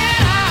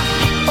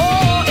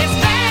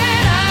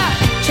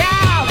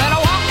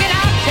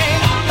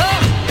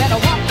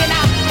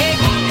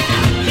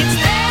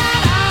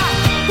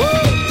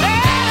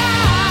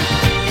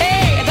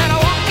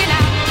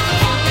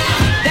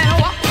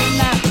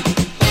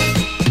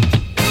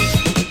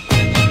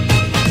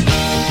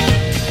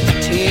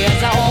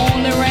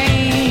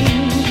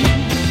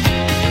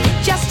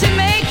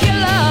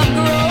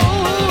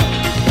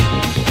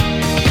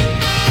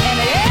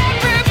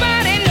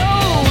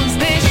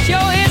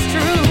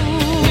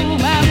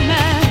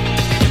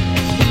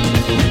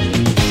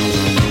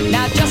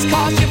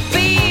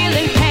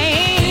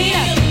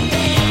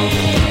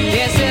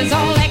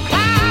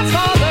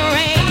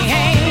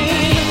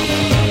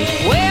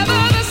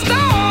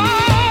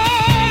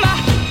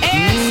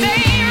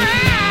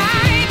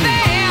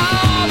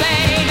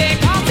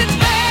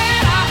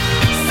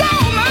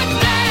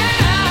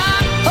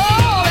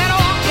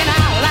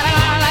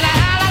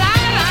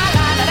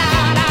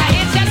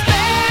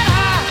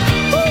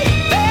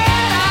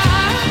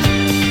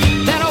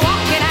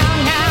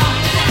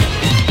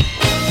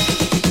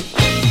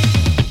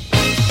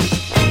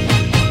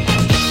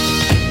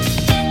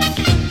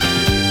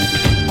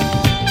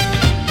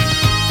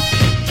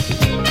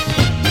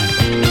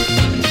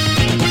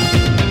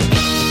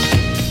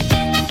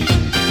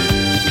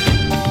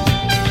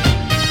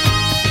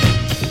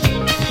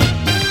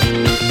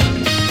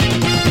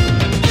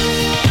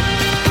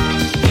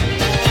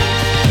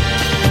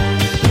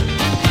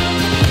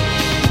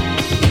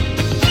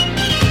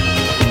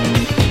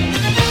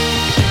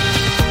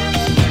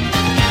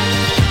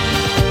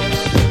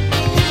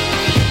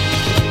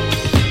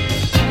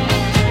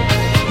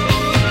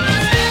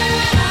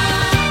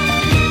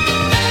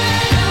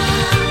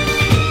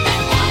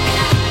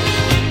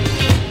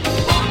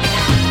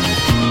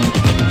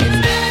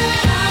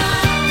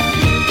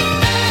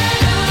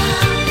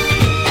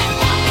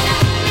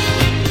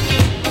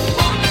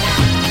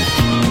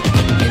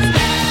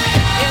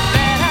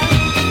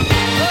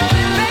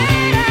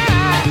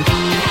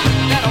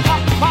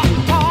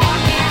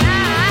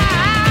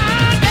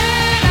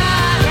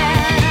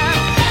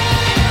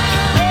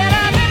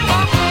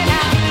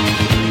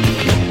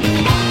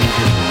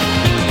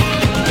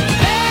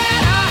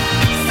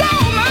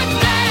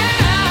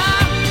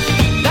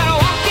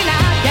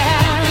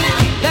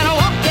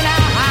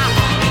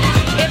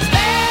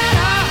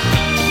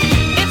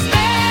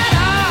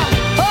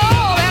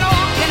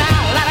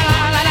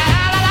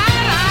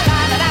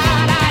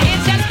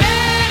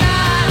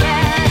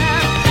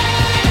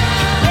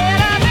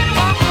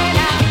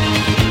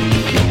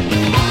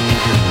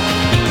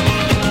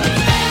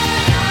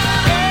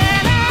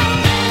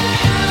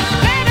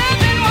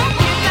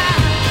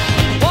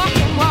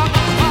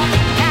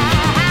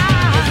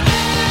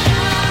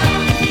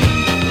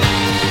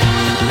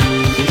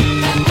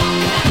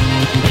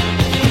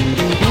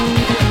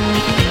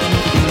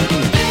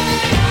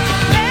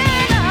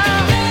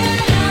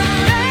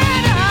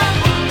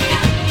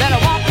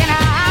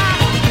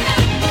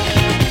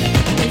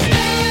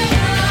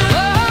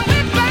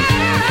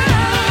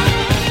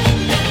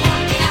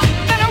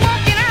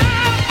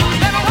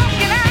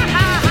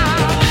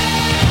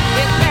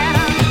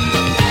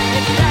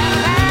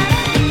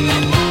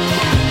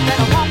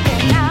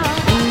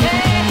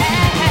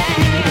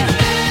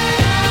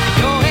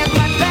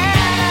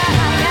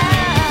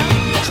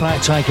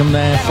track taken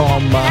there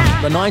from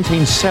the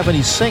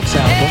 1976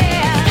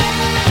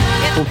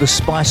 album called The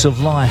Spice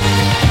of Life.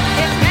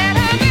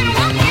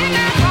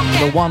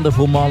 The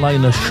wonderful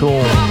Marlena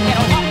Shaw.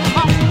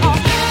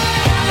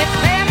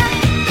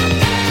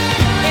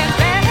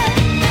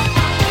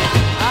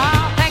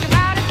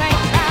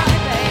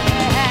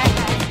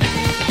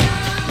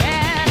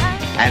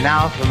 And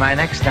now for my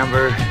next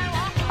number,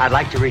 I'd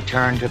like to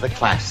return to the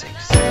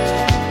classics.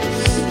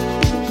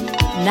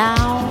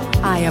 Now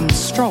I am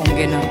strong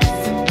enough.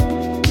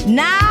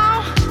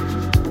 Now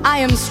I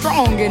am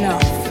strong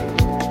enough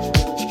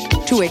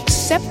to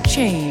accept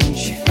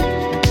change.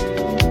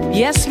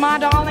 Yes, my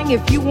darling,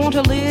 if you want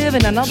to live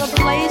in another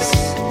place,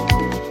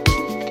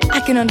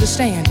 I can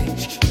understand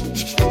it.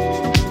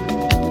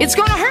 It's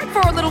gonna hurt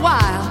for a little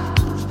while,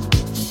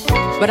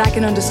 but I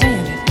can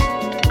understand it.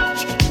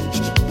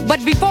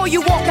 But before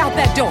you walk out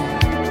that door,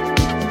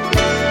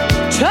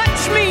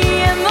 touch me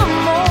in the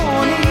morning.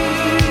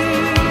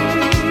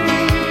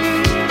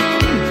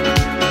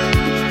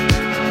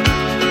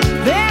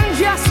 Then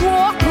just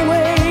walk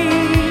away.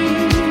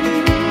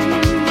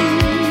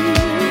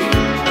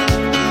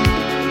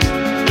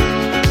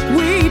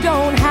 We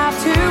don't have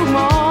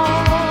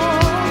tomorrow,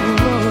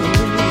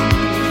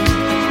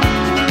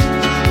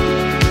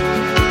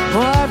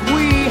 but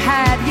we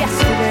had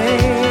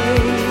yesterday.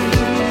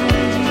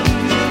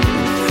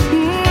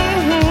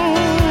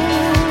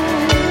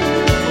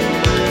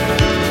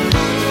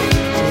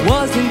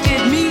 Wasn't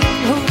it me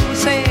who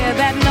said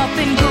that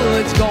nothing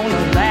good's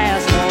gonna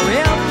last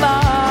forever?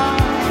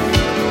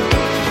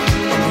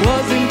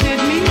 Wasn't it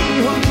me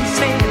who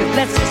said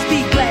let's just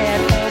be glad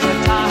for the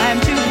time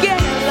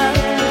together?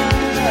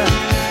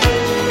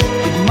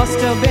 It must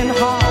have been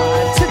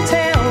hard to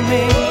tell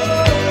me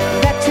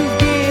that you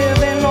give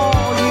and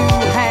all you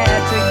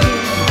had to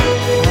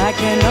give. I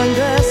can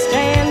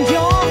understand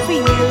your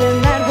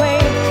feeling that way.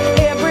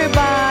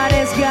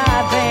 Everybody's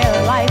got their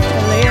life to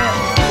live.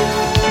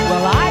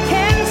 Well, I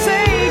can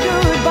say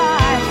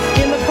goodbye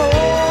in the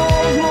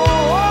cold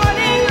morning.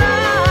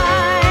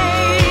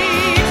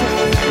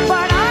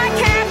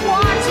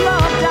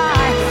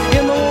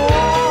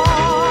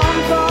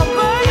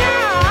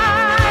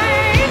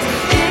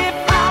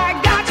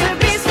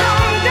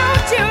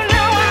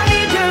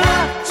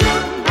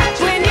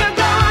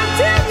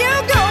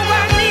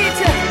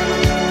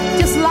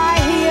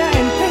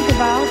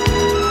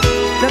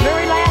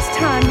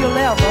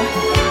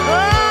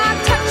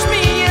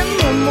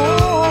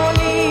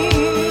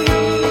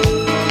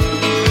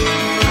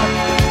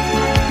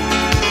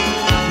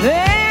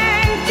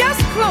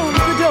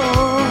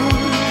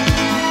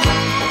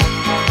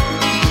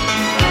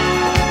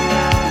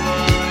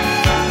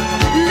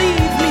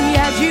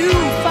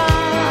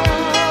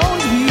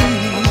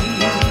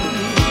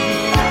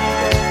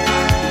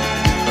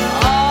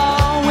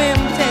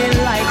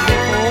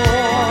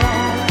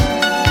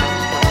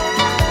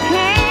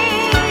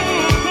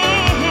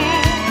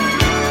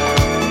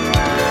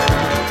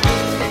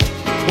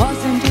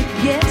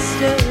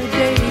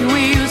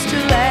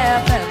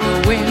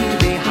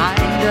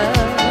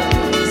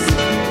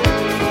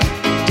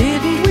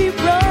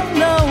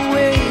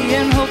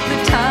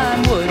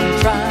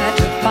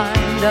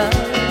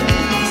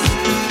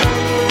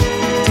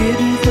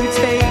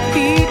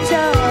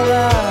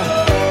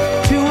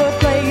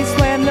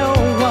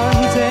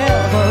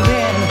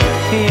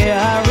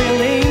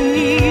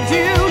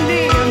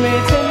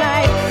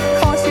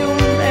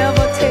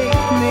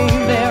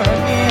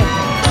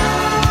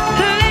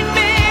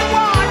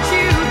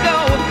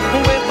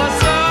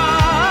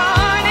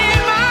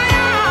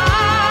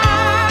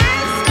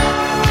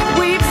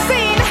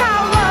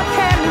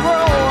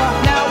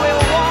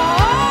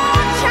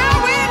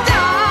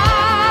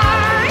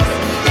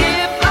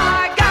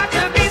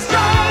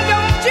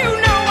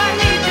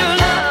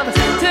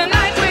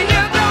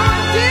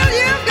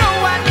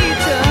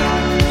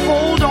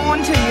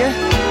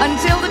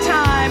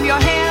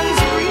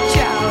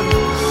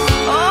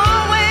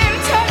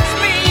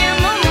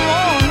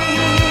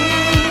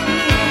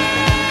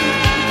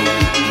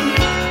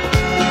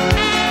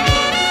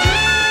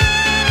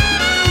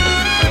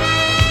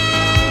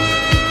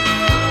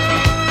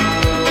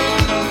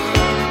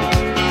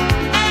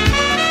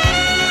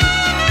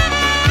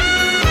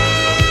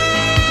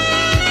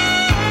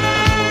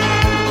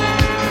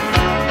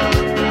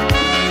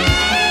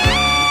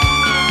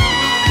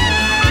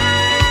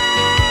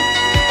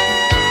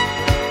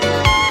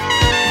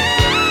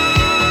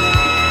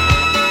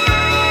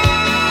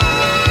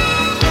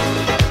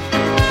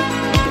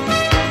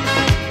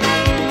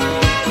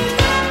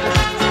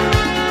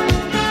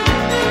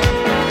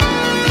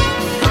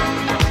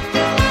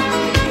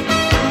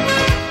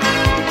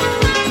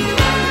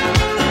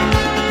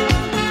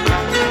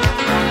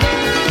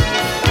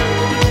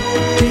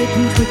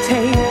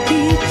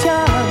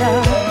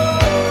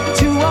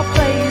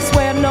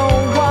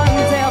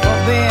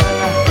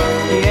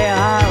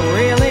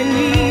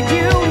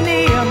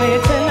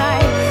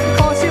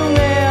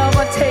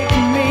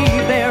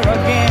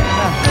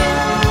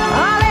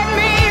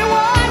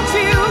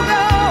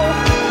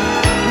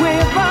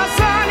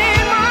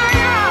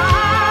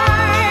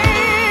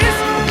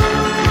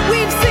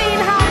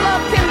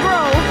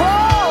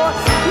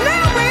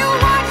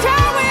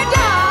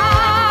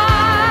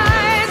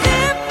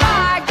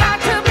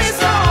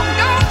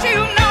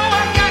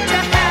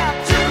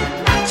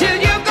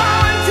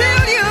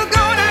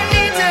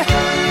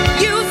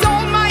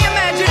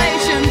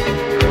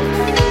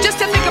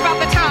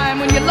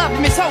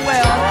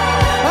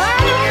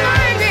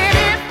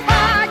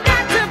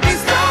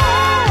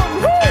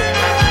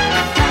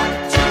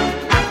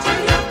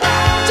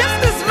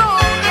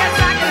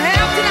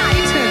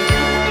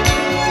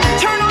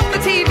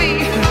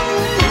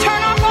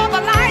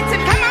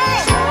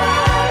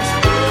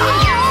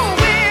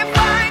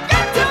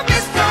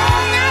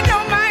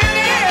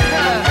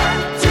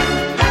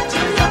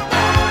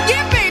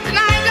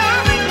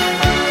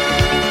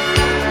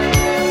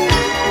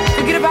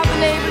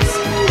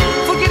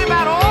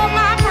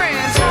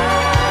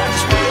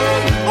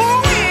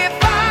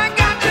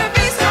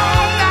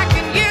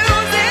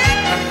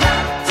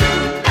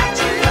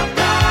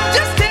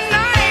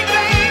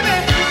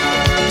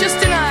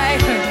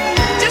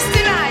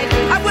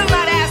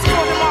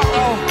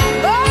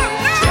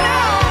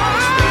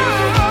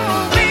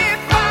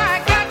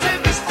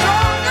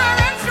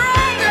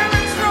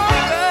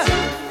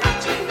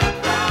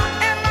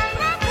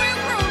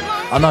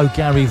 I know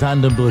Gary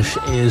Vandenbush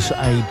is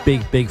a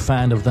big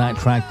fan of that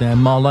track there.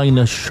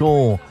 Marlena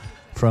Shaw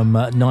from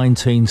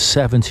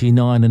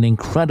 1979, an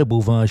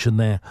incredible version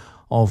there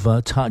of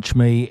Touch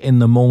Me in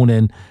the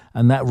Morning,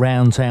 and that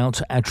rounds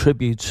out a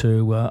tribute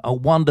to a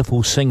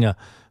wonderful singer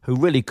who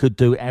really could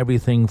do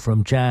everything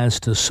from jazz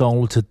to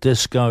soul to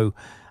disco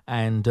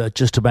and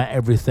just about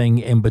everything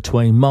in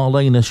between.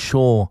 Marlena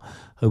Shaw,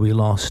 who we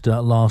lost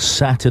last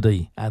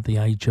Saturday at the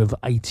age of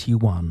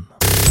 81.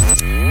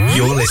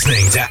 You're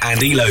listening to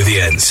Andy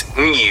Lothian's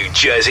New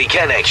Jersey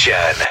Connection.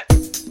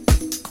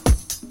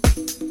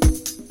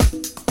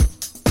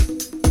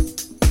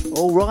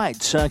 All right,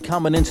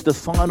 coming into the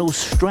final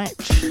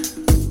stretch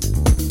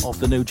of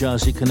the New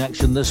Jersey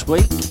Connection this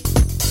week.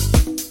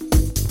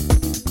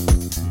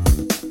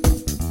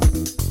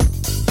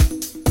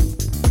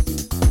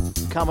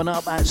 Coming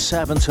up at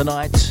 7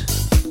 tonight,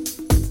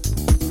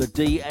 the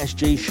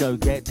DSG show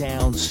Get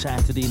Down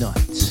Saturday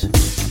night.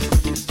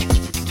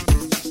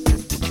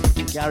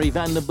 Gary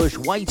Vandenbush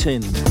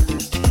waiting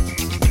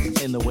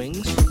in the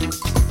wings.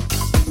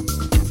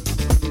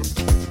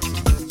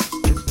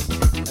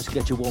 Let's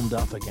get you warmed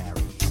up for Gary.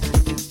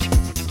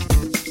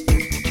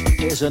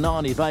 Here's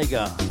Anani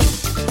Vega.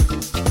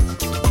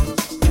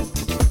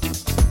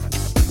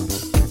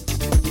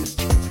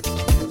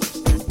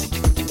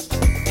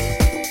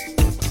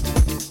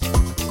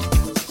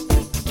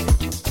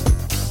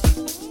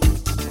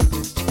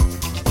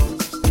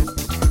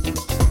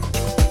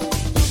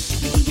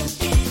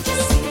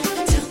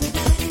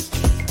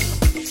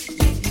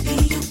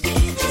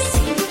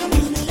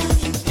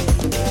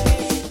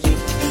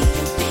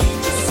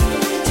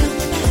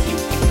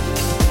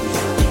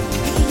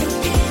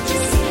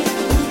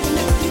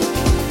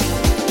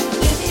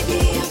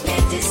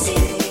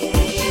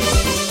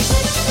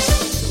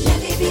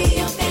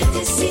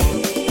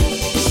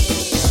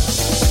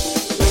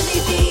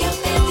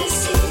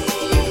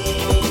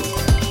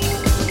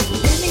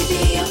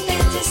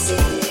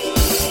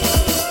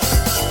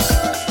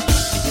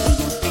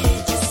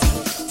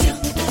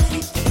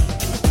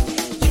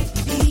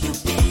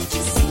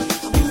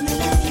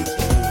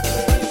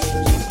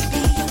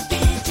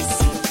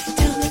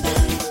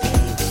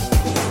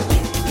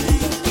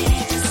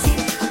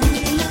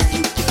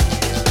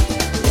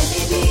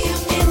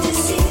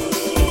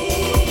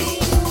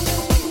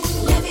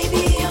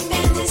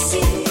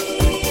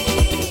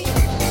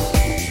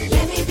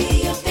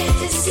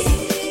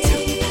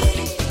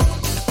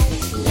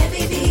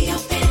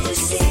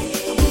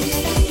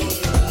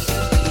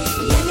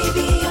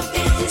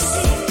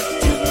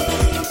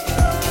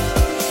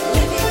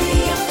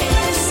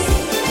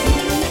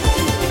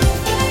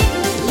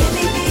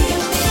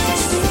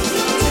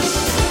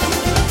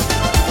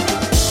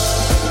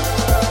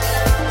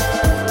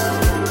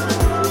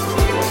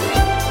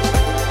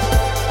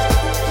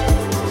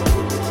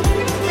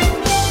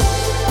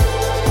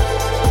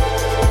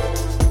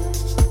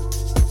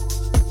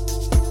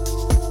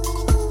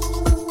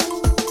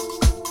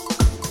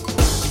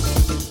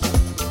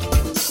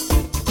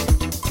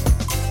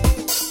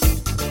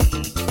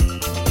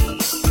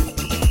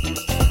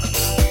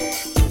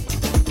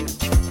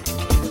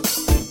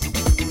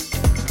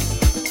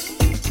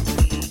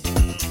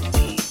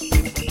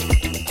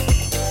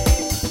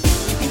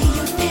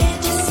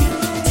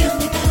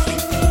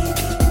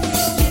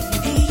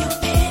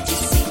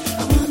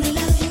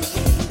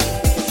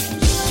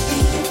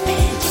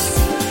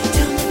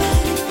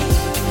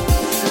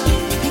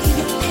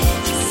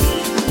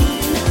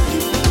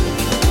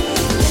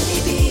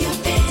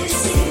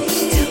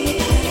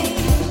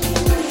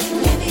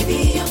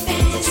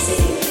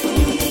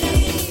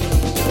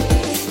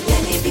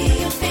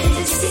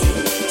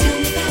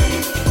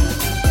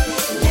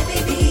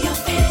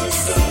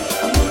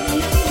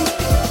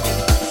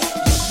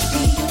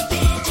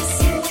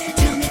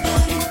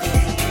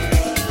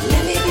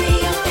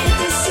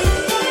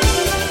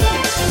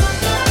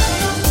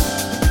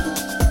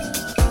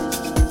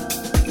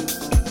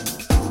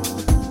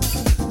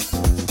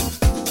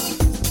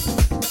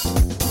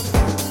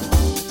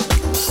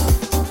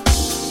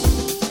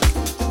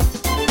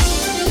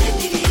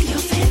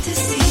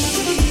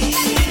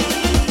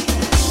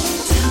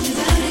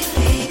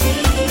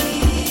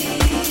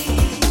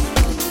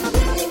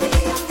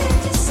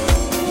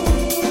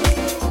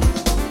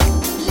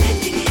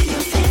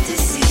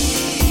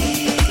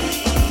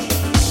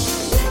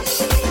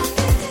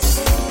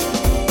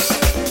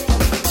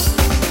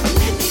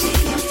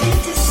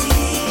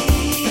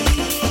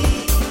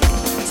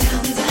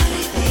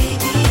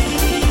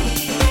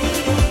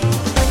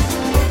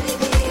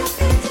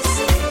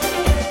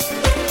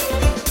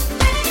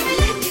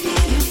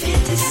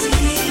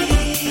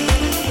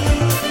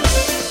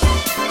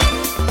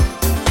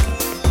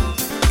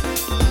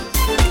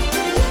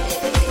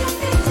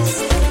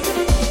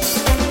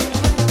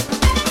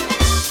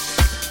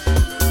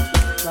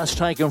 That's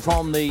taken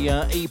from the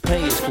EP.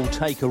 It's called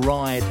Take a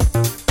Ride.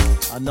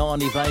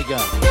 Anani Vega.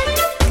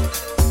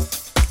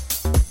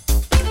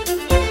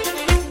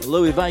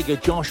 Louis Vega,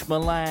 Josh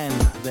Milan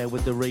there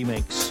with the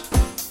remix.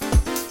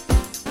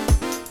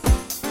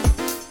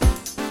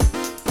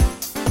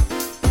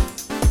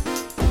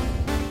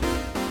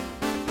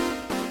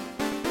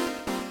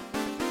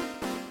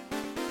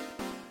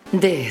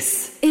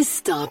 This is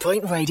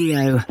Starpoint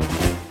Radio.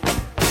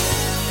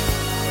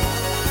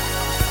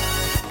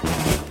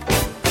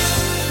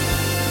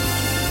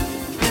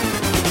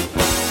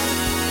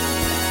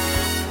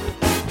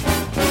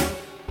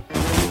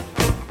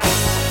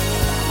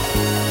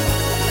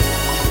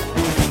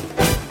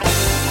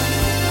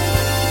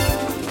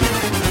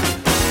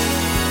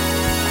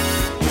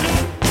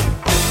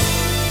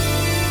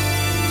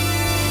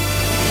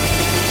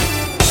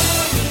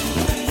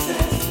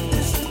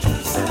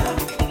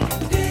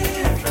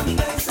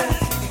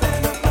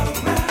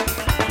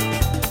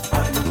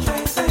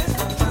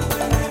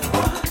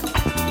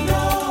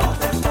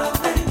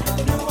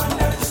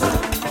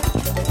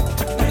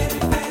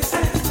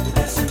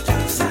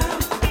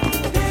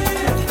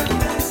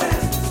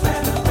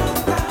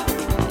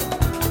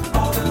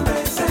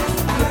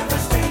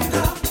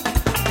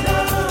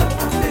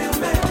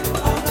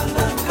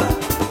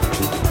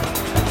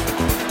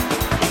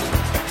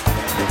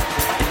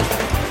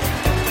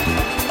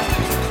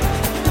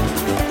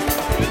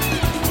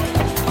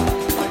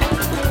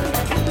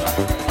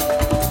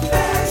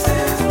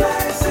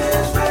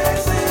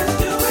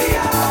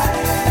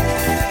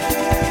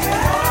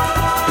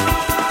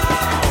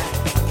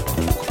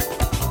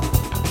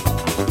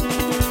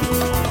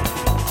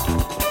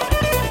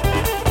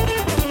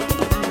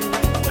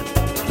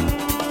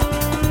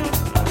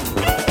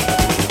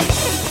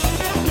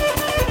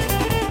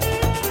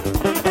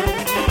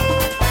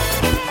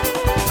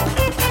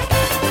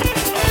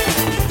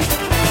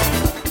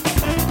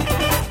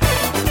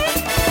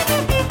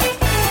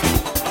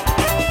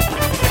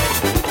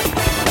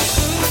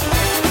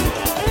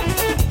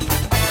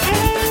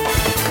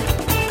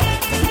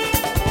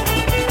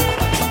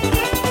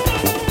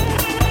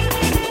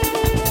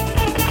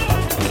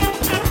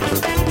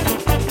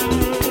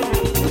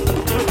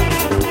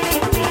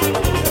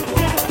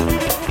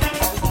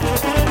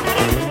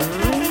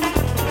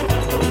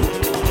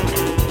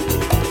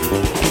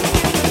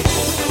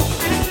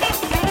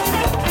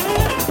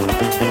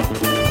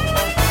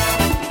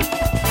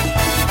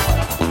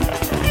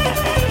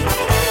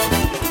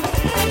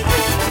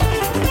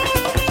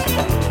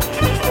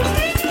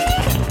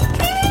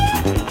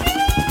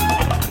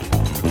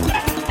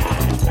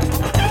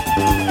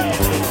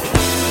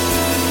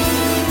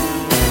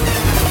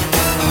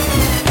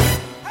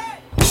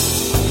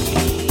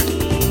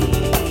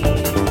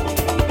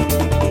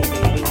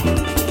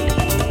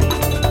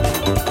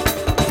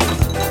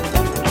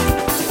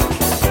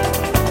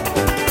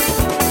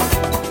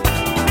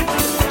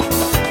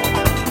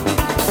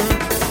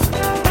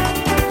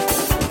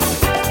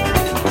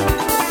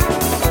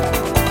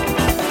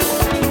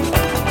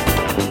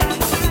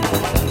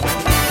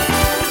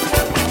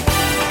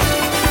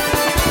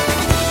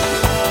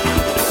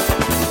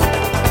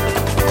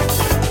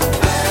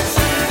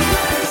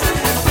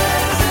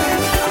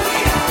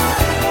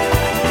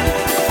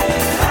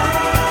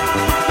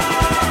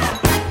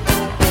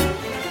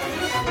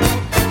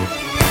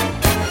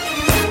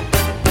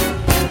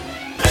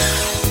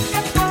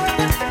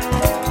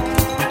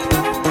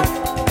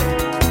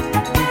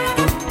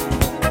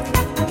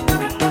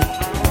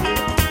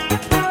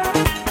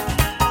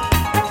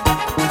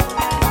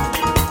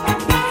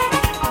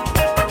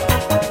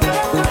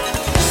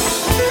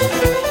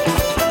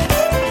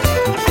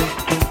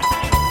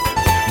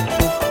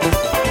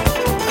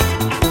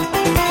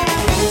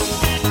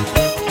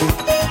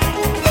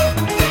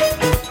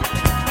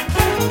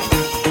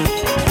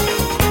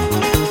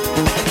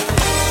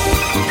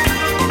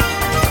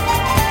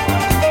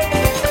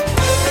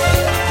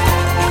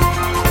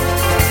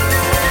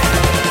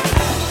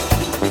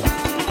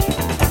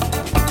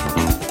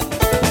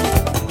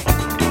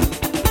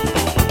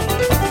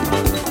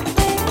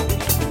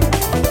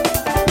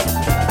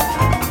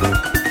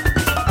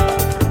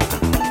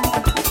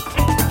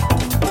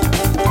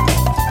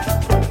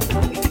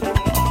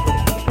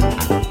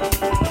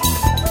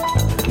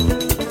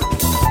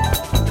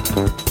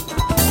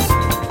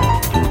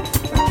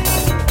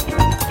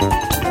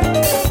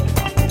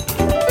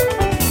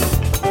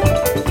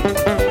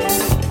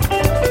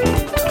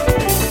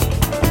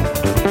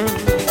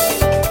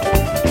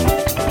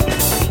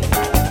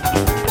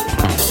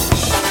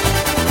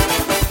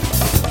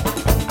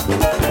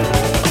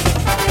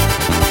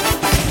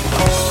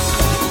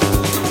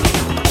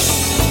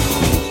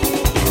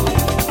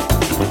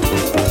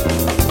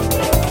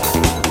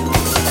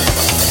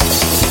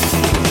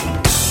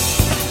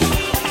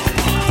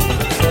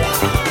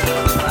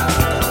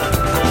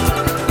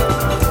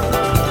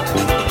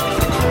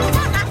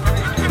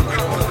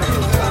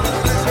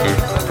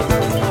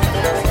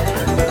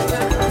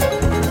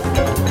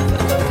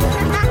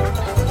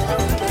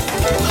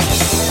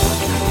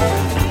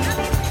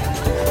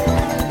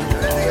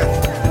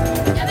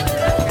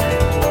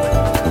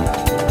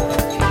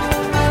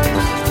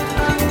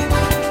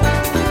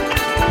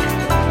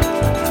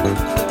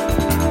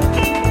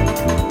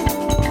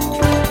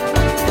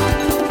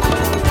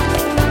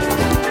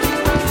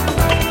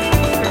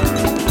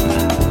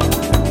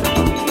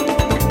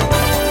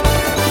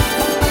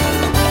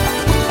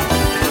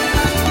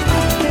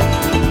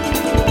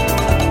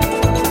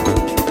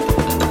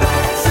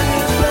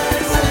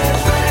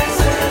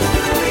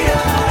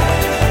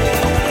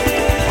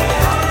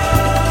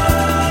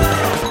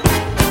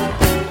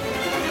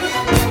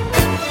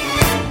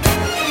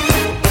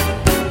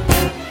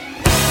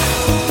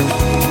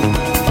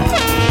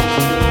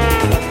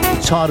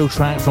 title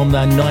track from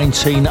their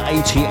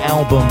 1980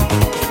 album.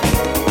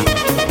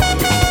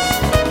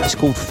 It's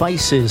called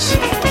Faces.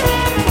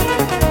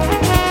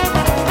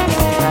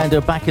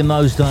 And back in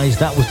those days,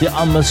 that was the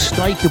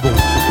unmistakable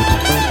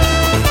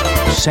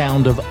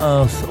sound of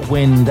earth,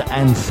 wind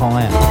and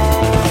fire.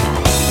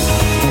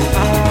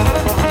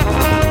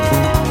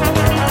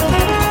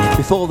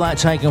 Before that,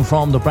 taken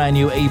from the brand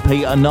new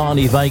EP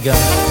Anani Vega,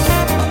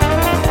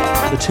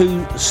 the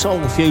two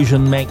soul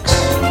fusion mix,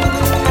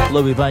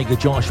 Louis Vega,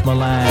 Josh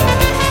Milan,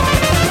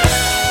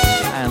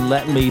 and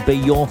Let Me Be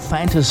Your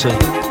Fantasy.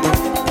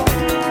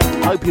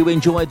 Hope you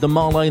enjoyed the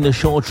Marlena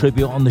Shaw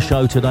tribute on the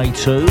show today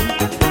too.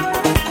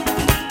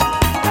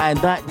 And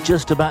that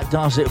just about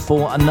does it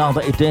for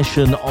another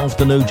edition of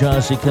the New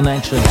Jersey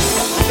Connection.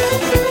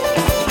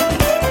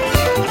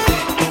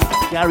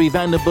 Gary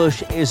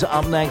Vanderbush is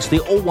up next. The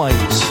always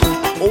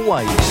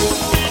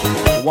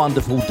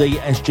wonderful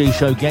DSG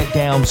show Get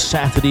Down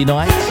Saturday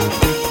night.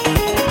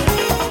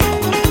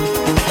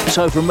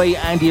 So from me,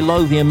 Andy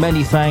Lothian,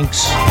 many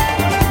thanks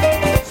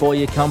for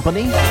your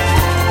company.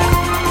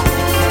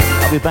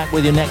 I'll be back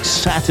with you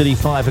next Saturday,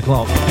 5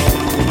 o'clock.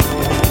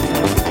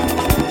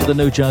 For the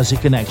New Jersey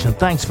Connection.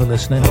 Thanks for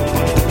listening.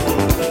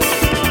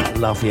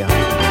 Love ya.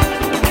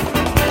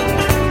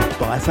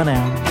 Bye for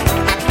now.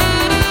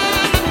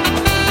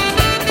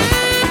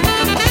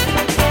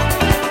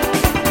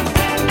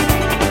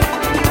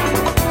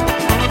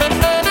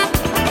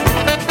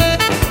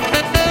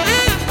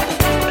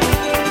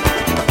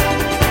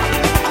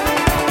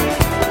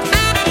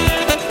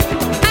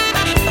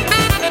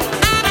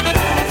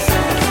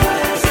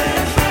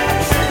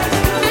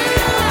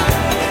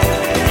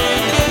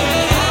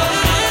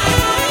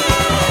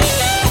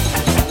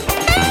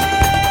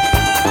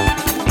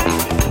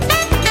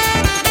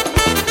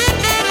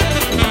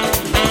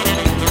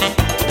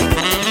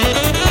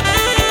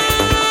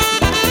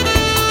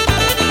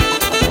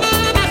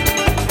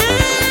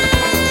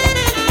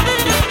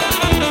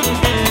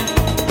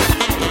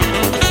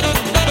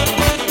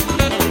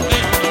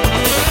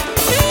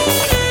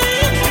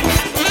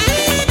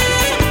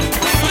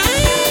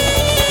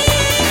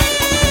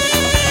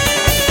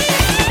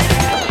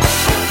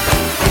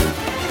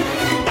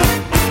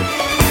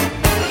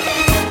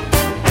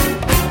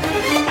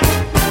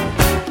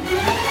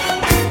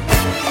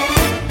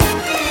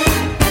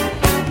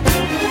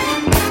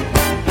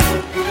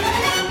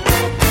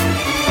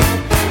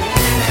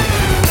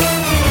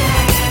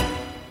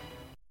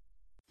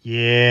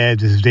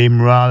 This is Dave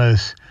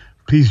Morales.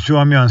 Please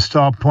join me on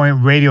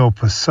Starpoint Radio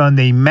for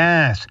Sunday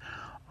Mass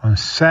on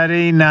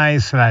Saturday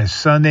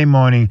night/Sunday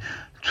morning,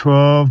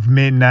 12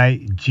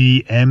 midnight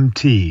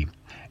GMT.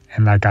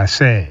 And like I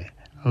said,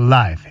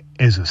 life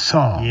is a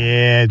song.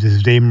 Yeah, this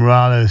is Dave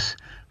Morales.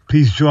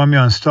 Please join me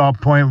on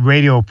Starpoint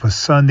Radio for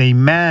Sunday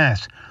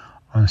Mass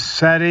on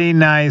Saturday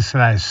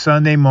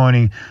night/Sunday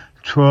morning,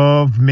 12 midnight.